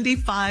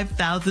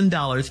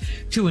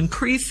 $75,000 to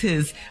increase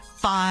his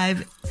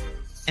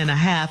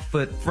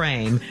 5.5-foot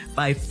frame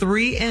by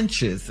 3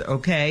 inches,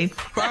 okay?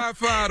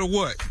 5'5" to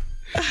what?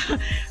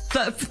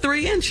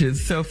 3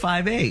 inches, so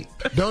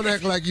 5'8". Don't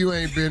act like you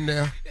ain't been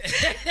there.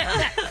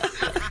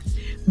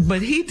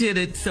 But he did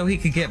it so he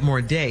could get more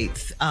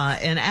dates.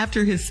 And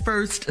after his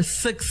first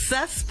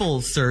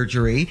successful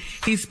surgery,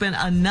 he spent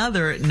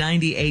another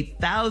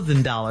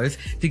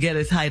 $98,000 to get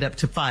his height up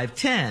to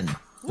 5'10".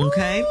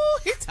 Okay?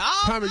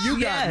 Tommy,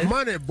 you got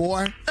money,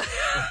 boy.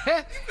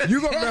 You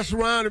gonna mess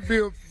around and be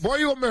a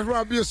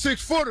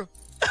 6-footer.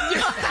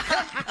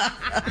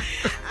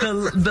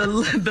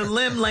 The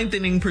limb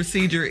lengthening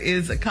procedure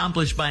is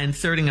accomplished by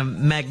inserting a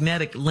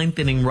magnetic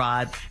lengthening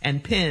rod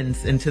and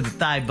pins into the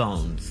thigh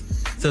bones.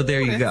 So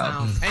there you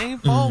go.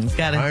 Painful. I ain't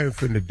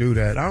finna do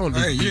that. I don't.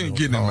 Hey, you ain't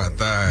getting in my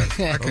thighs.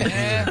 I can't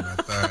get in my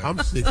thighs. I'm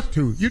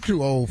 6'2". You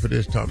too old for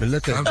this, Tommy.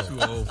 Let that I'm go.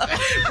 too old.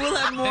 We'll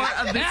have more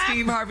of the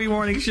Steve Harvey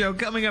Morning Show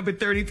coming up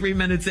at 33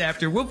 minutes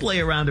after. We'll play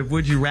a round of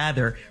Would You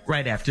Rather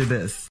right after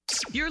this.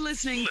 You're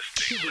listening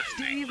to the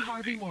Steve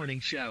Harvey Morning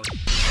Show.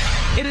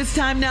 It is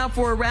time now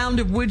for a round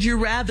of Would You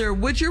Rather.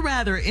 Would you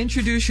rather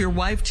introduce your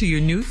wife to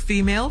your new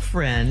female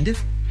friend,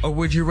 or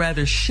would you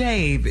rather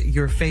shave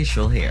your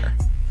facial hair?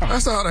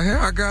 That's all the hair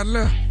I got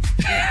left.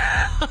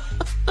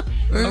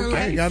 Okay,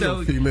 I ain't got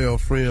no female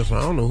friends, so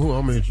I don't know who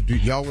I'm gonna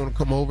introduce. Y'all want to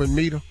come over and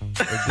meet her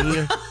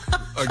again?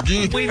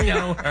 We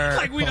know her.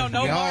 Like we don't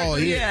know y'all.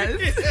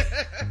 Yes.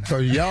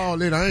 Cause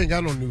y'all, I ain't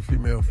got no new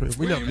female friends.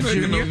 We not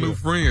making no new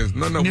friends.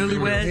 No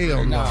Newlywed?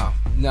 Hell no.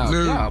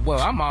 No.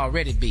 Well, I'm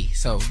already B,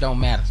 so it don't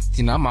matter.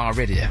 I'm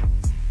already there.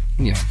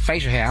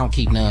 Facial hair, I don't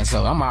keep none,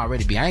 so I'm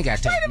already B. I ain't got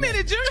to. Wait a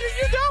minute, Junior,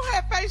 you don't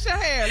have facial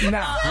hair. No,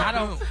 I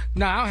don't.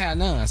 No, I don't have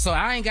none, so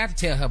I ain't got to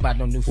tell her about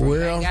no new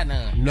friends. I ain't got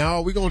none.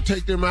 No, we gonna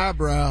take them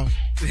eyebrows.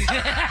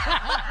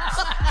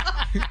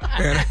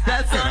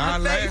 That's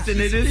on the face, and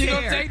it is You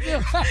hair. gonna take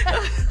them?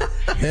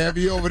 Have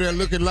you over there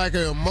looking like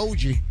an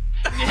emoji?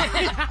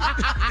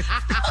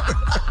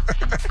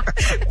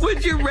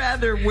 Would you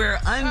rather wear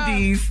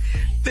undies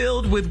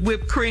filled with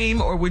whipped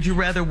cream, or would you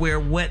rather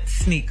wear wet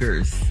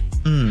sneakers?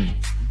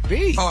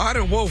 B. Oh, I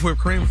done wore whipped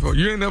cream before.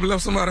 You ain't never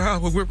left somebody's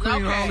house with whipped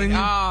cream all in you?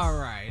 All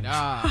right.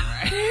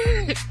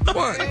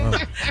 What?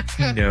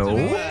 No.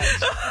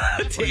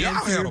 Y'all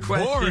had a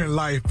boring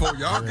life before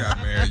y'all got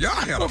married. Y'all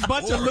had a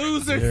Bunch of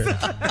losers.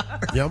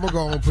 Yeah, I'm gonna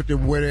go and put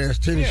them wet ass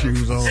tennis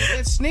shoes on.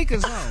 Get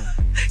sneakers on.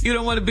 You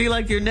don't want to be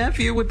like your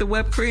nephew with the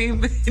whipped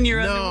cream in your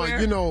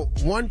underwear? No,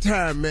 one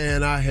time,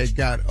 man, I had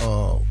got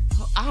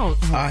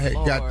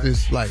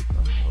this like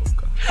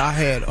I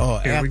had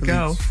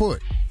athlete's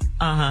foot.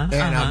 And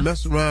I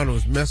messed around and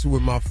was messing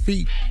with my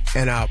feet,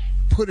 and I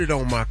put it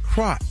on my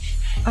crotch.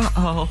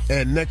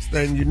 And next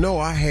thing you know,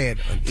 I had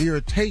an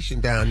irritation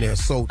down there.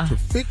 So to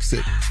fix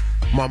it,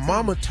 my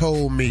mama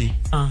told me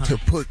to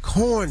put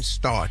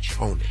cornstarch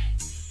on it.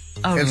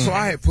 And so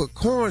I had put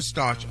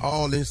cornstarch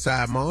all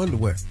inside my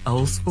underwear.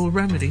 Old school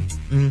remedy.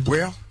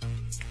 Well,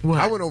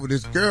 I went over to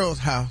this girl's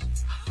house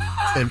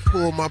and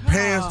pulled my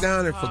pants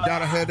down and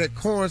forgot I had that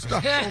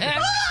cornstarch on me.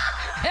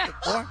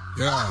 Boy,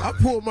 I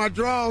pulled my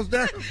drawers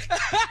down.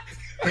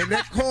 And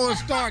that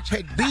cornstarch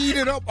had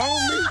beaded up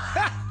on me.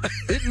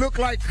 It looked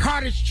like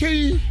cottage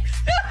cheese.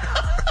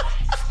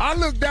 I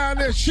looked down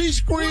there. She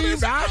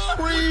screamed. I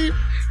screamed.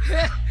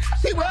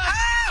 She went,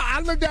 ah!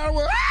 I looked down and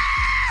went,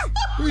 ah!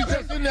 We was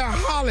just in there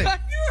hollering.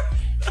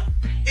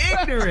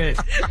 Ignorant.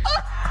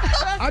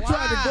 I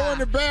tried to go in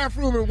the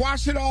bathroom and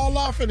wash it all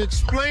off and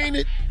explain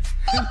it.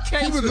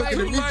 He was looking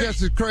at me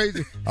just as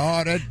crazy.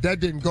 Oh, that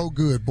didn't go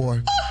good,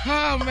 boy.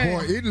 Oh, man.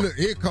 Boy,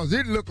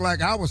 it looked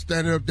like I was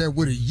standing up there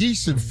with a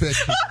yeast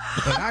infection,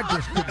 and I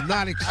just could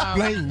not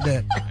explain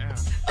that.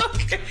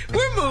 Okay,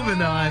 we're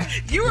moving on.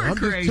 You are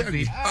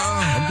crazy.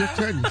 I'm just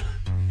telling you.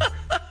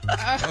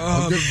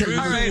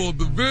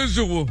 The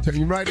visual. Tell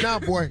you right now,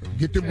 boy,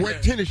 get them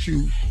wet tennis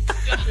shoes.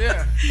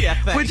 Yeah,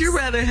 thanks. Would you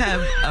rather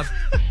have a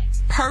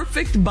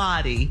perfect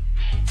body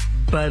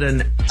but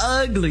an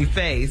ugly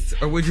face,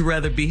 or would you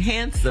rather be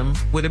handsome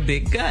with a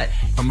big gut?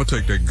 I'm gonna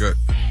take that gut.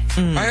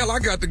 Hell, I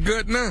got the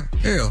gut now.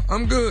 Hell,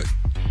 I'm good.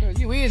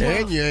 You is.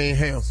 And you ain't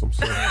handsome,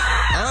 sir.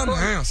 I'm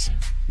handsome.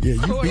 Yeah,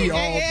 you be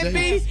all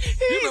day.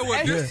 You know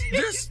what?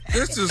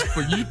 This is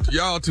for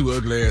y'all two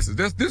ugly asses.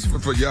 This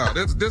for y'all.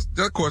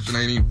 That question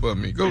ain't even for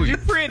me. Go ahead. You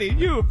pretty.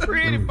 You a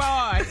pretty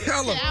boy.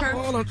 Tell him,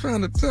 Paul. I'm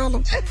trying to tell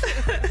him.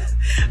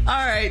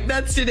 All right,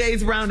 that's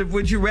today's round of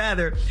Would You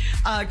Rather.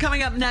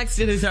 Coming up next,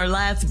 it is our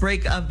last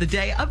break of the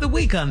day of the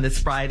week on this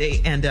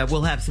Friday, and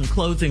we'll have some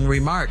closing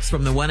remarks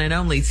from the one and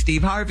only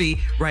Steve Harvey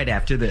right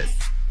after this.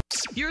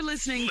 You're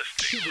listening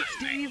to the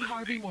Steve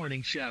Harvey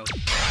Morning Show.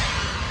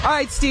 All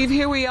right, Steve,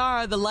 here we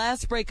are, the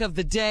last break of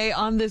the day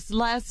on this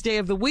last day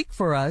of the week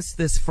for us,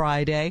 this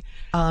Friday.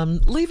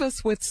 Leave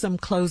us with some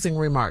closing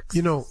remarks.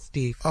 You know,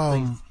 Steve,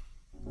 I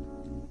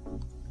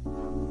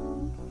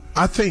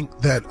think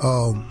that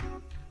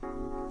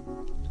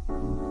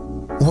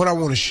what I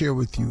want to share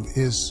with you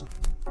is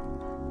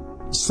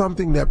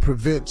something that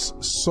prevents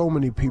so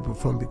many people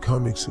from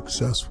becoming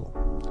successful.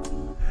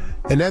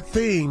 And that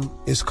thing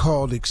is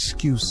called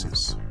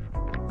excuses.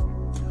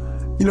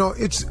 You know,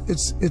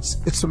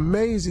 it's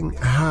amazing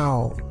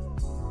how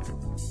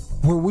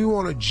when we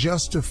want to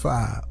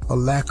justify a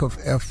lack of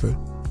effort,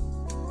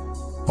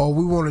 or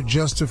we want to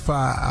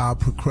justify our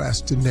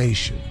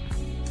procrastination,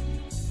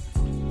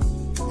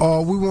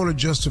 or we want to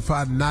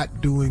justify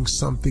not doing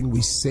something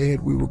we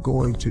said we were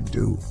going to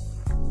do,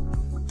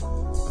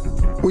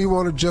 we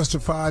want to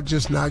justify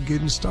just not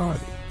getting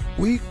started.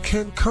 We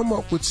can come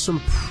up with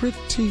some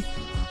pretty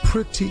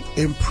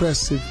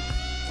impressive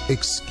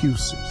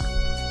excuses.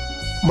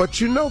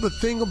 But you know the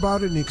thing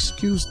about an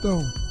excuse,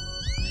 though?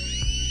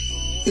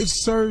 It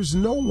serves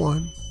no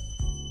one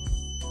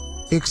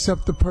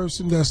except the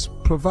person that's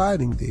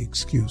providing the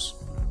excuse.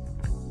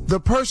 The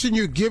person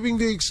you're giving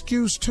the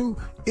excuse to,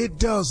 it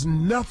does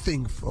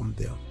nothing from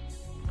them.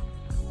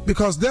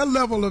 Because their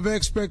level of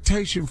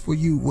expectation for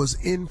you was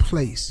in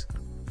place.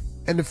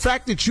 And the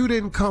fact that you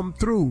didn't come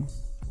through,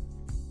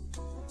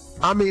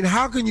 I mean,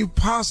 how can you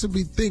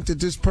possibly think that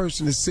this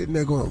person is sitting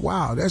there going,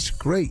 wow, that's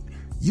great.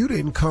 You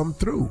didn't come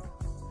through.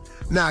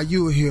 Now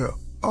you'll hear,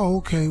 oh,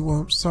 okay,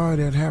 well, I'm sorry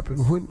that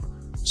happened. When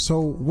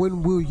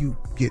will you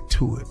get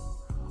to it?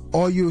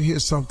 Or you'll hear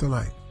something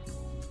like,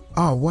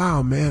 oh,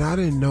 wow, man, I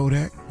didn't know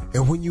that.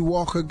 And when you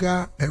walk a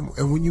guy,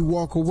 and when you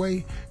walk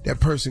away, that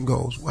person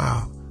goes,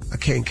 wow, I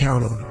can't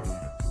count on it.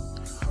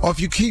 Or if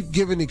you keep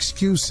giving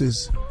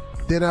excuses,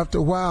 then after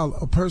a while,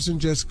 a person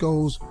just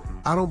goes,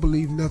 I don't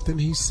believe nothing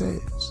he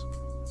says.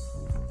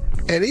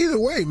 And either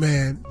way,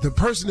 man, the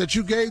person that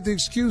you gave the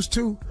excuse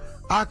to,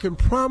 I can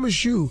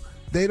promise you,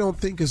 they don't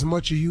think as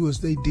much of you as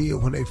they did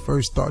when they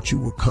first thought you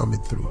were coming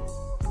through.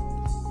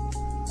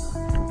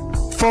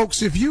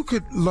 Folks, if you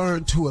could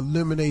learn to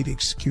eliminate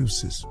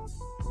excuses,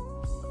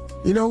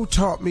 you know who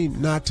taught me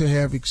not to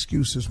have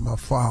excuses? My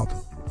father.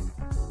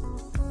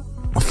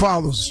 My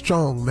father was a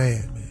strong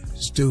man.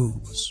 This dude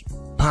was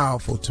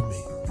powerful to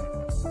me.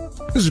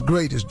 He was the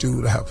greatest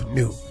dude I ever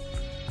knew.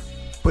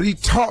 But he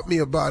taught me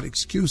about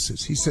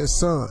excuses. He said,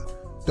 son,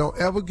 don't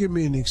ever give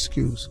me an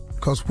excuse,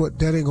 because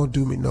that ain't gonna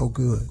do me no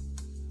good.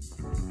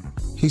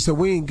 He said,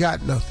 we ain't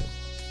got nothing.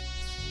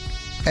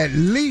 At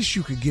least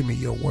you could give me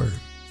your word.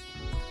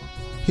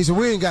 He said,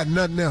 we ain't got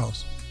nothing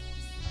else.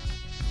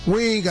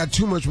 We ain't got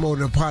too much more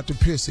than a pot to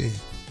piss in.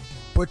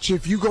 But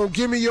if you gonna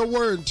give me your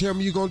word and tell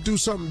me you're gonna do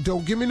something,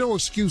 don't give me no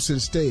excuse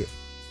instead,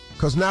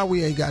 because now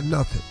we ain't got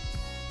nothing.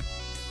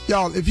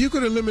 Y'all, if you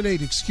could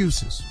eliminate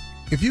excuses,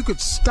 if you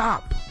could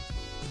stop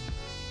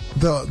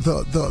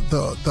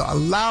the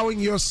allowing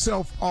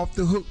yourself off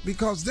the hook,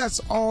 because that's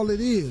all it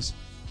is.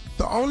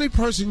 The only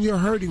person you're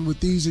hurting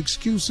with these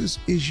excuses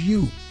is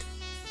you.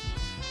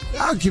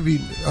 I'll give you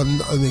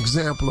an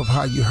example of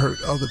how you hurt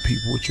other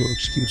people with your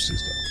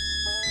excuses,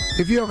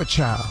 though. If you have a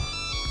child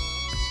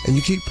and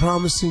you keep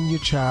promising your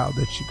child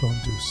that you're going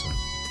to do something,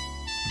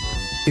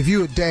 If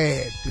you're a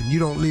dad and you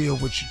don't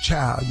live with your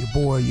child, your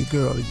boy or your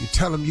girl, and you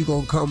tell them you're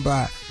going to come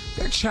by,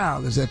 that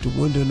child is at the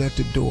window and at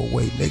the door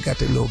waiting. They got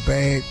their little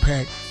bag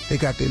packed. They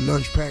got their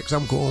lunch packs.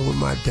 I'm going with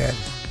my daddy.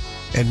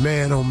 And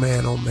man, oh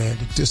man, oh man,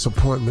 the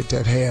disappointment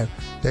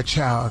that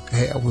child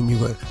had when you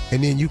went.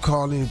 And then you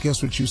call in and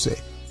guess what you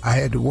say? I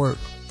had to work.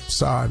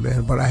 Sorry,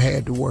 man, but I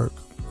had to work.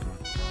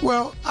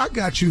 Well, I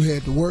got you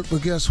had to work,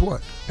 but guess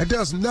what? It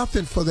does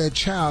nothing for that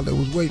child that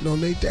was waiting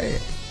on their dad.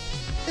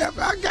 Yeah,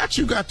 I got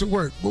you got to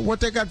work. But what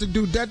they got to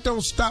do, that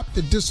don't stop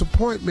the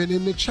disappointment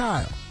in the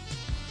child.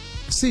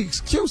 See,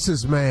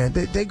 excuses, man,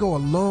 they go a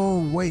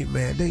long way,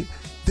 man.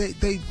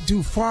 They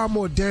do far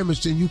more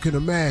damage than you can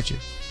imagine.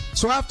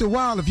 So after a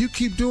while, if you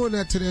keep doing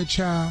that to that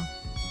child,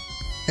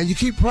 and you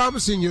keep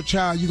promising your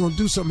child you're going to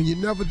do something, you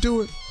never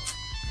do it,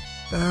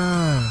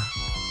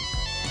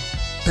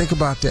 think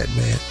about that,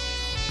 man.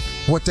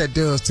 What that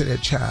does to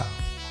that child.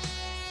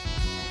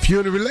 If you're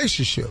in a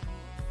relationship,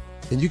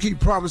 and you keep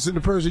promising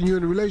the person you're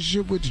in a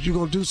relationship with that you're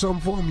going to do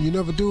something for them, and you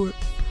never do it,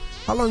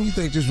 how long you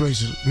think this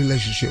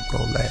relationship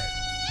going to last?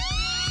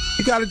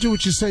 You got to do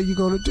what you say you're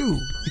going to do.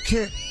 You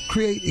can't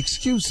create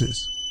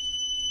excuses.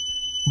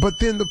 But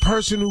then the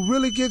person who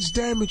really gets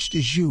damaged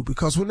is you,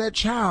 because when that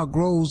child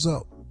grows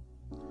up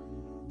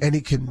and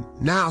he can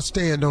now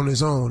stand on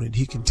his own and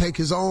he can take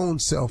his own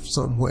self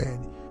somewhere,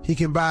 and he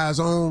can buy his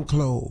own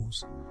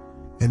clothes,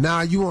 and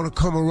now you want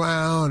to come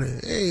around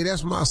and, hey,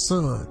 that's my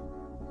son.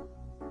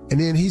 And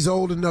then he's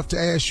old enough to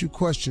ask you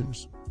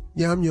questions.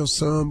 Yeah, I'm your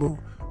son, but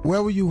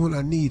where were you when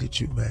I needed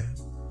you, man?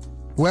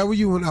 Where were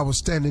you when I was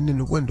standing in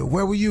the window?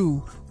 Where were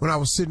you when I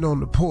was sitting on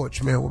the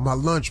porch, man, with my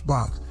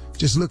lunchbox,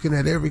 just looking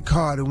at every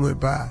car that went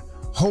by,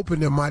 hoping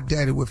that my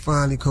daddy would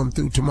finally come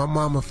through, till my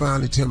mama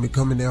finally tell me,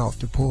 come in there off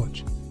the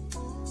porch.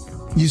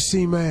 You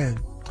see, man,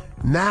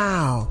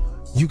 now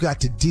you got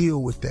to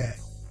deal with that.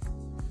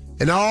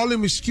 And all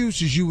them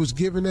excuses you was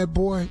giving that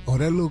boy or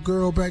that little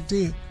girl back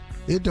then,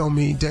 it don't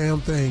mean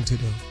damn thing to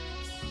them.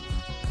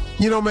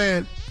 You know,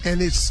 man,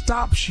 and it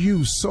stops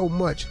you so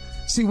much.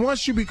 See,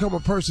 once you become a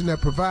person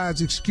that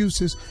provides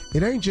excuses,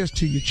 it ain't just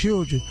to your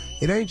children.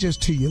 It ain't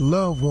just to your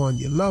loved one,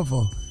 your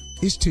lover.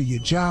 It's to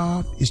your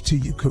job. It's to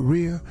your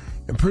career.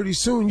 And pretty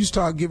soon you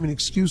start giving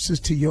excuses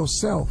to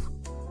yourself,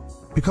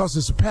 because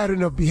it's a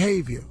pattern of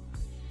behavior.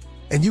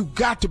 And you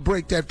got to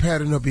break that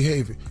pattern of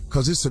behavior,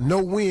 because it's a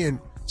no-win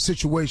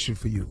situation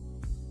for you.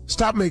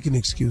 Stop making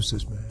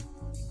excuses, man.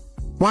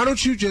 Why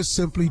don't you just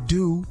simply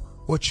do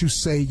what you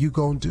say you're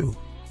going to do?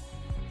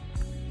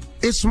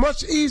 It's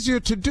much easier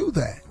to do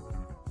that.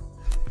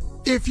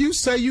 If you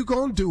say you're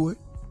going to do it,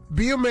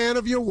 be a man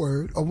of your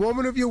word, a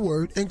woman of your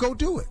word, and go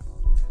do it.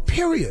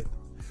 Period.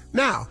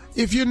 Now,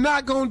 if you're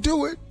not going to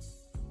do it,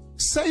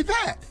 say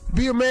that.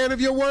 Be a man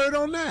of your word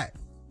on that.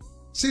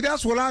 See,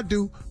 that's what I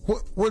do.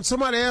 When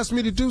somebody asks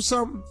me to do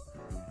something,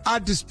 I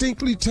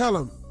distinctly tell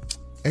them,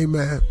 hey,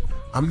 man,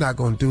 I'm not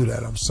going to do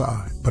that. I'm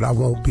sorry, but I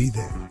won't be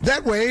there.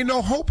 That way, ain't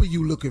no hope of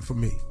you looking for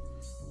me.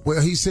 Well,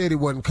 he said he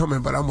wasn't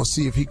coming, but I'm going to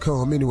see if he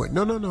come anyway.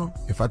 No.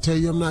 If I tell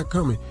you I'm not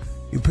coming,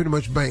 you pretty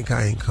much bank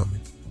I ain't coming.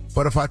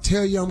 But if I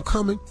tell you I'm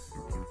coming,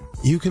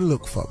 you can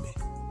look for me.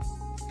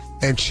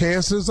 And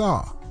chances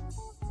are,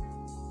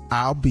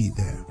 I'll be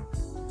there.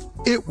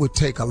 It would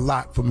take a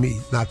lot for me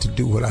not to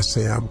do what I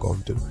say I'm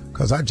going to do,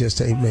 because I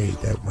just ain't made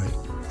that way.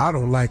 I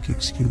don't like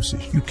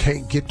excuses. You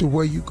can't get to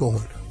where you're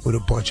going with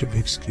a bunch of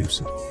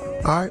excuses.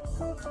 All right?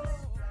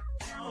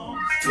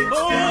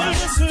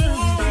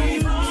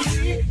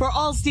 For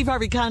all Steve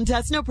Harvey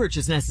contests, no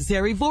purchase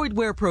necessary, void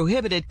where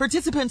prohibited.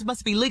 Participants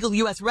must be legal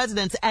U.S.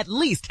 residents at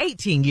least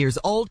 18 years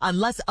old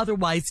unless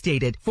otherwise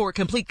stated. For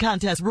complete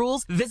contest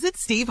rules, visit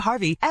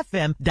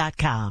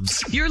SteveHarveyFM.com.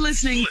 You're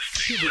listening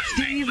to the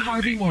Steve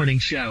Harvey Morning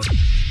Show.